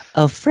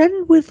A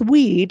Friend with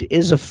Weed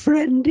is a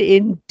Friend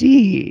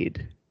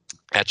Indeed.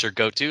 That's your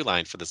go-to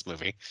line for this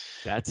movie.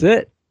 That's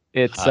it.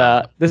 It's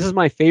this is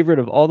my favorite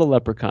of all the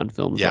Leprechaun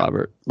films,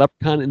 Robert.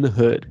 Leprechaun in the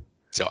Hood.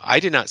 So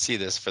I did not see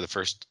this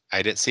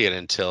I didn't see it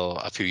until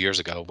a few years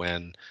ago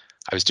when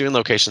I was doing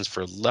locations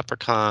for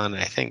Leprechaun,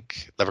 I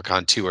think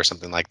Leprechaun 2 or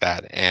something like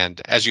that.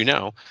 And as you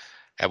know,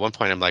 at one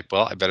point I'm like,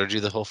 well, I better do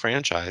the whole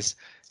franchise.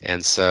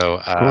 And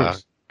so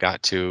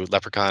got to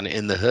Leprechaun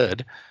in the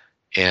Hood.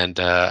 And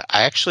I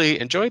actually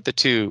enjoyed the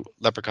two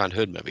Leprechaun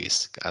Hood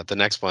movies. The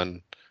next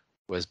one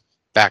was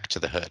Back to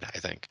the Hood, I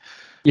think.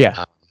 Yeah.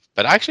 Um,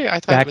 but actually, I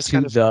thought it Back was to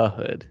kind of the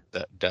Hood.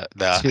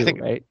 the Two,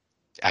 right?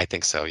 I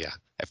think so, yeah.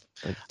 Like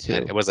And two.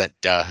 it wasn't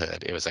the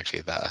Hood; it was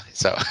actually the.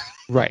 So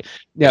Right. I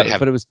Yeah, didn't have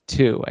but it was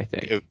two, I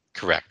think.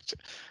 correct.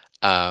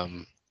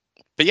 Um,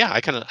 but yeah,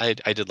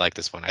 I did like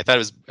this one. I thought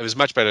it was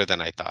much better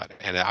than I thought,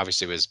 and it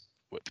obviously was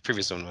what the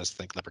previous one was. I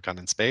think Leprechaun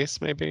in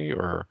Space, maybe,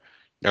 or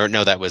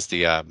no, that was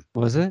the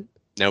Was it?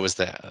 no, it was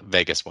the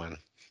Vegas one.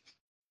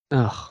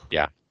 Oh,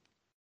 Yeah,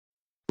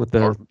 with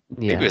or the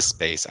maybe it yeah. was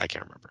Space. I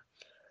can't remember.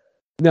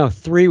 No,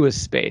 three was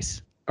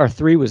space. Or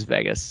three was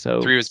Vegas.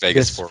 So 3 was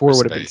Vegas, this 4 four was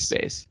would have been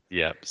Space. space.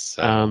 Yep.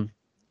 So Um,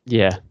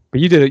 yeah. But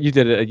you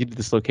did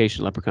this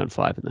location Leprechaun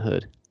 5 in the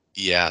Hood.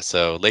 yeah,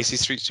 so Lacey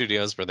Street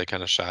Studios, where they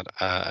kind of shot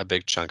a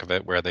big chunk of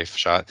it, where they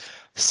shot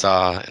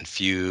Saw and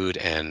Feud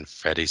and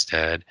Freddy's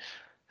Dead.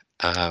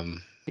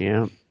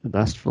 Yeah, the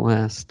best for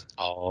last.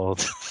 All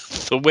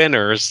the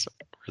winners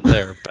were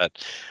there, but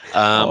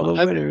All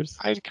the I, winners.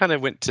 I kind of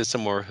went to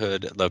some more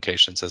hood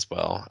locations as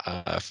well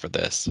for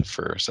this,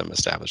 for some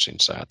establishing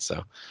shots.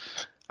 So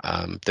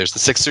there's the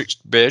Sixth Street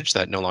Bridge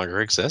that no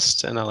longer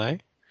exists in LA.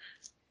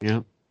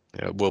 Yeah.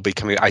 Will be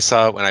coming. I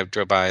saw when I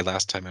drove by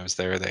last time I was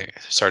there, they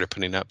started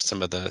putting up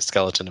some of the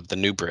skeleton of the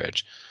new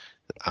bridge.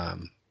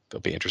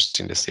 It'll be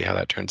interesting to see how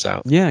that turns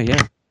out. Yeah,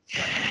 yeah.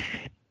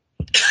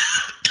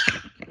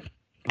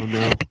 Oh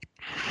no.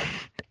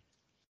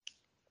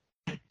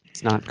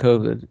 It's not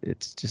COVID.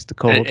 It's just a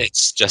cold.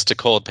 It's just a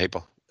cold,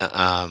 people.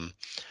 But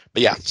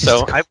yeah, It's just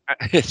so a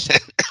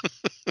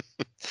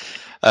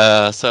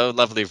cold. so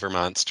lovely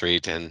Vermont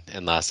Street in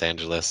Los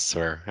Angeles,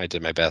 where I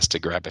did my best to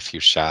grab a few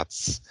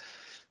shots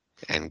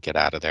and get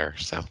out of there.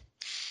 So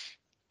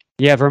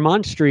Yeah,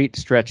 Vermont Street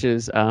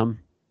stretches.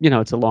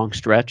 It's a long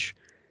stretch,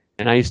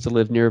 and I used to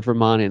live near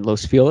Vermont in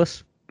Los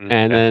Feliz. And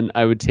yeah, then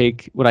I would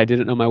take what I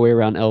didn't know my way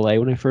around LA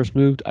when I first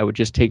moved. I would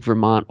just take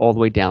Vermont all the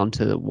way down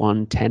to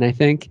 110, I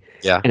think.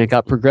 yeah, And it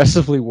got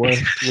progressively worse.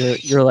 Where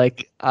you're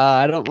like,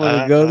 I don't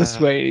want to go this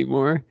uh, way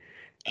anymore.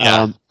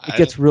 yeah. It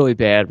gets really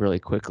bad really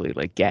quickly,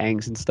 like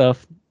gangs and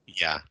stuff.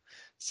 Yeah.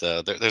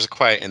 So there's a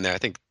quiet in there. I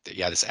think,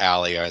 yeah, this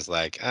alley. I was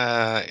like,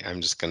 I'm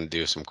just gonna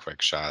do some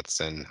quick shots,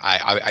 and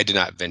I did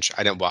not venture.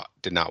 I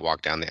did not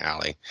walk down the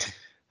alley.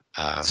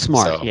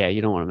 Smart. So Yeah,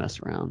 you don't want to mess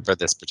around. for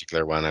this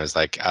particular one, I was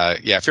like,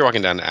 yeah, if you're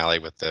walking down the alley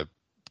with the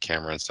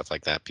camera and stuff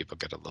like that, people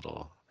get a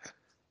little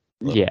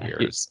Yeah.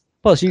 weird.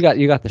 Plus, you got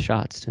the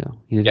shots too.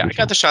 You did a Yeah, I good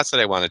got job. the shots that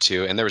I wanted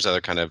to, and there was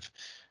other kind of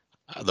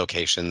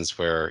locations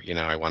where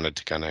I wanted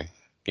to kind of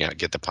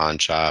get the pawn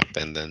shop,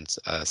 and then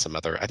some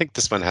other. I think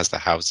this one has the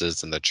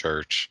houses and the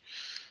church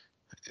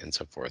and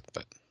so forth,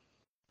 but.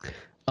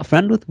 A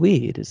friend with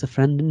weed is a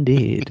friend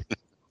indeed.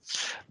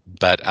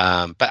 But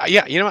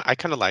yeah, I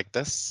kind of like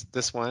this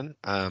one.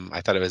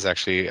 I thought it was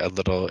actually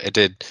it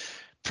did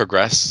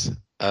progress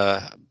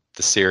the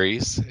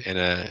series in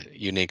a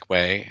unique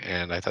way,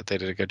 and I thought they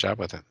did a good job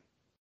with it.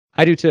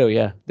 I do too.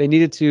 Yeah, they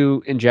needed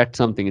to inject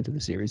something into the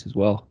series as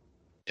well.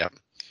 Yeah,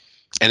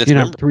 and it's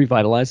memorable. To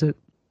revitalize it.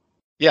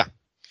 Yeah.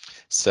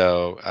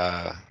 So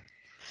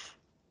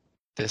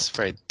this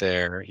right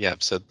there, yeah.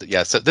 So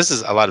this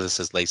is a lot of this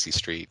is Lacey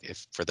Street.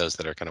 If for those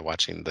that are kind of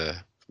watching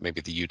maybe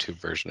the YouTube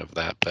version of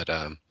that, but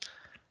a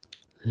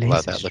lot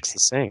of that looks the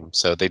same.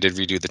 So they did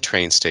redo the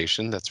train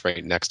station that's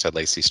right next to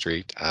Lacey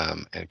Street,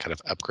 and kind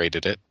of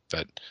upgraded it.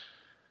 But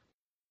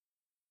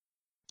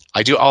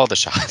I do all the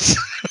shots.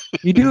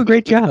 You do a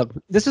great job.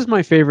 This is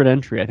my favorite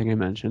entry. I think I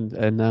mentioned,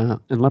 and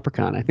in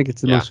Leprechaun, I think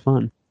it's the most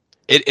fun.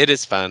 It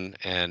is fun,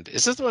 and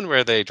is this the one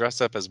where they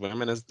dress up as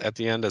women at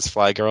the end as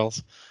fly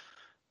girls?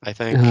 I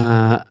think.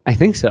 I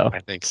think so. I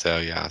think so.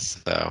 Yeah.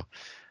 So,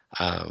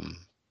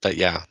 but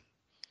yeah.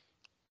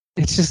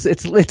 It's just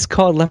it's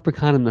called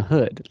Leprechaun in the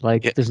Hood.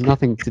 Like there's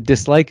nothing to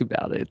dislike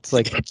about it. It's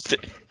like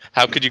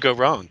how could you go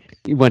wrong?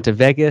 You went to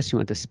Vegas, you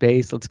went to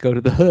space. Let's go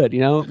to the Hood.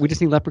 We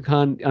just need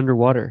Leprechaun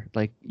underwater,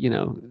 like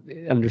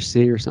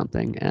undersea or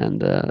something,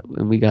 and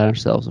we got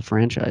ourselves a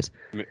franchise.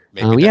 Maybe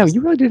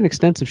you really did an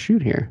extensive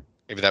shoot here.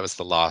 Maybe that was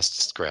the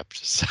lost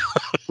script. So.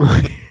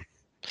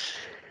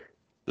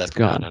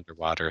 Leprechaun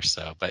underwater.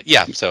 So, but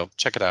yeah, so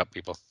check it out,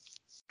 people.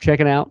 Check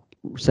it out.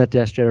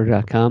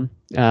 Set-jetter.com.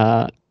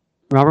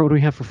 Robert, what do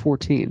we have for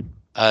 14?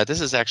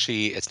 This is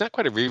actually, it's not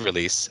quite a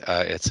re-release.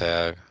 It's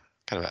a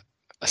kind of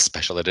a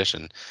special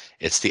edition.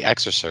 It's The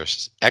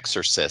Exorcist,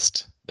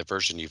 the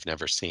version you've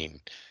never seen.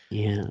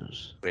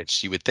 Yes.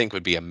 Which you would think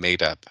would be a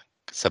made-up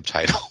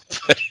subtitle,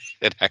 but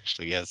it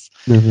actually is.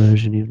 The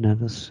version you've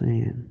never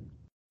seen.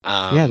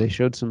 Yeah, they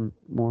showed some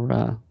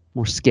more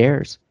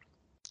scares.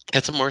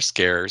 Had some more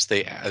scares.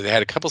 They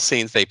had a couple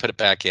scenes. They put it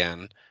back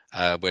in,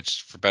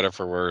 which for better or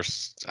for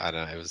worse, I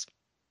don't know. It was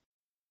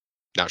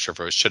not sure if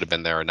it should have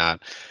been there or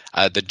not.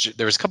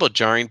 There was a couple of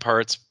jarring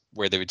parts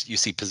where you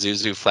see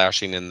Pazuzu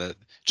flashing in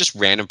just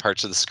random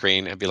parts of the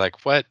screen and be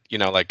like, what?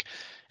 Like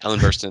Ellen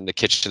Burstyn in the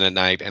kitchen at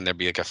night, and there'd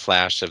be like a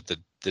flash of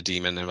the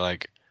demon, and we're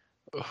like,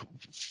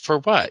 for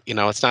what?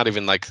 It's not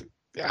even like,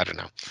 I don't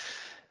know.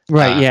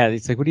 Right? Yeah,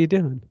 it's like, what are you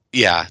doing?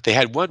 Yeah, they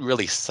had one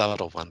really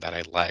subtle one that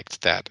I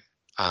liked that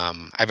I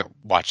haven't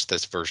watched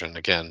this version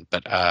again,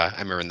 but I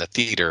remember in the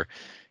theater,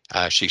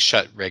 she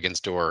shut Reagan's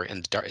door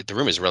and the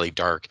room is really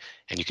dark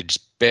and you could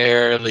just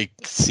barely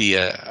see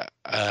a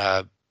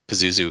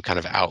Pazuzu kind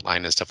of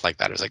outline and stuff like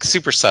that. It was like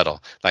super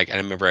subtle. Like I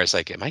remember I was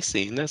like, am I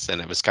seeing this? And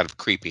it was kind of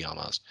creepy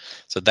almost.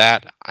 So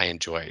that I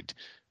enjoyed,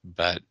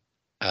 but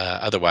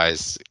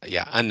otherwise,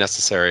 yeah,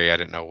 unnecessary. I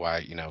didn't know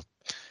why,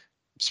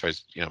 as far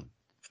as,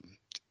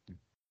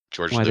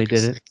 George Why they did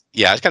Lucas. it?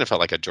 Yeah, it kind of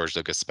felt like a George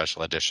Lucas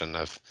special edition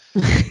of,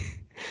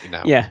 you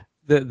know, Yeah,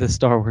 the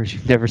Star Wars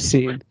you've never where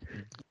seen.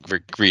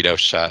 Greedo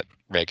shot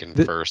Reagan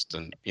The, first,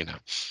 and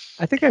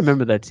I think I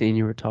remember that scene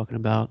you were talking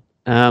about.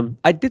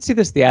 I did see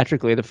this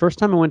theatrically. The first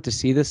time I went to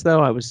see this,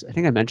 though, I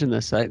think I mentioned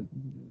this.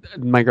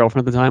 My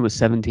girlfriend at the time was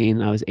 17,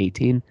 and I was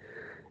 18.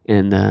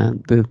 And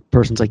the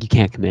person's like, you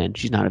can't come in.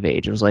 She's not of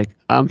age. I was like,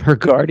 I'm her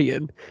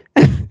guardian.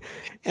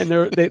 And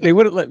they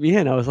wouldn't let me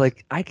in. I was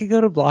like, I could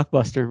go to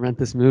Blockbuster and rent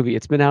this movie.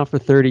 It's been out for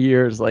 30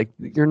 years. Like,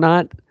 you're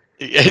not,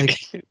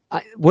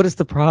 like, what is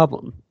the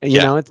problem? And,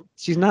 yeah,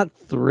 she's not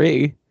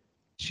 3.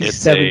 She's it's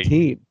a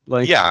 17.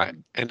 Like, yeah,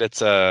 and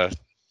it's a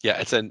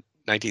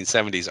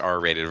 1970s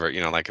R-rated,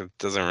 like it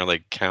doesn't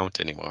really count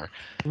anymore.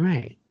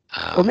 right.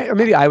 Or, Um,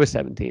 maybe I was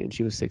 17 and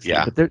she was 16,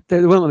 yeah, but they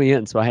wouldn't let me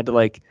in. So I had to,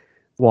 like,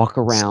 walk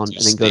around you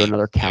and then go to sneak,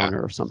 another yeah,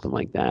 counter or something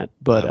like that.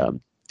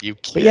 um, you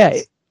But yeah,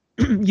 kids,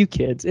 you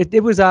kids.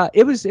 It was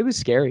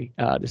scary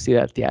to see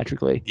that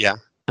theatrically. yeah.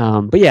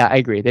 But yeah, I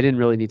agree. They didn't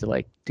really need to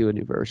like do a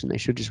new version. They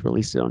should just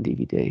release it on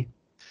DVD.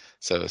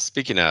 So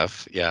speaking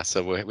of, yeah,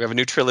 so we have a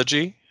new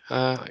trilogy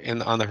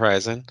on the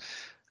horizon.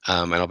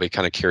 And I'll be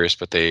kind of curious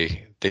what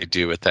they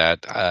do with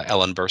that.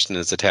 Ellen Burstyn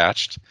is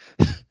attached,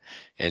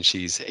 and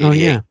she's Oh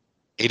yeah,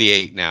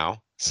 88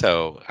 now.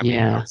 So I mean,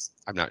 yeah.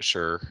 I'm not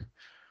sure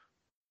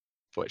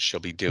what she'll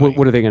be What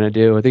doing, are they gonna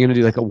do? Are they gonna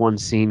do like a one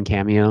scene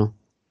cameo?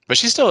 but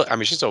she's still. I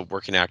mean, she's still a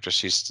working actress.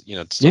 She's still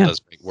Yeah. does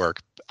great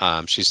work.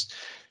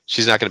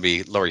 She's not going to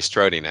be Laurie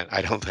Stroding it,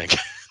 I don't think.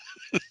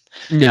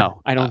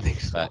 No, I don't think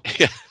so. But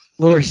yeah,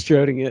 Laurie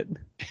Stroding it.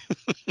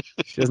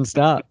 She doesn't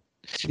stop.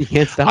 You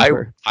can't stop I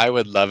her. I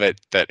would love it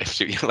that if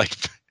she like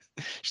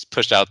she's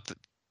pushed out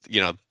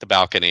the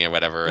balcony or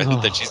whatever,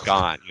 and then she's Oh,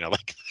 gone.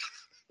 Like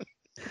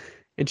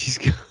and she's.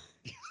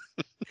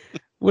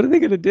 What are they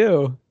gonna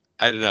do?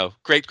 I don't know,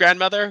 great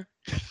grandmother.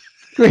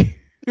 Great,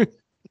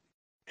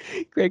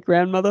 great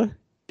grandmother.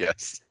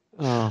 Yes.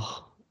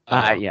 Oh,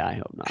 Um, yeah. I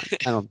hope not.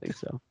 I don't think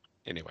so.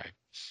 anyway,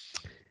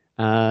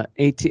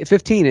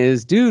 15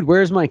 is, dude,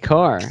 where's my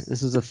car?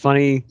 This is a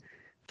funny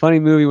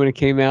movie when it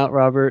came out,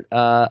 Robert.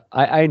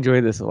 I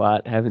enjoyed this a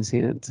lot. Haven't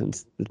seen it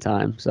since the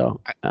time, so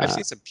I've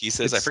seen some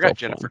pieces. I it's still forgot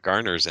Jennifer fun.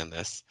 Garner's in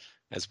this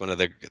as one of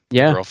the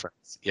Yeah,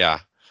 girlfriends. Yeah.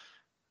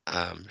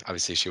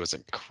 Obviously she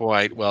wasn't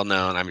quite well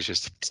known. I mean, she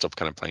was still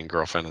kind of playing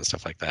girlfriend and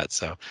stuff like that.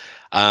 So,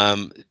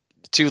 um,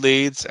 two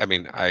leads. I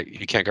mean,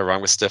 you can't go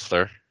wrong with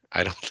Stifler.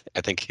 I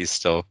think he's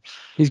still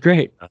he's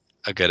great.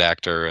 a good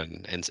actor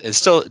and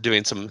still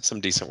doing some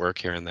decent work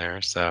here and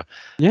there. So,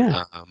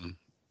 Yeah.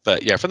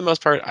 but yeah, for the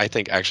most part, I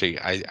think actually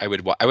I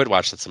would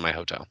watch this in my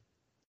hotel.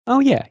 Oh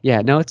yeah,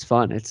 yeah. No, it's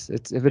fun. It's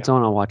if Yeah. it's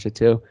on, I'll watch it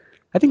too.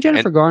 I think And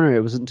Jennifer Garner.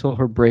 It was until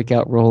her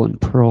breakout role in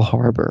Pearl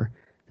Harbor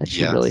that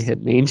she really yes.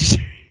 hit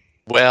mainstream.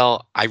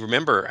 Well, I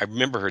remember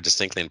her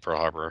distinctly in Pearl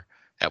Harbor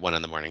at 1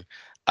 a.m. At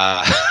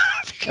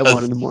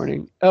one in Because the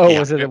morning. Oh, yeah,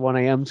 was it a 1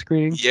 a.m.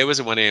 screening? yeah, it was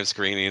a 1 a.m.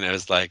 screening. I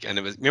was like, and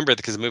it was remember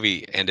because the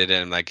movie ended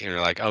and like you're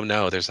like, oh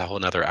no, there's a whole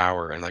nother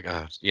hour, and like,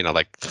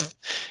 like,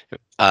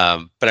 but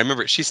I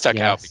remember she stuck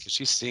out Yes. because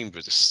she seemed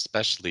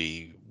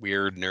especially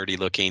weird, nerdy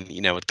looking,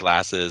 with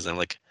glasses and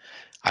like,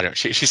 I don't,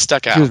 she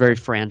stuck She was out. very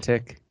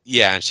frantic.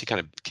 Yeah, and she kind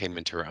of came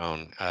into her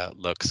own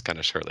looks kind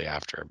of shortly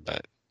after.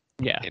 But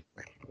Yeah. anyway,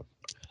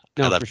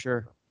 I No, love for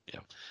sure. you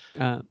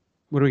know,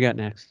 What do we got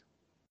next?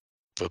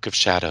 Book of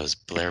Shadows,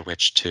 Blair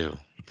Witch 2.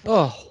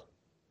 Oh,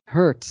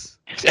 hurts.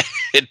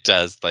 It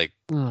does like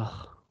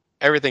Oh,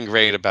 everything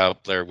great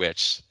about Blair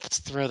Witch. Let's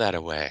throw that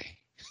away.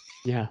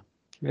 yeah.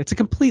 It's a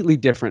completely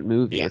different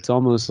movie. Yeah. It's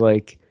almost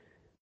like,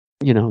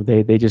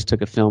 they just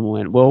took a film and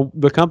went, well,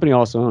 the company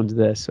also owns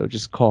this, so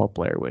just call it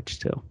Blair Witch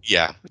too.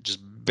 Yeah, just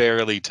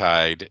barely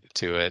tied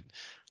to it.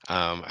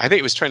 I think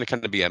it was trying to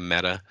kind of be a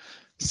meta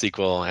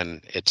sequel,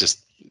 and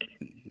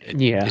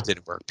Yeah. it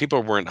didn't work.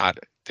 People weren't not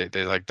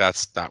they're like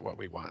that's not what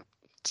we want.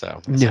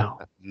 So it's No,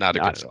 not a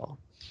not good at film. all.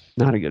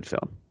 Not a good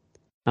film.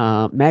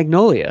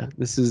 Magnolia.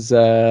 This is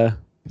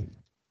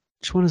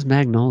which one is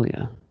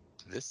Magnolia?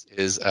 This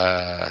is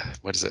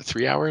what is it?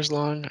 3 hours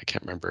long? I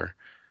can't remember.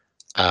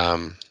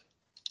 Um,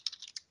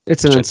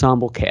 It's an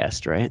ensemble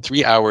cast, right?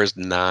 3 hours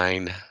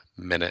 9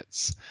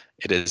 minutes.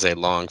 It is a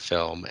long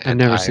film, I've and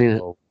never seen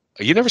it.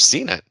 You never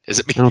seen it? Is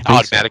it me? I don't think so.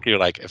 Automatically, you're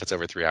like, if it's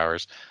over 3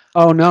 hours,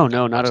 Oh no, I'm not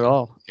no, not at watching.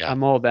 all. Yeah,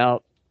 I'm all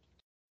about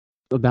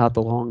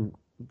the long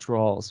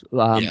draws.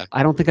 yeah.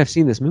 I don't think I've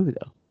seen this movie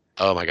though.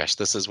 Oh my gosh,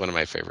 this is one of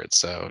my favorites.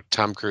 So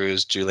Tom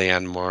Cruise,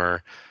 Julianne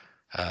Moore,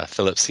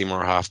 Philip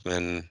Seymour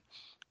Hoffman.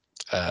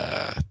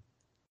 Uh,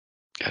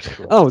 God,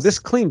 who Oh, else? this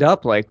cleaned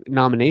up like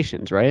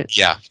nominations, right?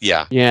 Yeah,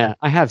 yeah, Yeah,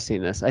 I have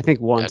seen this. I think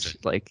yeah. once,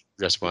 like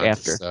Just once.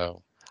 after.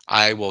 So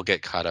I will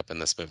get caught up in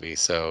this movie.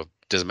 So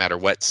doesn't matter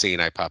what scene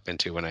I pop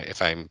into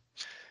if I'm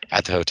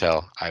at the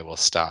hotel, I will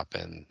stop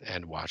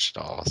and watch it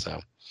all.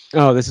 So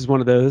Oh, this is one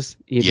of those.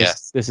 You just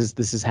yes, this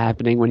is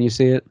happening when you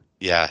see it.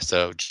 yeah.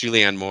 So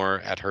Julianne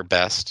Moore at her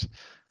best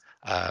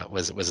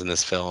was in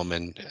this film,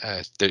 and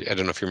I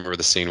don't know if you remember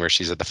the scene where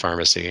she's at the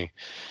pharmacy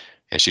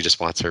and she just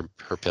wants her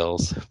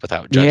pills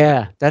without judgment.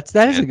 Yeah, that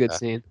is a And good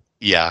scene.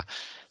 yeah,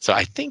 so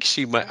I think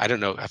she might. I don't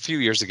know. A few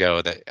years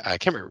ago, that I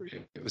can't remember.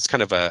 It was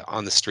kind of a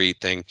on the street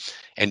thing,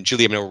 and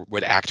Julianne Moore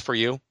would act for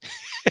you.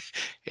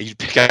 You'd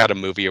pick out a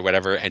movie or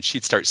whatever, and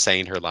she'd start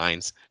saying her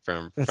lines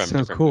from That's from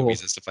so different movies cool.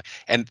 and stuff like.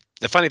 And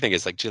the funny thing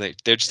is, like Julianne,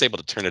 they're just able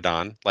to turn it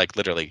on, like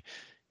literally.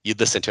 You'd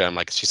listen to it, I'm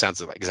like, she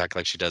sounds exactly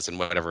like she does in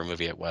whatever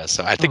movie it was.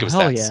 So I think Oh it was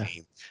hell that yeah.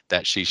 scene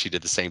that she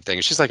did the same thing.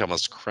 She's like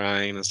almost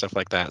crying and stuff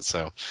like that.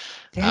 So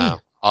Damn.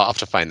 I'll have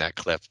to find that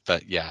clip.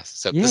 But yeah,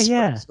 so Yeah, this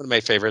yeah. is one of my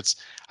favorites.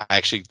 I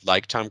actually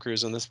like Tom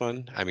Cruise in this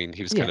one. I mean,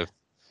 he was kind Yeah. of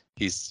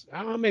he's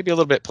maybe a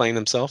little bit playing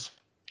himself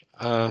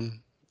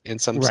um, in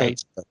some Right.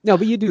 sense. But No,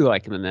 but you do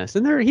like him in this.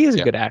 And he is a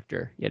yeah, good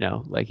actor,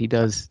 like he yeah.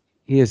 does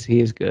he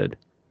is good.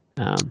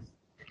 Um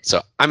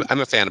So I'm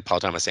a fan of Paul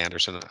Thomas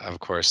Anderson, of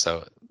course.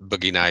 So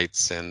Boogie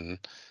Nights and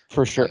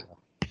for uh, sure.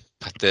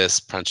 this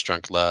Punch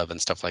Drunk Love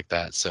and stuff like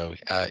that. So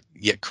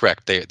yeah,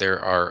 correct. They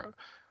are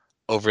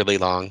overly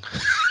long,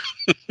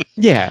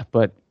 Yeah,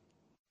 but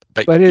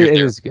but you're it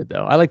there. is good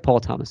though. I like Paul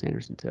Thomas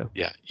Anderson too.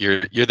 Yeah,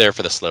 you're there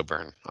for the slow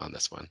burn on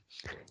this one.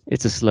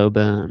 It's a slow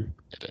burn.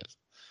 It is.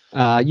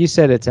 You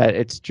said it's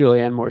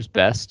Julianne Moore's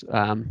best.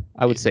 I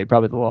Yeah. would say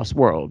probably The Lost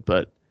World,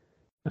 but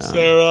um,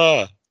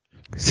 Sarah.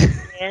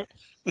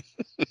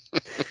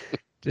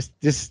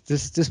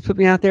 just put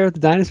me out there with the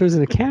dinosaurs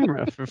and a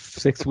camera for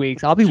 6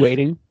 weeks. I'll be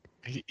waiting.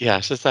 Yeah,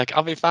 she's like,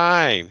 I'll be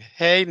fine.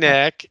 Hey,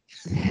 Nick.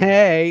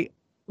 Hey,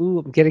 ooh,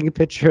 I'm getting a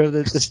picture of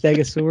the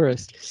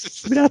Stegosaurus.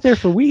 I've been out there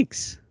for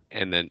weeks.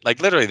 And then,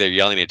 like, literally, they're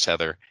yelling at each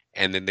other,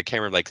 and then the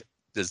camera like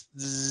this,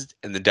 zzz,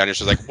 and the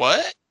dinosaur's like,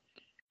 "What?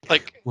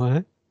 Like,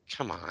 What?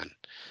 come on."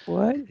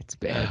 What? It's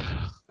bad.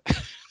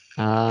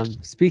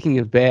 Speaking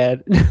of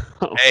bad,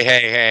 no, Hey,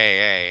 hey, hey,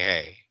 hey,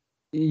 hey!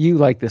 you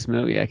like this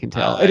movie. I can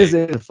tell. It I is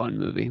a fun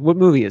movie. What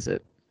movie is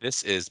it?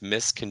 This is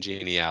Miss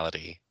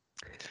Congeniality.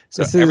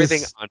 So This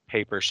everything is on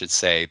paper should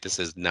say this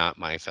is not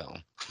my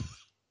film.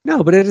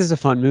 no, but it is a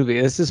fun movie.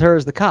 This is her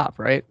as the cop,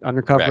 right?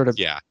 Undercover Correct.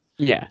 to Yeah.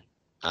 yeah.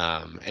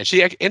 And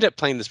she ended up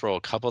playing this role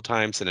a couple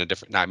times in a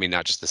different. I mean,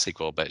 not just the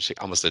sequel, but she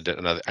almost did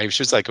another.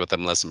 She was like with the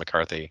Melissa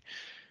McCarthy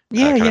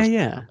Yeah, kind yeah, of,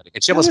 yeah.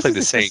 and she No, almost this played is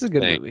the this same is a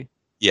good thing. movie.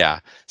 Yeah.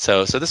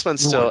 So this one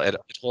I still watched. it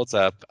holds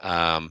up.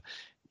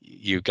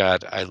 You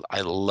got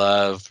I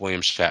love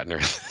William Shatner in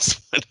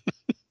this one.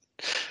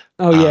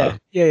 Oh Um, yeah,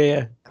 yeah, yeah,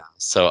 yeah.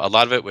 so a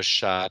lot of it was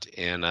shot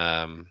in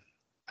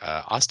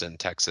Austin,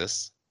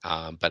 Texas,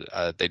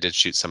 but they did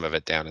shoot some of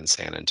it down in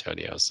San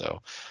Antonio.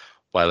 So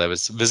while I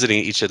was visiting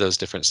each of those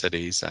different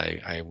cities,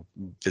 I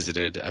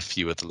visited a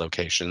few of the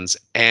locations,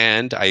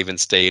 and I even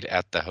stayed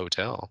at the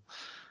hotel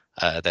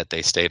that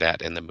they stayed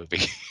at in the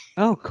movie.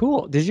 Oh,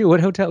 cool. Did you?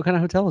 What hotel? What kind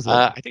of hotel was it?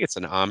 I think it's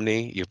an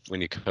Omni.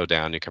 When you go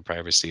down, you can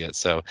probably see it.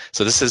 So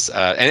this is,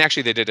 and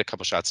actually they did a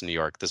couple shots in New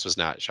York. This was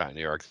not shot in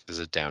New York. This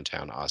is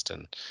downtown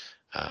Austin.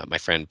 My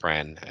friend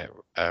Brian,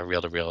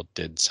 Reel to Reel,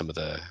 did some of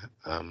the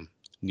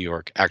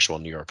actual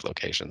New York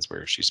locations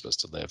where she's supposed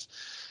to live.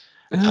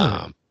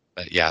 Oh,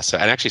 But yeah, so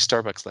and actually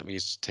Starbucks let me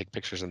take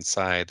pictures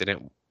inside. They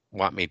didn't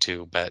want me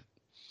to, but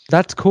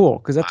that's cool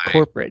because that's I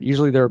corporate.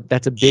 Usually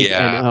that's a big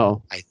yeah,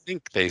 NO. I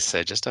think they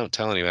said just don't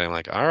tell anybody. I'm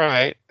like, all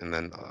right, and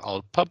then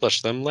I'll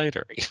publish them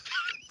later.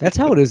 That's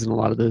how it is in a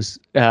lot of those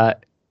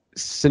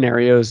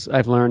scenarios.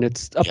 I've learned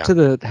it's up Yeah.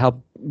 to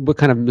what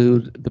kind of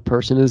mood the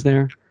person is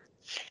there.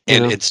 You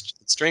And know. it's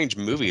strange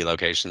movie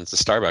locations. The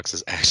Starbucks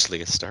is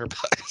actually a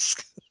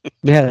Starbucks.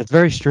 Yeah, that's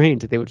very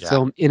strange that they would Yeah.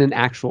 film in an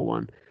actual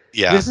one.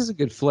 Yeah. This is a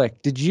good flick.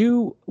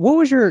 What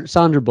was your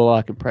Sandra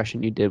Bullock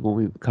impression you did when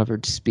we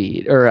covered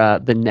Speed or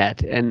The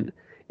Net? And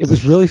it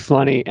was really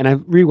funny, and I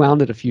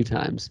rewound it a few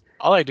times.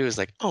 All I do is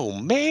like, oh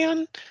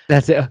man.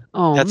 That's it.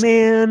 Oh That's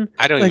man.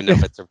 I don't Like even know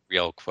if it's a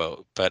real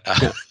quote, but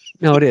no,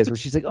 no, it is where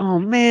she's like, oh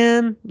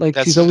man. Like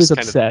that's she's always just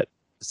kind of upset.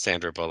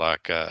 Sandra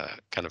Bullock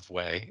kind of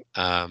way.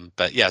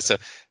 But yeah, so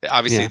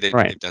obviously Yeah,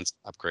 right. they've done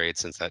some upgrades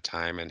since that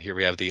time, and here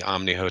we have the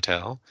Omni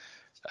Hotel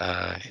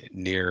I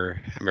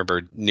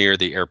remember near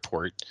the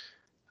airport.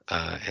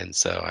 And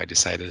so I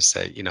decided to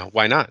say,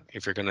 why not?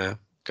 If you're gonna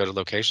go to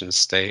locations,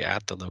 stay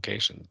at the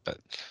location. But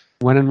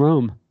When in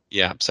Rome.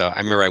 yeah, so I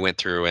remember I went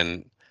through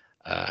and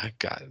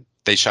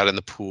they shot in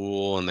the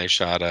pool and they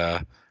shot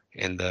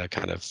in the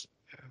kind of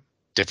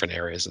different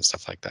areas and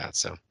stuff like that.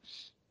 So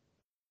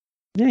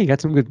Yeah, you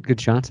got some good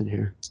shots in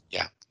here.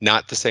 yeah,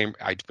 not the same.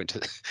 I went to,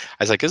 I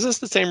was like, is this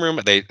the same room?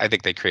 I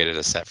think they created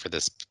a set for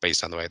this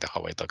based on the way the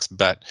hallway looks,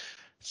 but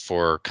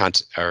for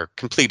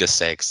completest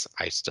sakes,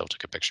 I still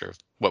took a picture of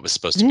what was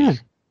supposed to Yeah. be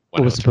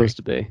What was 103. supposed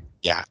to be.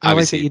 Yeah, I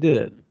like that obviously you it did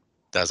it.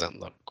 doesn't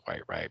look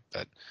quite right,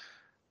 but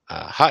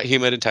hot,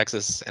 humid in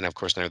Texas, and of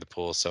course near the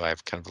pool. So I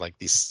have kind of like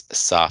these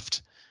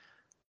soft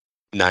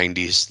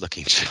 '90s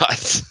looking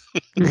shots.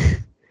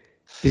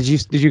 Did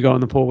you go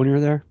in the pool when you were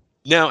there?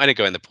 No, I didn't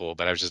go in the pool,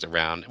 but I was just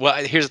around. Well,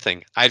 here's the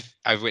thing: I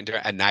went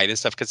there at night and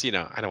stuff because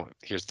I don't.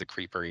 Here's the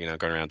creeper,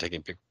 going around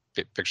taking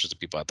pictures of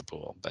people at the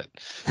pool. But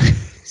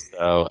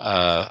so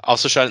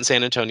also shot in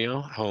San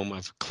Antonio, home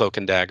of Cloak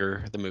and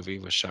Dagger. The movie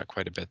was shot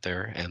quite a bit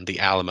there, and the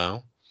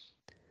Alamo.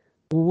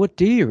 What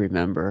do you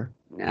remember?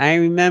 I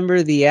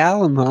remember the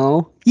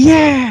Alamo.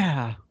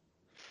 Yeah.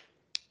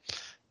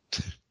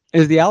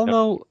 Is the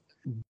Alamo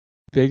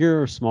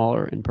bigger or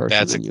smaller in person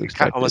That's than you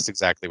expected? almost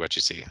exactly what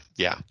you see.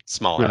 Yeah,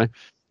 smaller. Really?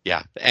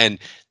 Yeah, and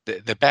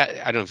the bat.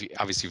 I don't know if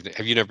obviously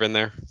have you never been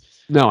there?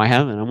 No, I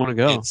haven't. I want to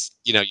go. It's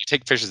you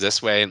take pictures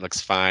this way and it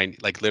looks fine.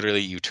 Like literally,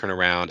 you turn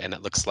around and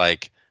it looks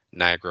like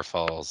Niagara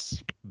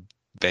Falls,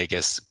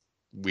 Vegas,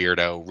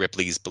 weirdo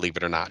Ripley's Believe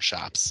It or Not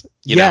shops.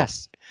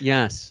 Yes.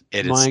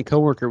 It My is.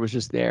 coworker was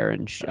just there,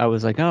 and I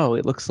was like, "Oh,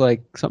 it looks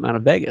like something out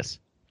of Vegas."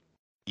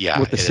 Yeah,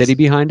 With the it city is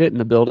behind it and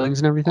the buildings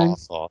and everything.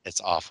 awful. It's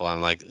awful.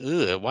 I'm like,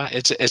 ugh, why?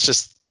 It's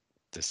just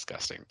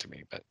disgusting to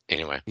me. But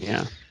anyway.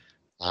 Yeah.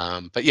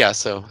 But yeah,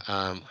 so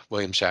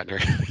William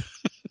Shatner.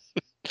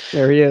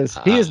 There he is.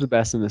 He is the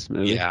best in this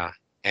movie. Yeah,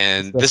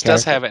 and the this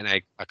does character. have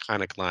an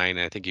iconic line.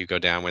 And I think you go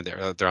down when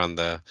they're on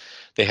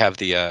they have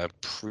the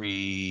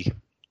pre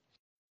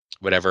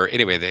whatever.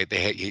 Anyway,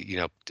 they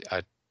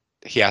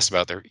he asked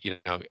about their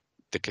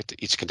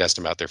each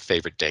contestant about their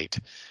favorite date,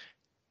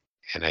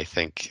 and I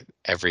think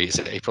is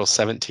it April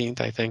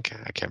 17th? I think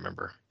I can't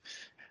remember.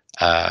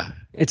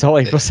 It's all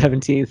April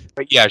 17th.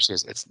 But yeah, she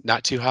goes, it's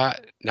not too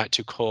hot, not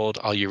too cold.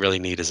 All you really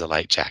need is a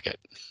light jacket.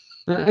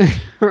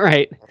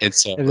 Right. And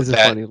so it is a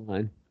funny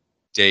line.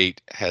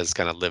 Date has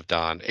kind of lived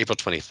on April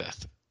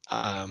 25th.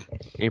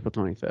 April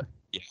 25th.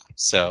 Yeah.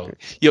 So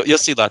you'll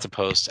see lots of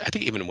posts. I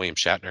think even William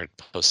Shatner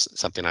posts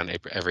something on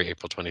every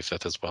April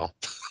 25th as well.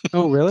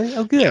 Oh, really?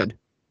 Oh, good.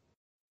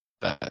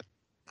 Yeah. But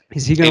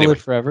is he going to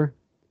live forever?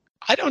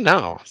 I don't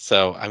know.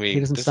 So I mean, he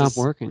doesn't stop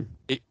working.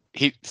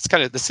 It's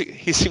kind of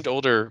he seemed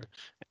older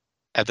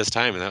at this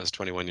time, and that was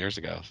 21 years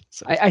ago.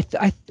 So. I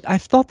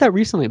thought that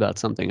recently about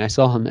something. I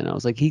saw him and I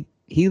was like,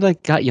 he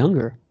like got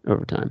younger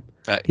over time.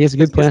 He has a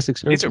good plastic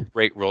surgeon. These are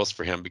great roles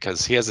for him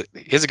because he has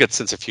a good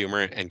sense of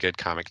humor and good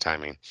comic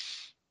timing.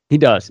 He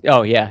does.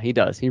 Oh yeah, he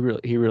does. He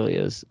really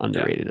is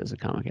underrated as a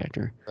comic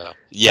actor.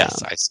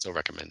 Yes, I still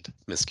recommend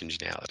Miss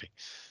Congeniality.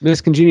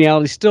 Miss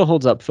Congeniality still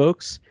holds up,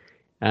 folks.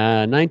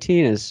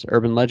 19 is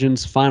Urban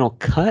Legend's Final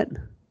Cut.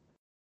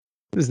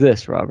 What is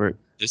this, Robert?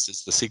 This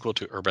is the sequel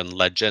to Urban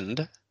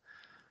Legend.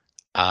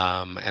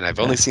 And I've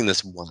only seen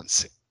this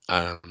once.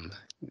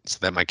 So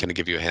that might kind of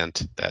give you a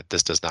hint that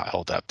this does not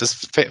hold up. This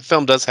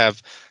film does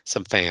have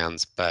some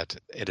fans, but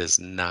it is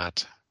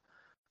not.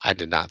 I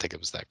did not think it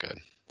was that good.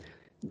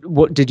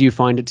 What did you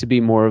find it to be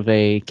more of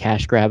a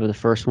cash grab of the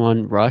first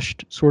one,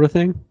 rushed sort of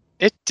thing?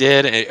 It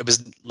did. It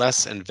was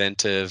less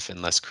inventive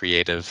and less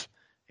creative,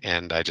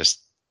 and I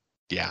just,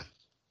 yeah.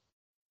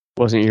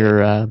 Wasn't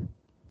your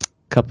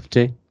cup of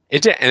tea?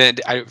 It did, and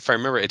if I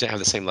remember, it didn't have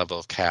the same level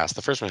of cast.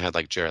 The first one had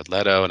like Jared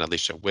Leto and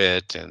Alicia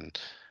Witt, and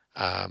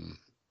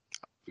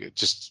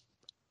just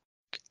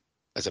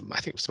I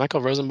think it was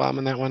Michael Rosenbaum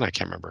in that one. I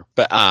can't remember,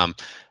 but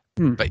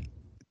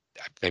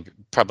maybe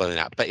probably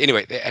not. But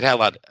anyway, it had a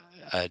lot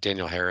of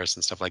Daniel Harris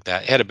and stuff like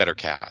that. It had a better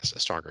cast, a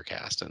stronger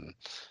cast, and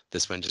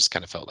this one just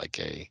kind of felt like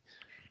a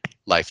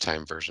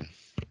Lifetime version.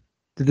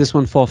 Did this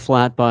one fall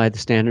flat by the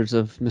standards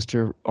of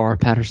Mr. R.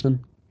 Patterson?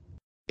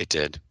 It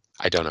did.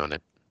 I don't own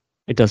it.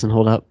 It doesn't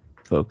hold up,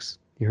 folks.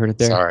 You heard it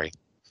there. Sorry.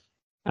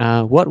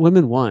 What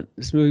Women Want.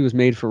 This movie was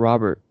made for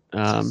Robert.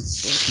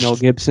 Mel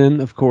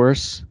Gibson, of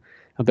course,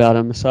 about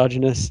a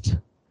misogynist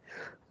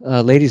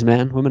ladies'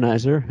 man,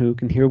 womanizer, who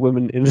can hear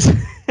women in his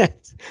head.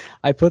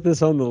 I put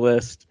this on the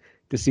list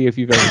to see if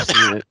you've ever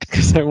seen it,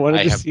 because I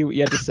wanted to see what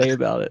you had to say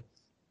about it.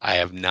 I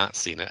have not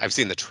seen it. I've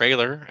seen the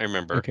trailer, I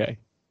remember. Okay.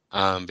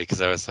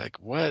 Because I was like,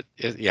 what?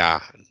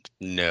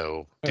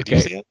 No. Did you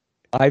see it?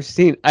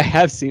 I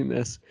have seen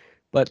this,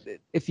 but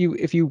if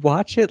you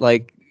watch it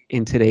like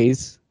in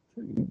today's,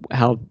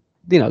 how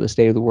the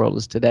state of the world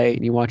is today,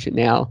 and you watch it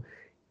now,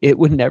 it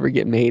would never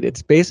get made.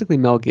 It's basically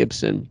Mel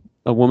Gibson,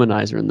 a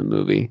womanizer in the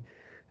movie,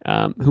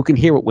 who can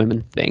hear what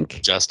women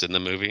think. Just in the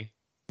movie?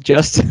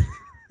 Just.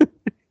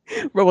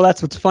 Well,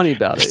 that's what's funny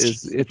about it,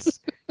 is it's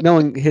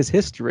knowing his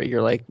history.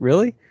 You're like,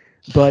 really?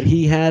 But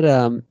he had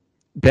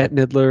Bette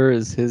Midler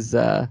as his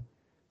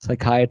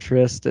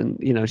psychiatrist, and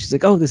she's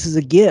like, oh, this is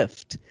a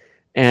gift,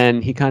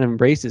 and he kind of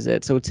embraces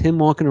it. So it's him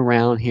walking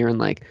around hearing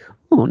like,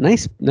 oh,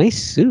 nice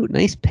suit,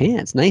 nice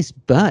pants, nice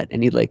butt,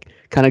 and he like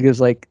kind of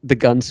gives like the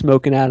gun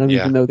smoking at him,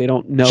 even though they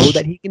don't know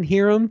that he can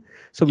hear him.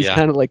 So he's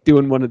kind of like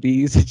doing one of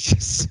these. It's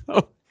just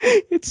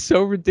it's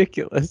so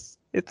ridiculous.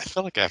 I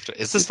feel like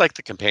is this like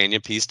the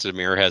companion piece to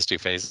Mirror Has Two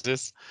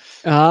Faces?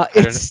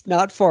 It's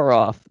not far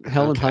off.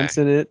 Helen Hunt's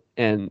in it,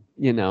 and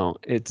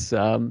it's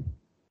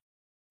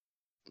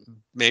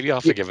maybe I'll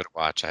have to give it a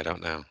watch. I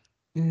don't know.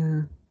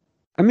 Yeah,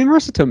 I mean,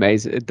 Marissa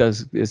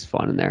Tomei is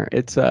fun in there.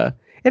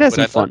 It has Would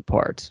some I love? fun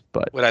parts,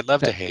 but Would I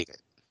love to that, hate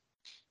it?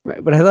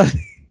 right, but I love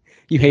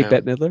you You hate know?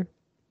 Bette Midler.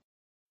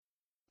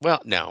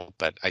 Well, no,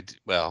 but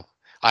well,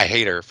 I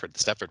hate her for the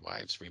Stepford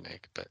Wives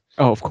remake, but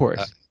Oh, of uh,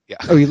 course. yeah.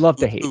 Oh, you love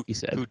to who, hate. who, You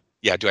said. who?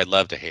 Yeah. Do I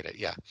love to hate it?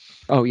 Yeah.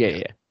 Oh yeah, Yeah.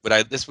 yeah,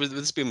 Would this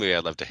be a movie I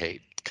love to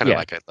hate? Kind of yeah.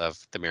 like I love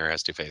The Mirror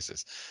Has Two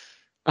Faces.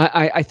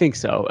 I think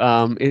so.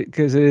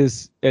 Because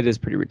it is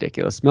pretty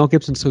ridiculous. Mel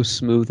Gibson's so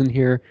smooth in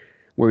here,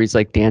 where he's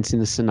like dancing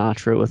to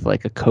Sinatra with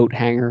like a coat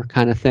hanger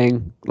kind of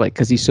thing. Like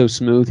because he's so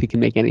smooth, he can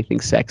make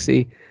anything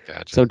sexy.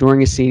 Gotcha. So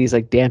during a scene, he's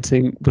like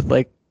dancing with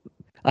like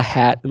a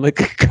hat and like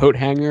a coat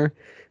hanger.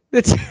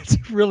 It's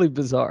really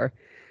bizarre.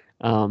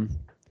 Um,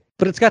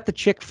 but it's got the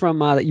chick from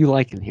that you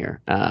like in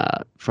here,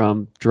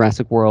 from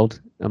Jurassic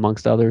World,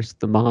 amongst others.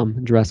 The mom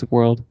in Jurassic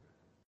World.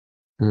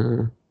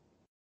 Uh,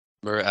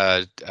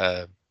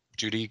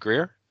 Judy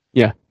Greer?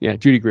 yeah, yeah.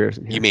 Judy Greer's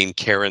in You here. mean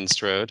Karen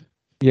Strode?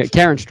 Yeah,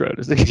 Karen Strode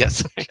is in here.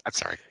 Yes. I'm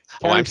sorry. Oh,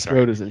 Karen I'm sorry.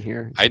 Strode is in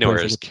here. I She know her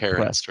plays like as a Karen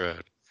depressed.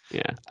 Strode.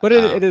 Yeah, but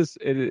Um,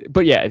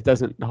 but yeah, it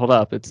doesn't hold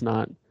up. It's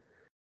not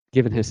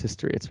given his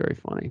history. It's very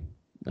funny.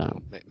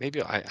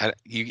 maybe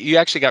you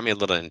actually got me a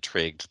little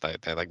intrigued.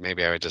 Like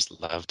maybe I would just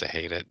love to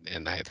hate it,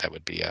 and that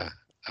would be a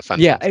fun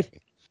Yeah, thing for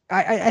me.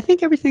 I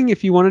think everything.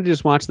 If you wanted to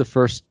just watch the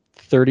first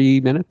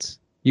 30 minutes,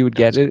 you would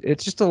get Gotcha. it.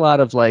 It's just a lot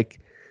of like,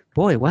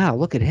 boy, wow,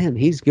 look at him.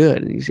 He's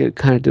good, and he's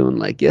kind of doing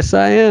like, yes,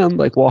 I am,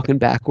 like walking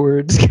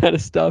backwards kind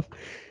of stuff.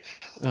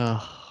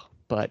 Uh,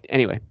 but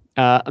anyway,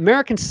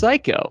 American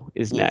Psycho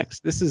is Mm.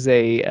 next. This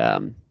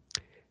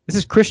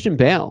is Christian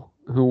Bale,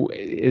 who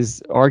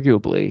is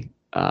arguably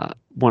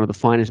one of the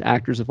finest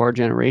actors of our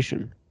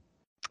generation.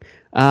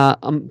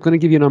 I'm going to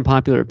give you an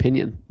unpopular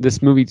opinion.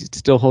 This movie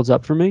still holds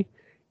up for me.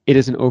 It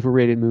is an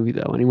overrated movie,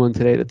 though. Anyone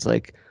today that's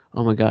like,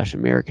 oh my gosh,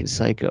 American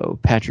Psycho,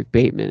 Patrick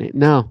Bateman.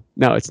 No,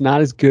 it's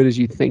not as good as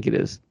you think it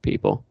is,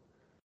 people.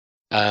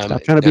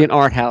 Stop trying to No, be an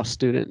art house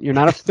student. You're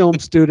not a film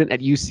student at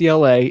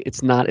UCLA.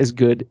 It's not as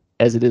good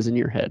as it is in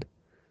your head.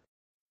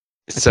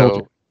 I told you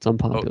so it's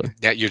unpopular.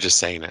 yeah, you're just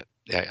saying it.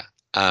 Yeah,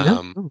 yeah.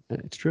 No,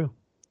 it's true.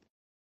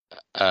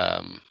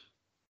 Um,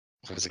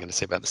 what was I going to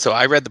say about this? So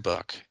I read the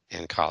book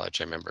in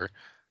college. I remember.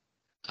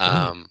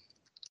 Oh, Um,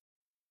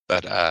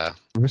 but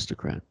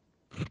aristocrat.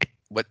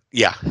 what?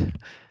 Yeah,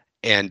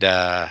 and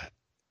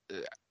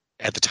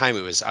at the time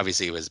it was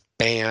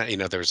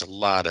banned. There was a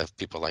lot of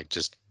people like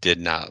just did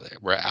not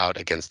were out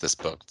against this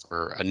book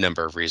for a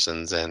number of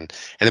reasons, and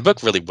the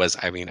book really was.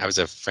 I mean, I was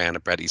a fan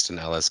of Bret Easton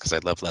Ellis because I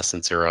love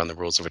Lesson Zero and the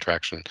Rules of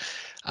Attraction,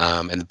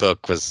 and the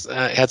book was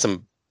it had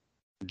some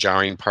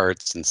jarring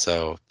parts, and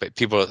so but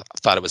people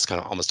thought it was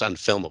kind of almost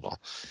unfilmable.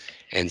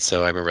 And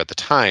so I remember at the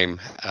time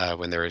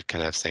when they were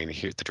kind of saying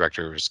here the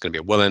director was going to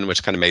be a woman,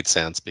 which kind of made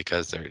sense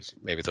because there's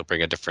maybe they'll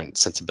bring a different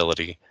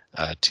sensibility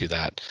to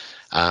that.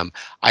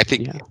 I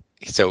think Yeah.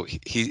 so.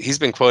 He's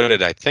been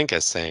quoted, I think,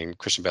 as saying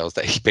Christian Bale is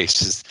that he based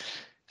his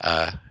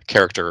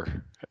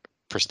character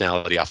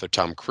personality off of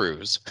Tom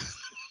Cruise.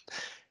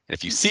 And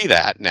if you see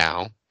that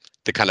now,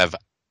 the kind of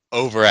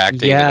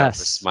overacting and over Yes.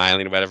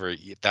 smiling, whatever,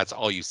 that's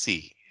all you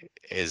see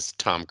is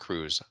Tom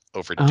Cruise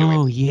overdoing.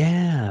 Oh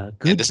yeah. And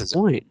Good this is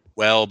point.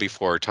 well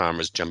before Tom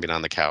was jumping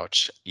on the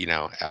couch,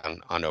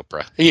 on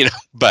Oprah,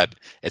 but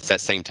it's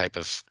that same type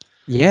of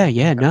Yeah,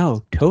 yeah, kind of no,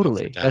 upside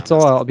totally. down That's and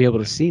all stuff I'll be able to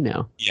like that. see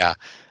now. Yeah.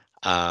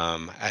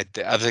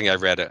 The other thing I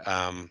read,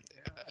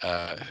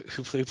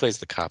 who plays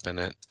the cop in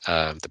it?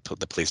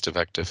 The police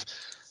detective.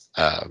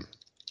 Um,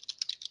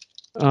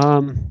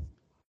 Um,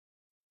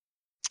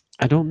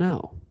 I don't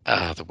know.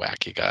 the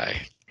wacky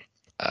guy.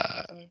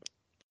 Uh,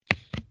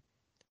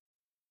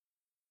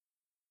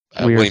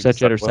 We are William such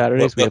Dafoe. at our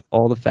Saturdays. We have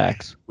all the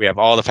facts. We have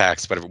all the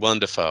facts, whatever. Willem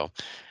Dafoe,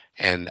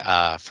 and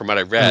from what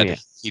I Oh read, yeah.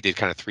 he did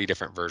kind of three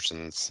different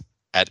versions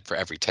for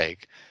every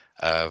take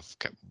of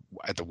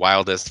the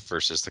wildest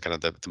versus the kind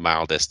of the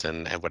mildest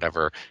and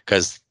whatever,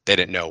 because they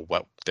didn't know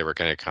what they were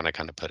going to kind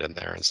of put in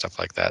there and stuff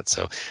like that.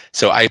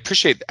 So I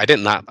appreciate.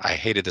 I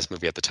hated this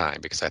movie at the time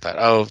because I thought,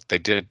 oh, they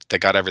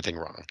got everything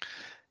wrong.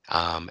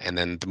 And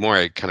then the more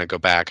I kind of go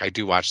back, I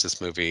do watch this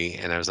movie,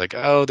 and I was like,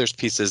 oh, there's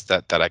pieces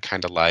that I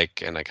kind of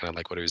like, and I kind of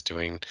like what he was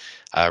doing.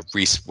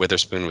 Reese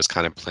Witherspoon was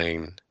kind of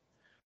playing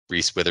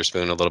Reese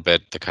Witherspoon a little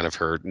bit. The kind of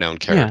her known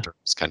Yeah. character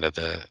was kind of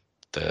the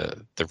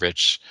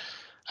rich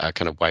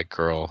kind of white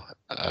girl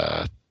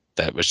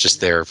that was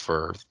just there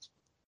for.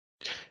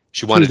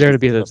 She She was wanted to there be to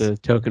be the the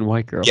token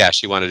white girl. yeah,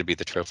 she wanted to be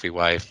the trophy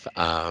wife.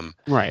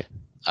 Right.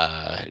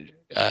 Uh,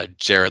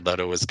 Jared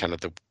Leto was kind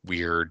of the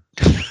weird,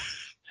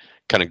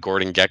 kind of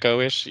Gordon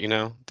Gecko-ish.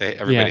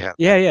 Everybody Yeah. had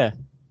Yeah. Yeah.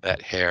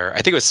 that hair. I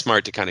think it was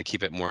smart to kind of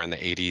keep it more in the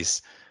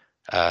 80s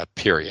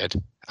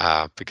period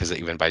because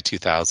even by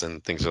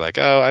 2000, things are like,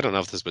 oh, I don't know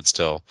if this would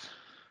still.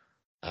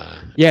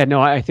 Yeah.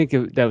 No, I think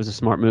that was a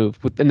smart move.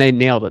 And they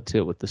nailed it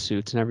too with the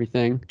suits and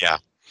everything. Yeah.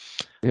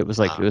 It was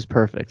like it was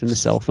perfect. And the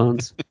cell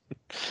phones.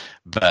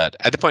 But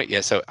at the point,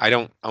 yeah. So I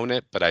don't own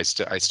it, but I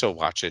still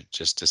watch it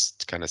just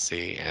to kind of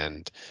see.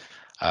 And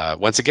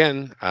once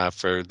again,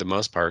 for the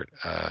most part,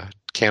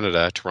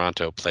 Canada,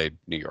 Toronto played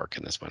New York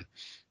in this one.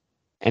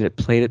 And it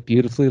played it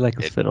beautifully like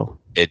a It fiddle.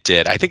 it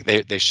did. I think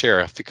they share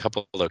a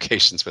couple of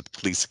locations with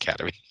Police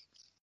Academy.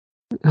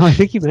 Oh, I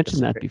think you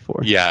mentioned that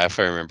before. Yeah, if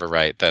I remember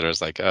right, that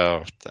was like,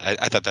 oh,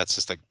 I thought that's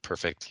just like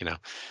perfect,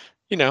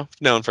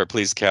 known for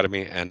Police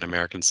Academy and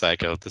American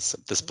Psycho.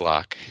 This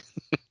block,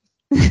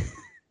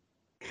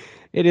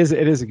 It is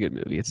a good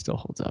movie. It still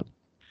holds up.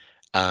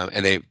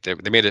 and they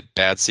made a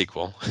bad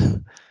sequel,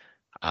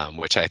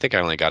 which I think I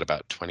only got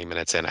about 20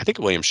 minutes in. I think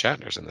William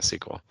Shatner's in the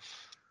sequel.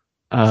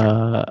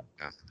 Uh,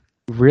 Yeah.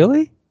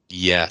 really?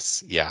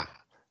 Yes, yeah.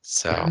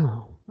 So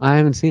Oh, I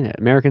haven't seen it.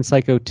 American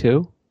Psycho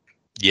 2?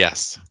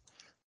 yes,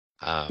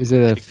 Is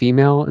it I a think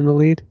female in the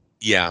lead?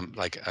 yeah,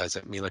 like is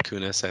it Mila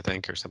Kunis, I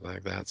think, or something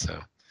like that. So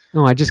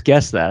No, I just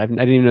guessed that. I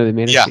didn't even know they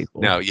made a yeah,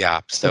 sequel. no,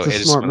 yeah. So That's a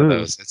it is smart one of move.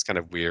 those. It's kind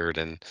of weird,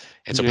 and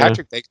so Yeah.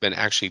 Patrick Bateman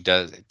actually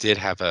did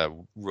have a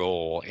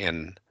role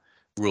in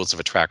Rules of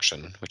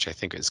Attraction, which I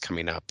think is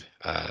coming up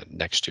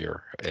next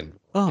year in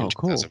Oh,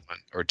 cool. 2001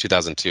 or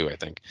 2002, I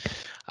think.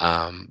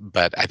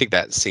 But I think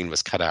that scene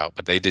was cut out.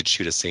 But they did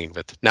shoot a scene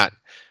with not.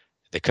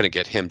 They couldn't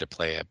get him to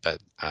play it, but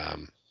Oh,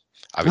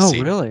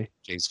 obviously really?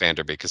 James Van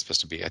Der Beek is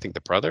supposed to be, I think,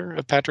 the brother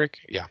of Patrick.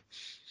 Yeah,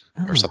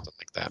 or Oh, something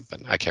like that.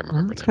 But I can't well,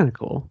 remember that's now. kind of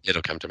cool.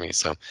 It'll come to me.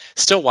 So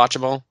still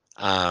watchable.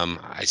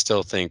 I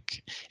still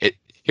think it.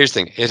 Here's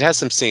the thing: it has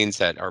some scenes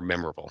that are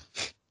memorable,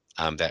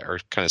 that are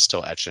kind of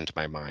still etched into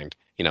my mind.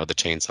 The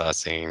chainsaw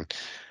scene, uh,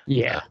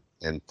 Yeah,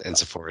 and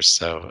so forth.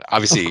 So of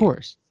obviously,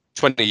 course.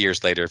 20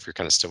 years later, if you're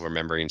kind of still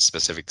remembering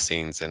specific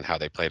scenes and how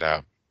they played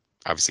out,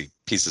 obviously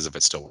pieces of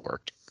it still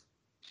worked.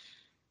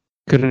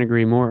 Couldn't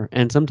agree more.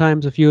 And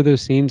sometimes a few of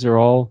those scenes are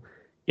all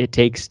it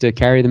takes to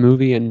carry the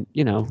movie and,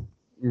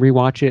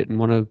 rewatch it and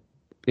want to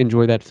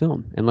enjoy that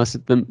film, unless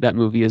that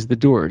movie is The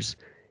Doors.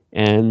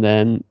 And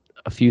then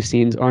a few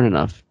scenes aren't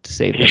enough to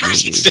save that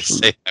movie Just from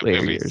say that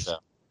later movie. years. So.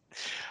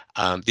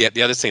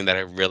 The other scene that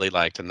I really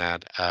liked in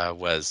that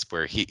was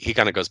where he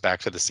kind of goes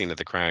back to the scene of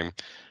the crime,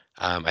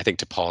 I think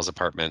to Paul's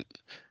apartment,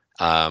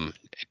 um,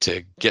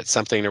 to get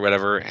something or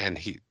whatever, and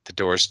the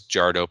door's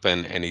jarred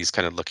open, and he's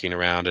kind of looking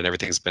around, and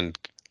everything's been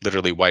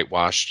literally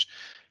whitewashed,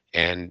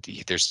 and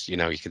there's you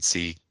can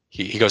see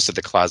he goes to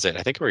the closet,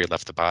 I think where he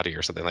left the body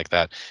or something like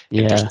that,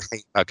 and there's Yeah.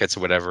 paint buckets or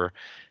whatever,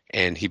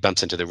 and he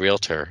bumps into the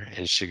realtor,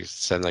 and she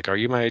said like, "Are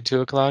you my 2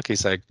 o'clock?"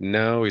 He's like,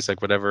 "No." He's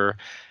like, "Whatever,"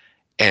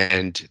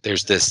 and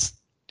there's this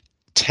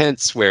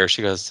tense where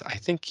she goes, "I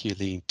think you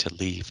need to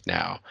leave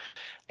now."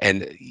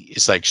 And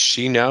it's like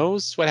she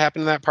knows what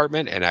happened in that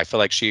apartment, and I feel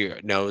like she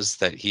knows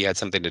that he had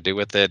something to do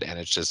with it, and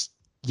it's just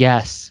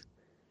Yes.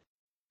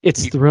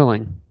 It's you,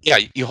 thrilling. yeah,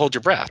 you hold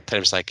your breath.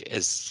 And it's like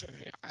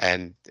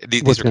and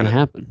these What's are going kind to of,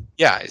 happen?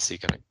 yeah, is he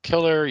gonna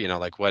kill her?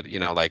 Like what?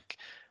 Like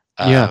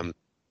Yeah. um,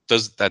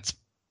 that's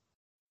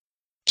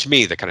to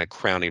me the kind of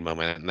crowning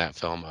moment in that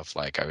film of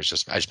like I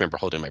just remember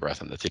holding my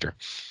breath in the theater.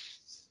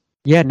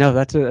 Yeah, no,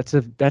 that's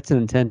an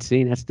intense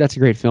scene. That's a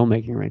great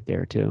filmmaking right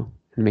there too,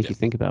 and make Yeah, you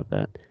think about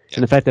that. yeah,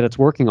 And the fact that it's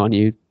working on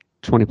you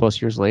 20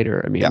 plus years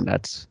later, I yeah, mean,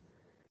 that's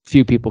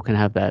few people can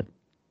have that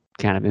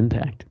kind of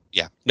impact.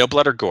 yeah. No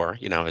blood or gore.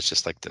 It's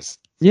just like this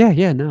Yeah,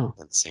 yeah, no,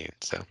 scene.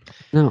 So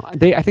no,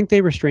 I think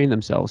they restrain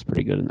themselves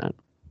pretty good in that.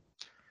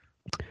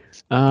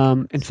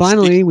 And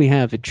finally, speaking, we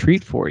have a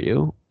treat for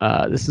you.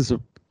 This is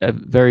a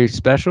very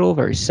special,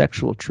 very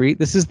sexual treat.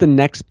 This is the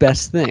next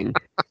best thing,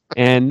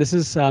 and this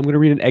is I'm going to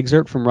read an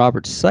excerpt from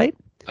Robert's site.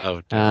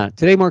 oh no,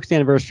 Today marks the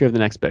anniversary of the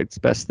next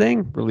best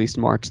thing, released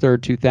March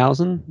 3rd,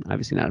 2000.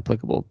 Obviously not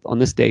applicable on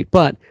this date,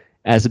 but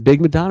as a big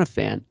Madonna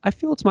fan, I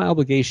feel it's my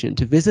obligation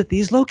to visit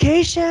these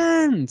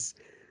locations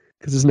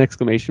because there's an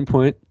exclamation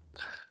point.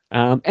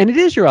 And it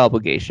is your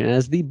obligation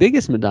as the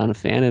biggest Madonna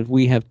fan, as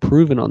we have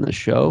proven on this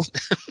show.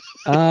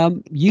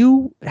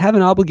 You have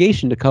an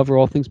obligation to cover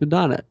all things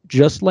Madonna,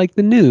 just like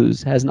the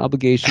news has an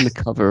obligation to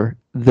cover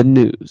the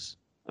news.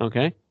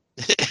 Okay?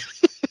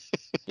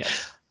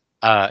 Yes.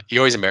 you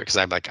always embarrass because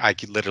I'm like I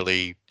could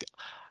literally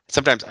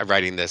sometimes I'm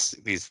writing these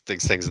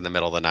things in the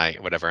middle of the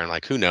night, whatever, and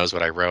like who knows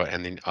what I wrote,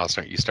 and then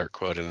you start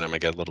quoting, and I'm gonna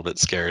get a little bit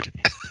scared.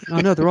 Oh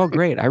no, they're all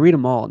great. I read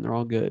them all, and they're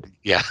all good.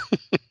 Yeah.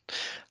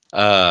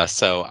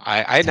 So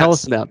I had Tell not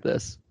us seen. about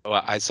this.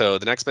 Well, so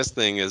the next best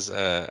thing is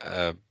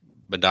a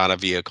Madonna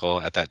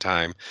vehicle at that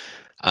time,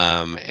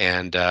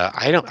 and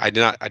I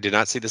did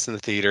not see this in the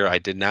theater. I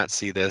did not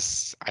see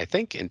this, I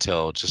think,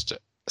 until just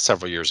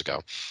several years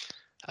ago,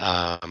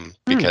 Hmm.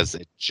 because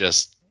it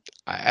just,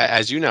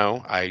 as you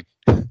know, I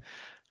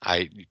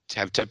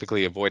have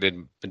typically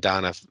avoided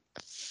Madonna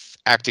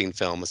acting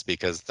films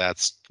because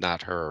that's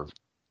not her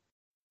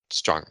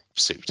strong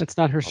suit. That's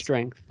not her I'll,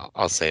 strength.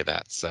 I'll say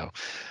that. So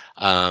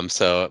at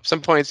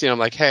some points, I'm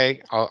like,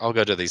 hey, I'll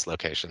go to these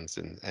locations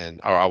or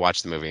I'll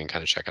watch the movie and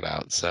kind of check it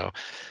out. So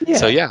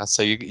Yeah. yeah,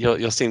 so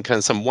you'll see kind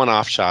of some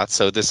one-off shots.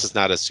 So this is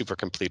not a super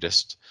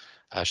completist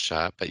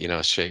shot, but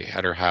she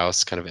had her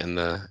house kind of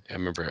I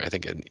remember, I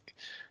think in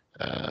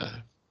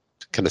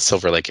kind of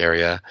Silver Lake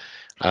area.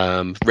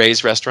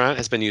 Ray's restaurant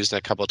has been used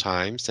a couple of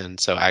times, and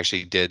so I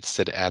actually did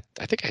sit at.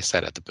 I think I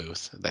sat at the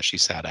booth that she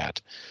sat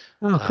at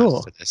Oh,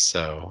 cool. for this.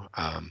 So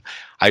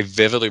I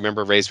vividly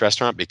remember Ray's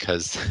restaurant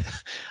because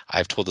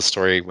I've told the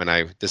story when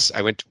I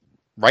went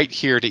right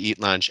here to eat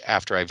lunch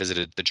after I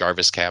visited the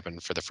Jarvis cabin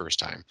for the first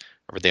time,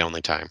 or the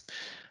only time.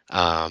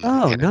 Oh, And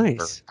I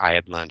remember nice. I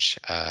had lunch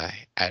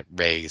at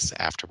Ray's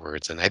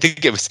afterwards, and I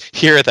think it was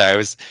here that I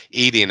was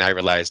eating. I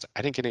realized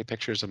I didn't get any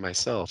pictures of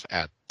myself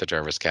at the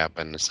Jarvis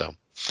cabin, so.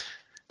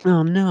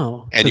 Oh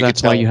no. And So you could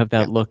that's why you tell, have yeah,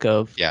 that look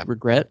of yeah.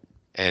 regret.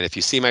 And if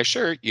you see my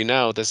shirt, you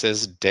know this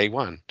is day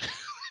one.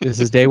 This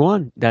is day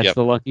one. That's Yep.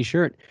 the lucky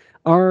shirt.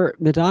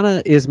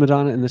 Is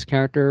Madonna in this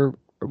character?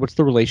 Or what's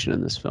the relation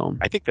in this film?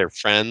 I think they're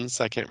friends.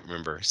 I can't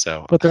remember.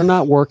 So, But they're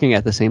not working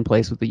at the same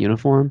place with the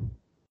uniform.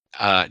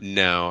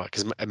 no,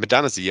 because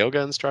Madonna's a yoga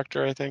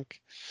instructor, I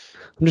think.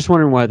 I'm just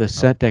wondering why the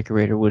set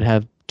decorator would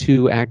have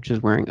two actors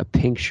wearing a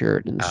pink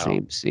shirt in the Oh,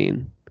 same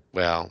scene.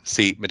 well,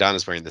 see,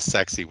 Madonna's wearing the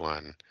sexy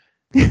one,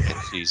 and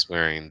she's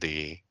wearing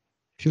the,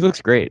 She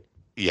looks great.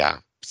 yeah.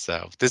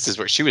 So this is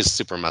where she was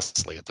super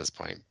muscly at this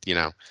point,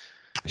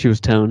 She was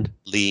toned.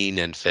 lean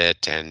and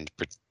fit and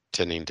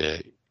pretending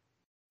to.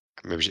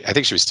 Maybe I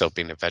think she was still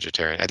being a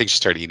vegetarian. I think she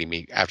started eating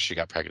meat after she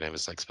got pregnant. It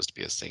was like supposed to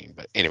be a scene,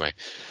 but anyway.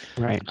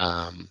 Right.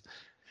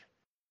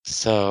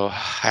 So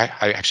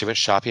I actually went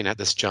shopping at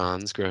this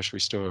John's grocery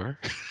store.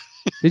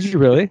 Did you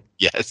really?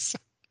 Yes.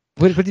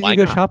 What did Why you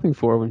go not? shopping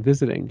for when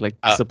visiting? Like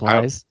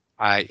supplies?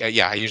 I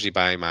usually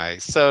buy my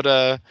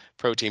soda,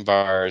 protein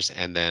bars,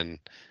 and then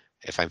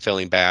if I'm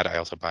feeling bad, I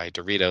also buy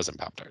Doritos and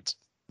Pop-Tarts.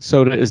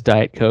 Soda is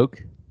Diet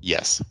Coke.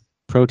 Yes.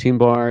 Protein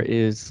bar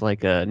is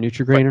like a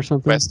Nutri-Grain or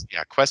something.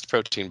 Quest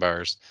protein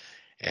bars.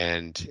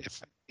 And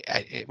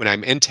when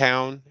I'm in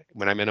town,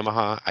 when I'm in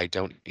Omaha, I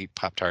don't eat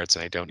Pop-Tarts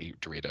and I don't eat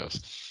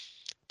Doritos.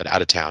 But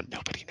out of town,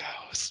 nobody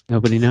knows.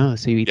 Nobody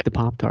knows. So you eat the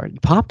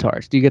Pop-Tart.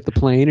 Pop-Tarts. Do you get the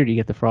plain or do you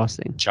get the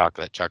frosting?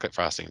 Chocolate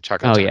frosting,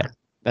 chocolate. Oh Tart. yeah,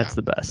 that's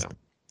the best. So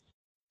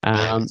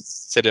I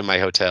sit in my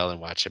hotel and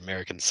watch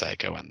American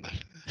Psycho on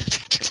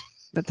the.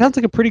 That sounds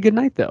like a pretty good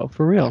night, though,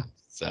 for real. Yeah,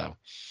 so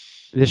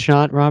this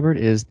shot, Robert,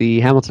 is the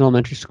Hamilton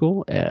Elementary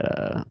School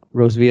at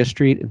Rosevilla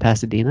Street in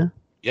Pasadena.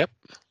 Yep,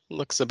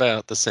 looks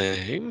about the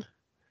same.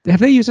 Have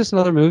they used this in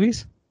other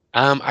movies?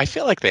 I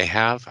feel like they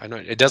have. I know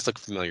it does look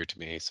familiar to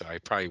me, so I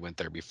probably went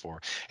there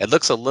before. It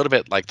looks a little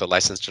bit like the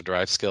License to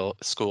Drive school,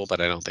 but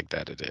I don't think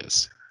that it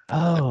is.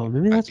 Oh,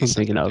 maybe that's what I'm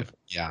thinking of.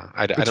 Yeah,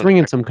 it's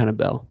ringing some kind of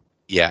bell.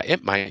 Yeah,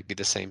 it might be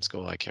the same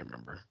school. I can't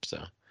remember.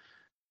 So,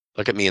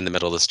 look at me in the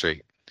middle of the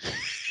street.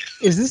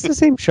 Is this the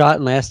same shot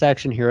in Last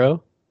Action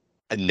Hero?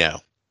 No.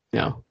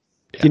 No.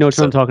 Yeah, do you know what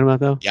I'm talking about,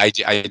 though? Yeah,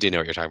 I do know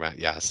what you're talking about.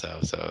 Yeah, so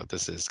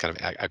this is kind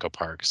of Echo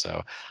Park.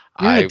 So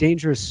you're in a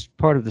dangerous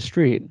part of the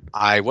street.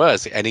 I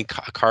was. Any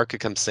car could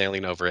come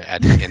sailing over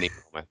at any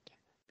moment.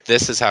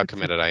 This is how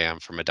committed I am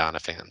for Madonna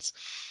fans.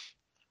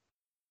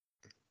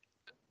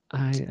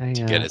 I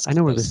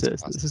know where this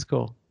is. This is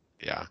cool.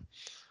 Yeah.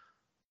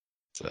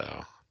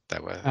 So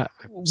that was.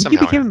 You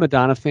became a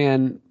Madonna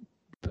fan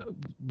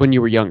when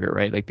you were younger,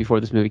 right? Like before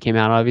this movie came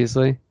out,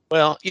 obviously.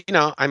 Well,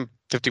 I'm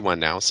 51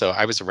 now, so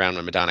I was around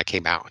when Madonna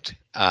came out,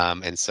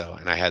 and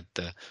I had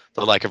the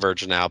Like a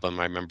Virgin album.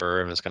 I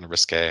remember it was kind of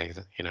risque,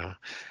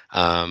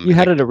 You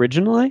had it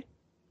originally?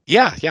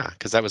 Yeah,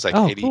 because that was like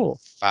 85 cool.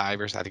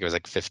 or so. I think it was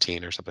like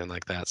 15 or something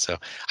like that. So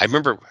I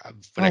remember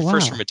when I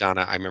first heard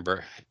Madonna, I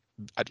remember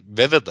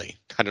vividly.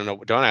 I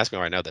don't ask me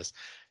why I know this.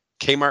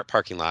 Kmart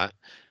parking lot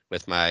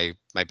with my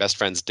best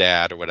friend's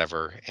dad or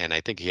whatever, and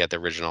I think he had the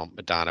original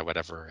Madonna,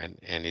 whatever,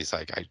 and he's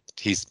like,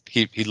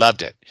 he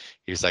loved it.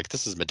 He was like,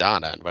 this is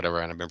Madonna and whatever,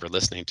 and I remember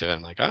listening to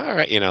him like, all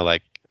right,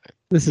 like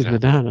this is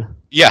Madonna.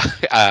 Yeah,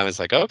 I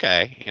was like,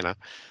 okay,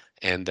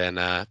 and then,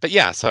 but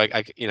yeah, so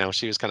I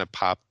she was kind of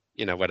pop,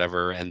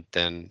 whatever, and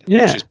then she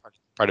was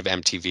part of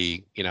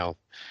MTV,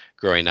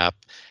 growing up.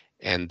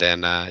 And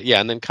then,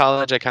 and then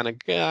college, I kind of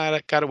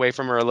got away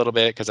from her a little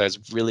bit because I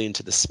was really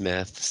into the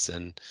Smiths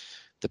and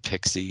the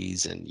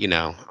Pixies and,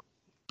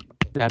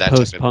 that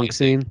post-punk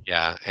scene.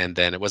 Yeah. And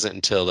then it wasn't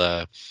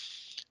until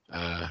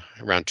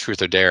around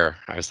Truth or Dare,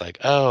 I was like,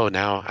 oh,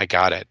 now I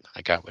got it.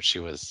 I got what she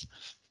was.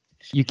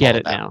 You get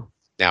it now.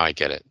 Now I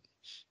get it.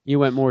 You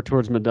went more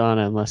towards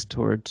Madonna and less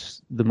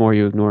towards The More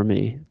You Ignore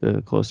Me,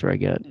 the closer I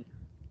get.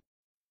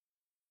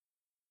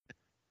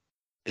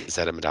 Is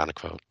that a Madonna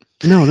quote?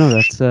 No,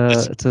 that's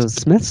it's a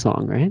Smith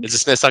song, right? It's a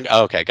Smith song.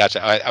 Oh, okay,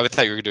 gotcha. I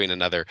thought you were doing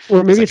another.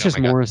 Or maybe it's just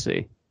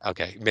Morrissey.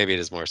 Okay, maybe it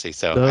is Morrissey.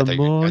 So the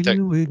more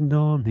you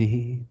ignore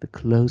me, the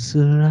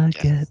closer I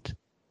get.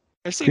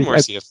 I've seen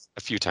Morrissey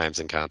a few times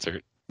in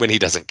concert when he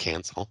doesn't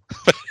cancel.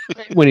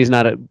 When he's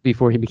not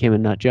before he became a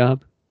nut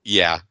job.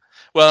 Yeah.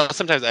 Well,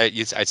 sometimes I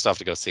still have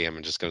to go see him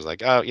and just goes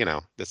like, oh,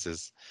 this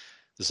is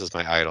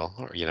my idol,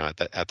 or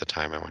at the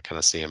time I want to kind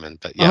of see him,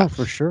 but yeah. Oh,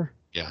 for sure.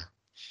 Yeah.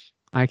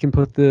 I can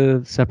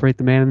separate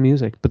the man and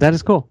music, but that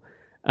is cool.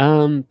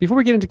 Before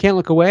we get into Can't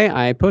Look Away,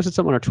 I posted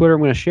something on our Twitter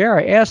I'm going to share.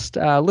 I asked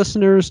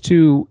listeners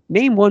to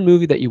name one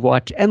movie that you've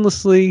watched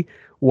endlessly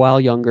while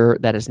younger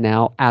that is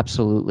now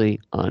absolutely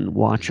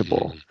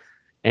unwatchable.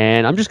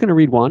 And I'm just going to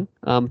read one.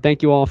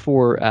 Thank you all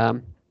for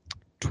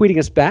tweeting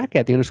us back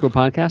at the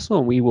 _Podcastle,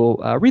 and we will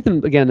read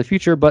them again in the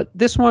future. But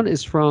this one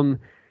is from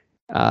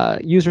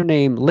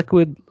username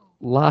Liquid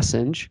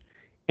Lozenge,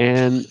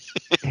 and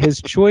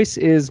his choice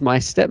is "My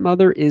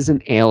stepmother is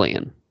an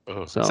alien."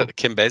 Oh, so, is that the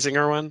Kim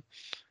Basinger one?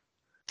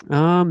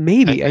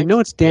 Maybe. I know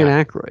it's Dan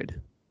Aykroyd.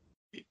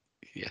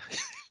 Yeah.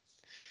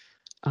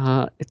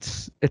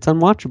 It's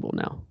unwatchable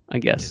now, I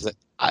guess.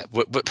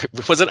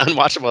 Was it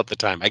unwatchable at the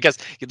time? I guess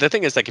the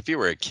thing is, like, if you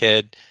were a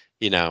kid,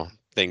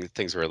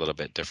 things were a little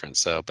bit different.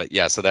 So, but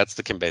yeah, so that's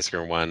the Kim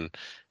Basinger one.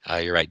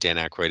 You're right, Dan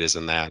Aykroyd is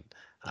in that.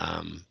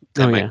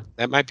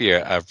 That might be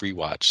a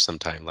rewatch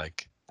sometime.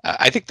 Like,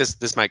 I think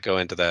this might go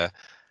into the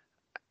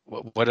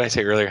what did I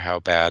say earlier? How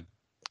bad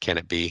can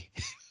it be?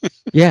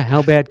 Yeah,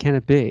 how bad can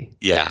it be?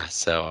 Yeah,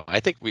 so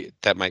I think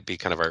that might be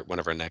kind of one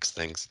of our next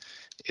things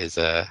is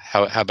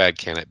how bad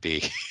can it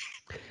be?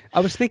 I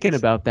was thinking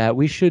about that.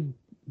 We should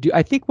do.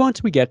 I think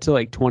once we get to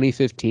like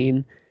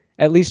 2015,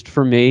 at least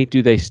for me,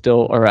 do they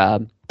still or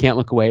Can't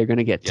Look Away are going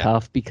to get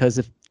tough, because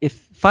if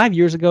 5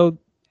 years ago,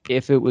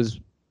 if it was,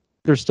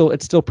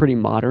 it's still pretty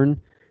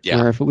modern. Yeah.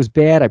 Where if it was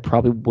bad, I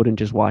probably wouldn't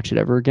just watch it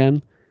ever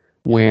again.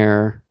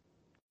 Where,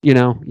 you're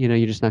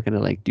just not going to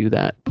like do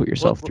that. Put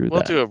yourself through that.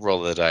 We'll do a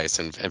roll of the dice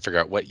and figure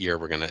out what year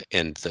we're going to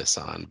end this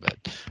on.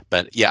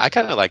 But yeah, I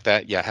kind of like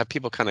that. Yeah, have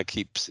people kind of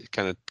keep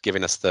kind of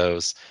giving us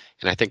those,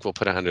 and I think we'll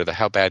put it under the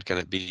how bad can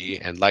it be,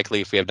 and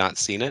likely if we have not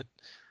seen it,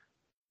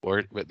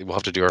 or we'll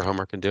have to do our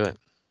homework and do it.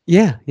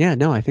 Yeah,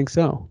 no, I think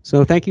so.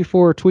 So thank you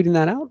for tweeting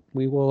that out.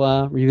 We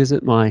will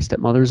revisit My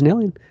Stepmother is an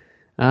Alien.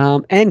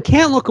 And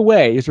Can't Look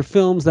Away. These are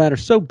films that are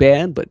so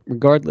bad, but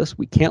regardless,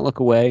 we can't look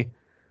away.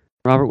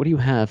 Robert, what do you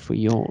have for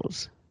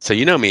yours? So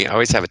you know me, I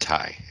always have a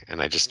tie,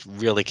 and I just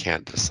really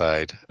can't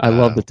decide. I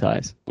love the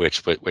ties.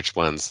 Which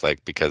ones,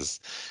 like, because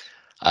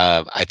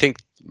I think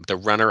the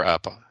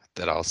runner-up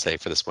that I'll say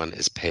for this one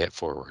is Pay It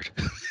Forward.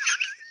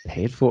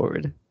 Pay It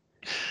Forward.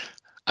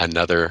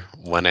 Another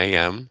 1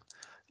 a.m.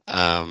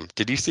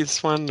 Did you see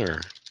this one?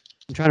 Or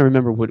I'm trying to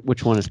remember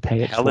which one is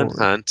Pay It Helen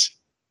Forward.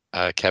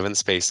 Hunt, Kevin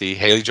Spacey,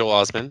 Haley Joel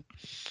Osment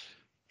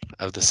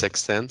of The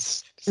Sixth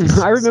Sense.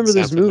 I remember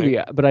this movie,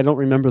 but I don't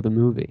remember the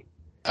movie.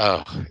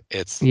 Oh, I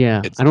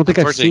don't think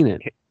I've seen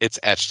it. It's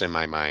etched in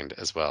my mind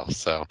as well.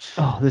 So.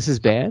 Oh, this is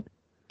bad?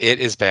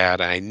 It is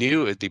bad. I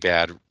knew it would be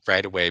bad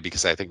right away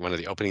because I think one of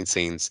the opening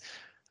scenes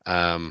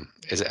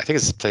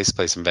it's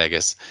place in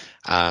Vegas.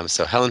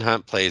 So Helen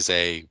Hunt plays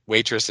a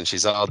waitress, and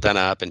she's all done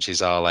up, and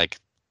she's all like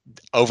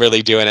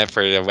overly doing it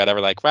for whatever,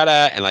 like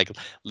wada, and like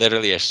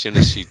literally as soon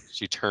as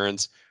she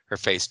turns, her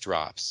face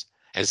drops.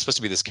 And it's supposed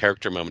to be this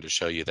character moment to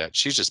show you that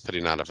she's just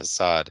putting on a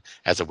facade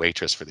as a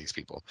waitress for these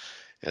people.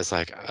 And it's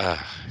like,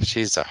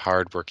 she's a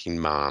hardworking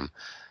mom.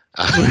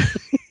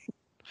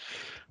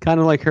 Kind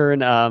of like her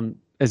in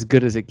As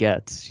Good as It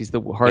Gets. She's the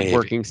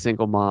hardworking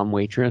single mom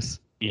waitress.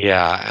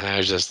 Yeah, and I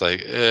was just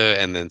like,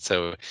 and then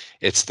so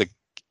it's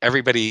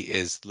everybody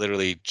is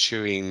literally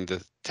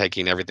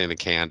taking everything they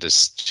can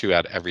to chew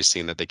out every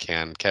scene that they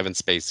can. Kevin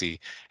Spacey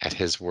at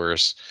his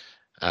worst.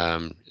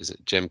 Is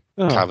it Jim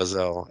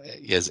Caviezel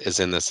is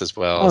in this as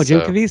well? Oh, Jim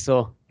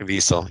Caviezel.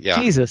 Caviezel,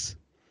 yeah. Jesus.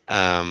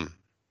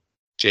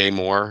 Jay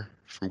Moore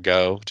from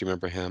Go. Do you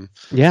remember him?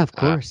 Yeah, of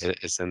course.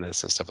 It's in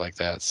this and stuff like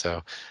that.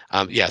 So,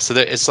 so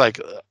it's like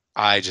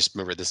I just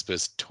remember this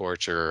was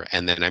torture,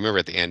 and then I remember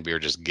at the end we were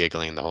just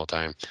giggling the whole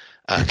time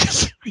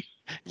because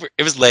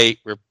it was late.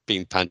 We're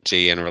being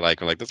punchy, and we're like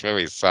this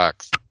movie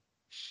sucks.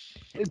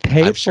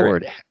 Pay it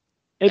forward.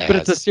 But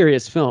it's a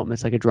serious film.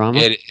 It's like a drama.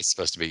 It's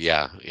supposed to be,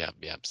 yeah.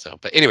 So,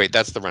 but anyway,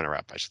 that's the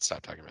runner-up. I should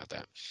stop talking about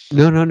that.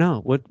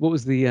 No. What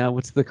was the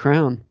what's the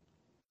crown?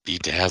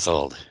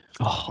 Bedazzled.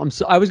 Oh,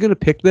 I was gonna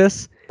pick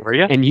this. Were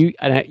you?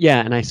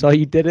 And I saw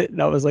you did it,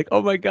 and I was like,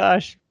 oh my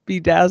gosh,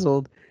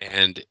 Bedazzled.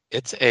 And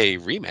it's a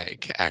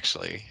remake,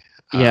 actually.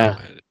 Yeah.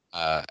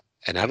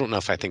 And I don't know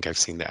if I think I've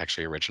seen the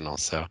actually original.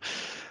 So,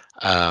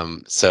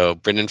 so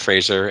Brendan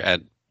Fraser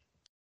at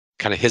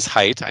kind of his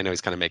height. I know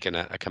he's kind of making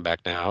a comeback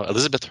now.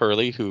 Elizabeth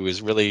Hurley, who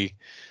is really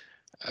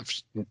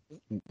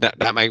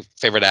not my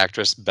favorite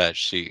actress, but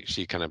she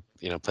kind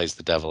of plays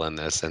the devil in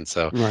this, and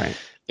so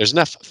there's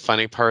enough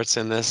funny parts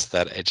in this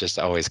that it just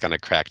always kind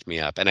of cracked me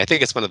up. And I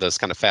think it's one of those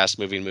kind of fast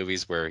moving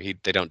movies where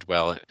they don't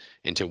dwell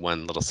into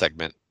one little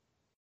segment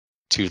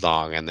too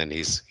long, and then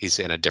he's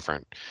in a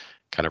different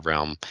kind of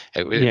realm.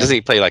 Doesn't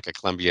he play like a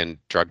Colombian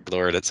drug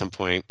lord at some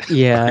point?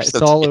 Yeah, it's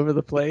all over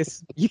the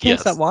place. You can't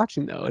stop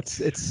watching though.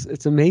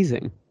 It's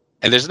amazing.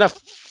 And there's enough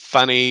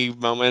funny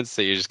moments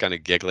that you're just kind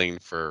of giggling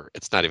for.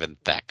 It's not even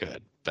that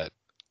good, but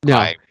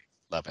I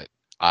love it.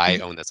 I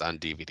own this on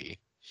DVD.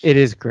 It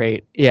is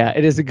great. Yeah,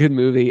 it is a good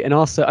movie, and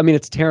also, I mean,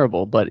 it's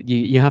terrible, but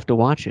you have to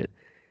watch it.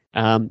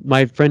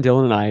 My friend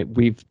Dylan and I,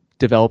 we've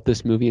developed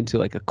this movie into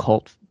like a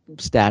cult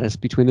status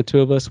between the two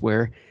of us,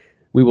 where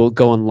we will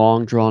go on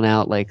long, drawn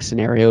out like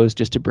scenarios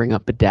just to bring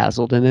up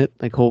Bedazzled in it.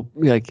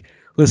 Like,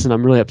 listen,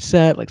 I'm really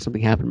upset. Like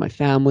something happened to my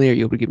family. Are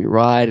you able to give me a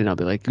ride? And I'll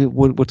be like,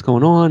 what's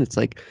going on? It's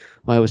like,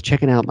 well, I was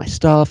checking out my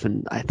stuff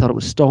and I thought it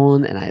was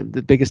stolen, and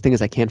the biggest thing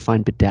is I can't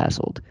find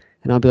Bedazzled.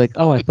 And I'll be like,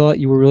 oh, I thought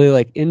you were really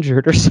like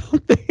injured or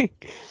something.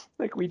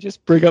 Like we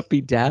just bring up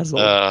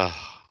Bedazzled.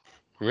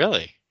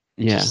 Really?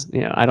 Yeah, Just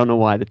yeah. I don't know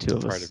why the it's two a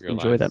of part us of your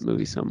enjoy that life.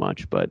 movie so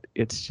much, but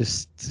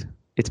it's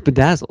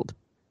Bedazzled.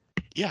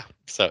 Yeah.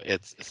 So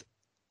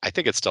I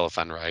think it's still a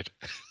fun ride.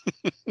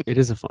 It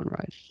is a fun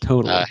ride.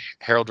 Totally.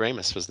 Harold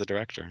Ramis was the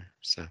director.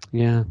 So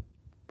Yeah.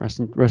 Rest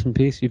in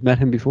peace. You've met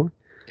him before?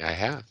 yeah, I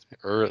have.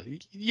 Early,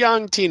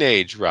 young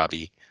teenage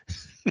Robbie.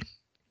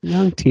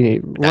 Young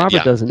teenage Not Robert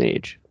young, doesn't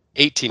age.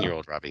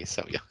 18-year-old Robbie.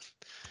 So yeah.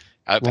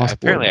 Lost boy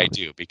Apparently I Robbie.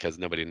 do because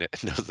nobody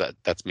knows that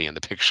that's me in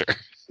the picture.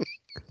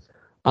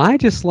 I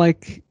just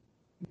like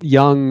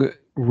young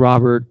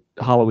Robert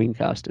Halloween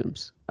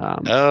costumes.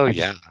 Oh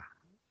yeah.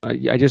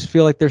 I just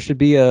feel like there should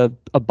be a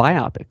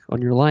biopic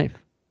on your life.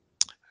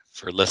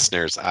 For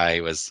listeners, I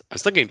was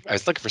looking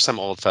for some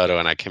old photo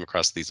and I came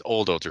across these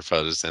older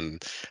photos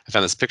and I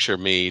found this picture of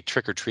me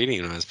trick or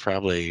treating when I was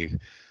probably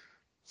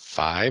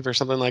 5 or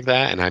something like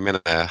that, and I'm in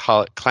a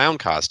clown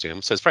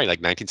costume. So it's probably like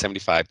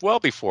 1975, well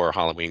before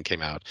Halloween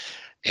came out,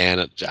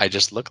 and I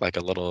just look like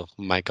a little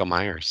Michael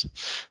Myers.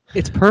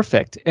 It's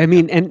perfect. I Yeah.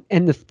 mean,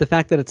 and the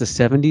fact that it's a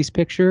 70s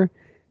picture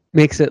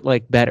makes it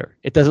like better.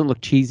 It doesn't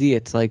look cheesy.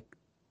 It's like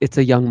it's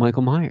a young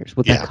Michael Myers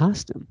with that Yeah,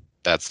 costume.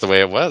 that's the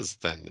way it was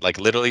then. Like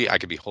literally, I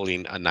could be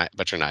holding a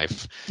butcher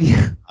knife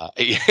Yeah.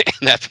 in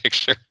that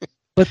picture.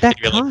 But that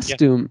You're like, yeah,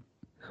 costume,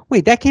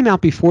 wait, that came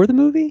out before the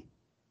movie?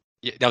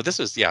 yeah. No, this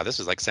was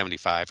like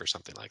 75 or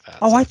something like that.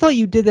 Oh, So I thought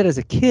you did that as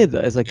a kid,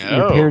 as like your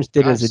no, parents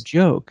did it as a gosh,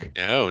 joke.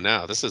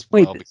 no. This is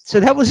Wait, well so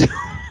before that Halloween.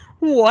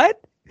 was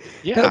what?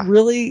 Yeah.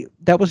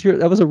 That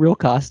was a real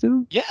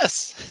costume?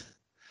 Yes.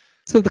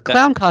 So the That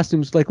clown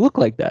costumes like look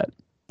like that.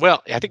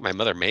 Well, I think my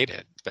mother made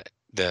it, but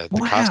the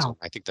costume, Wow.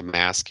 I think the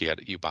mask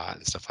you bought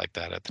and stuff like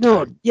that at the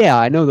No, time. yeah,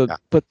 I know Yeah.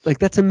 but like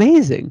that's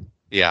amazing.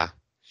 Yeah.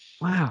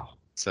 Wow.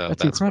 So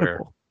That's that's where,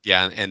 incredible.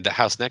 yeah, and the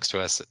house next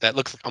to us, that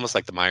looks almost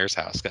like the Myers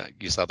house.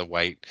 You saw the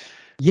white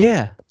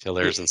Yeah.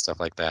 pillars and stuff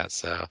like that.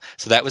 So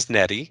that was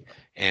Nettie,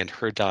 and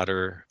her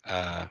daughter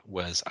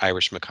was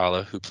Irish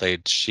McCalla, who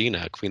played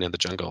Sheena, Queen of the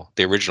Jungle,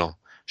 the original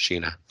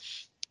Sheena.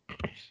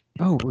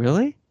 Oh,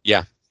 really?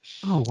 Yeah,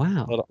 Oh,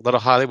 wow. little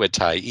Hollywood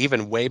tie,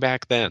 even way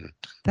back then.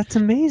 That's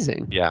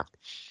amazing. Yeah,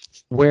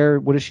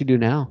 What does she do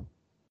now?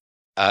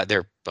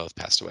 they're both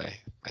passed away,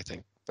 I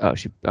think. Oh,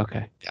 she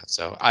okay. Yeah,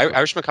 so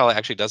Irish McCalla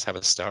actually does have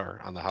a star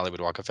on the Hollywood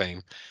Walk of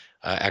Fame,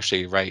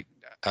 actually right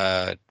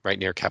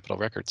near Capitol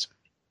Records.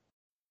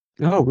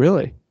 Oh,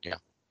 really? Yeah.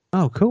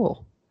 Oh,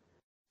 cool.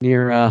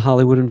 Near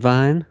Hollywood and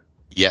Vine.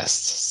 Yes.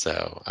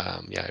 So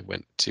yeah, I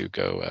went to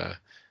go.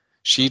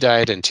 She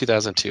died in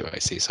 2002. I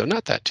see. So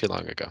not that too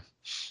long ago.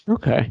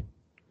 Okay.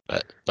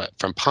 But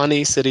from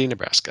Pawnee City,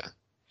 Nebraska.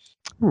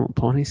 Oh,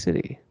 Pawnee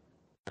City.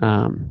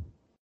 I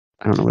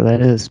don't know where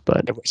that is,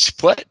 but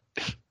What?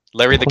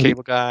 Larry the Pawnee,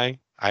 Cable Guy,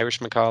 Irish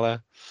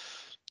McCalla.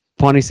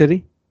 Pawnee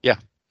City? Yeah.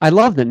 I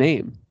love the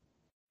name.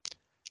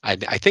 I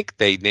think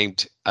they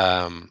named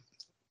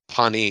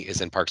Pawnee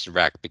is in Parks and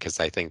Rec because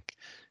I think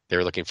they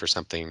were looking for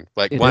something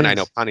like It one. I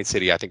know is. Pawnee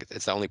City. I think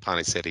it's the only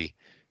Pawnee City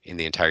in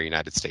the entire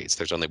United States.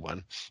 There's only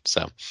one.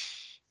 So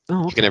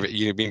Oh, you can okay. never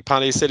you being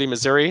Pawnee City,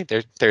 Missouri.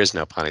 There is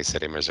no Pawnee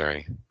City,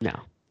 Missouri. No.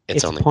 It's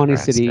It's only Pawnee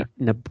Nebraska. City,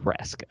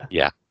 Nebraska.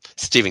 Yeah,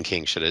 Stephen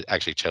King should have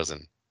actually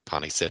chosen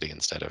Pawnee City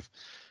instead of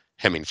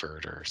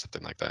Hemingford or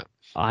something like that.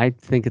 I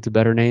think it's a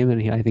better name,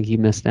 and I think he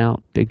missed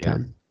out big Yeah,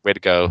 time. way to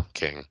go,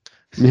 King.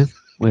 Yeah.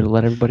 Way to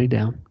let everybody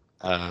down.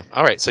 All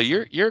right, so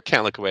your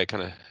Can't Look Away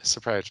kind of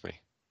surprised me.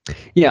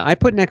 Yeah, I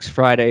put next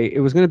Friday. It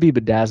was going to be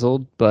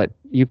Bedazzled, but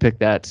you picked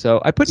that.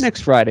 So I put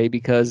next Friday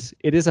because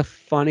it is a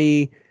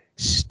funny,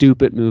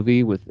 stupid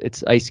movie with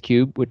it's Ice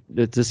Cube.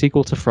 It's a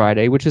sequel to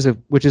Friday, which is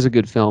a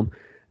good film.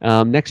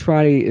 Next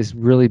Friday is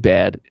really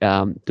bad.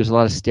 There's a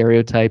lot of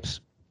stereotypes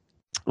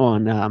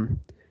on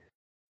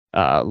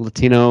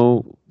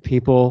Latino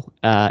people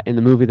in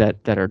the movie that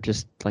are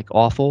just like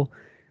awful.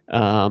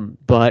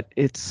 But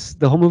it's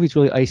the whole movie's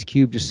really Ice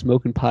Cube just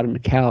smoking pot on the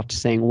couch,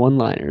 saying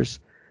one-liners.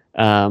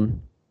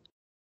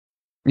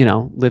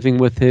 Living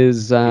with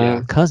his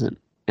Yeah. cousin.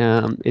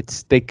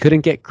 They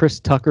couldn't get Chris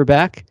Tucker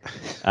back.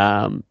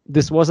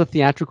 This was a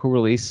theatrical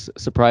release,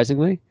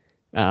 surprisingly.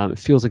 It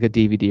feels like a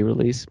DVD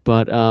release,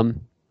 but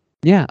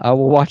yeah, I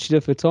will watch it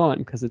if it's on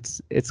because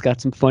it's got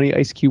some funny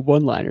Ice Cube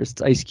one-liners.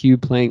 It's Ice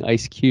Cube playing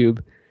Ice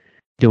Cube,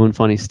 doing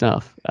funny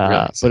stuff.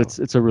 Really? But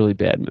it's a really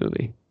bad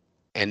movie.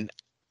 And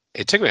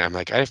it took me. I'm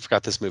like, I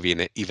forgot this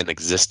movie even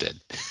existed.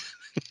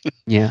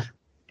 Yeah,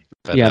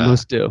 But yeah,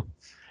 most do.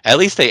 at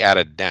least they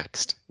added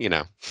next.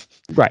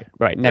 Right.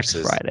 Next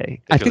Versus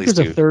Friday. they I could at think least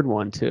there's a do. third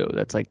one too.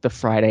 That's like the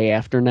Friday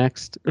after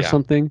next or Yeah.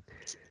 something.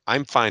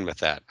 I'm fine with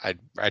that.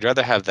 I'd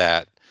rather have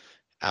that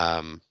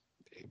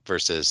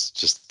versus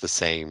just the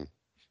same.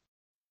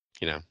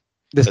 The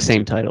Let's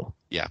same do- title.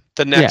 Yeah,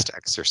 the next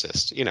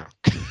Exorcist.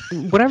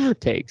 Whatever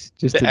it takes.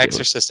 Just The to do it.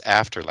 Exorcist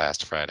after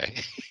last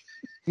Friday.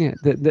 Yeah,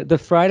 the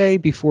Friday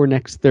before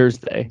next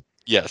Thursday.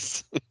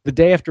 Yes. The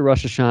day after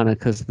Rosh Hashanah,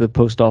 because the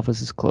post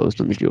office is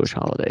closed on the Jewish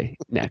holiday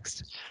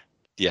next.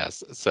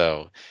 Yes.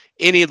 So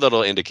any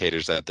little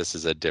indicators that this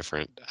is a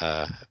different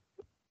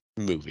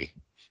movie.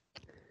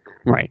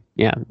 Right.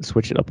 Yeah.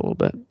 Switch it up a little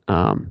bit.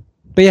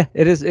 But yeah,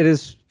 it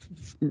is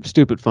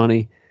stupid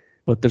funny.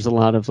 But there's a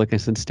lot of, like I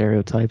said,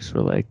 stereotypes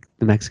where like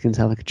the Mexicans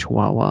have like a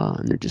chihuahua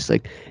and they're just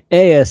like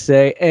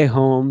ASA, A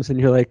Holmes, and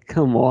you're like,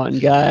 come on,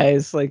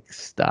 guys, like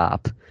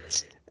stop.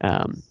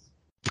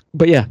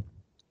 But yeah,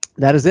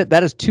 that is it.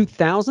 That is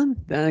 2000.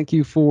 Thank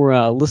you for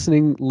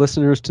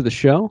listeners to the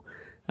show.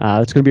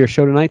 That's going to be our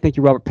show tonight. Thank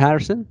you, Robert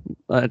Patterson.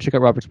 Check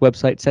out Robert's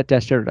website,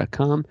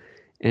 set-shadow.com.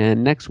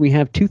 And next we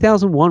have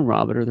 2001,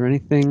 Robert. Are there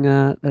anything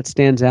that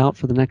stands out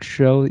for the next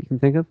show that you can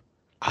think of?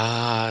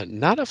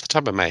 Not off the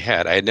top of my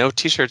head. I had no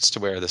T-shirts to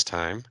wear this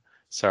time.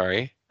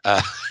 Sorry.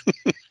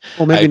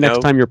 Well, maybe next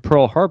time your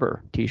Pearl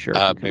Harbor T-shirt.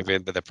 Maybe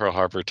the Pearl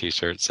Harbor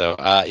T-shirt. So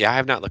yeah, I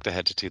have not looked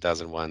ahead to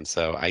 2001.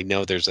 So I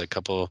know there's a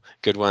couple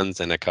good ones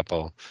and a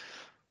couple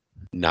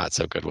not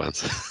so good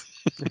ones.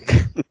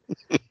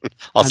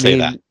 I'll say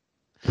that.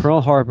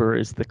 Pearl Harbor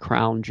is the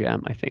crown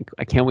gem, I think.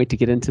 I can't wait to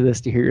get into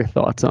this to hear your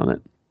thoughts on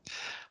it.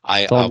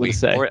 I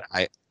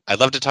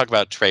love to talk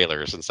about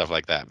trailers and stuff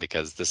like that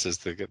because this was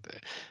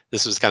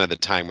kind of the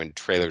time when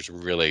trailers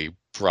really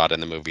brought in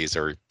the movies,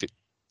 or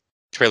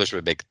trailers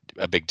were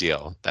a big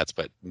deal. That's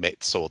what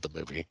sold the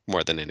movie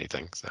more than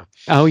anything. So.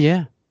 Oh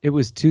yeah, it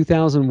was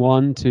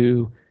 2001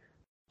 to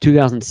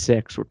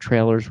 2006 where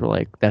trailers were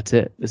like, "That's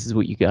it. This is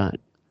what you got."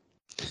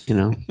 You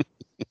know,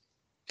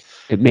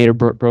 it made or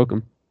broke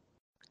them.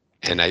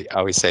 And I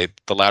always say,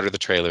 the louder the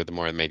trailer, the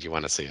more it made you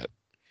want to see it.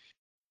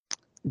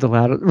 The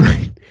louder,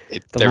 right?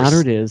 The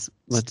louder it is,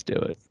 let's do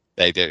it.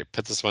 They did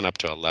put this one up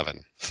to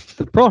 11.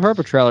 The Pearl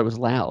Harbor trailer was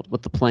loud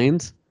with the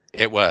planes.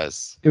 It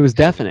was. It was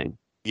deafening.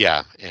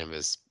 Yeah, and it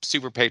was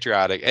super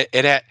patriotic.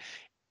 It had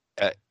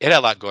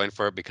a lot going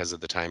for it because of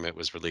the time it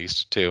was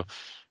released too.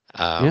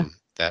 That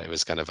it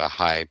was kind of a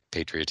high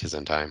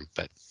patriotism time.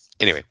 But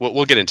anyway,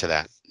 we'll get into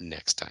that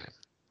next time.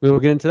 We will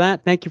get into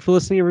that. Thank you for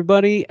listening,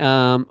 everybody.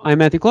 I'm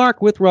Matthew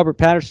Clark with Robert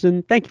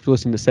Patterson. Thank you for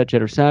listening to Set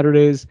Jetter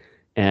Saturdays,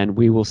 and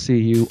we will see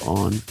you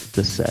on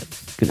the set.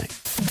 Good night.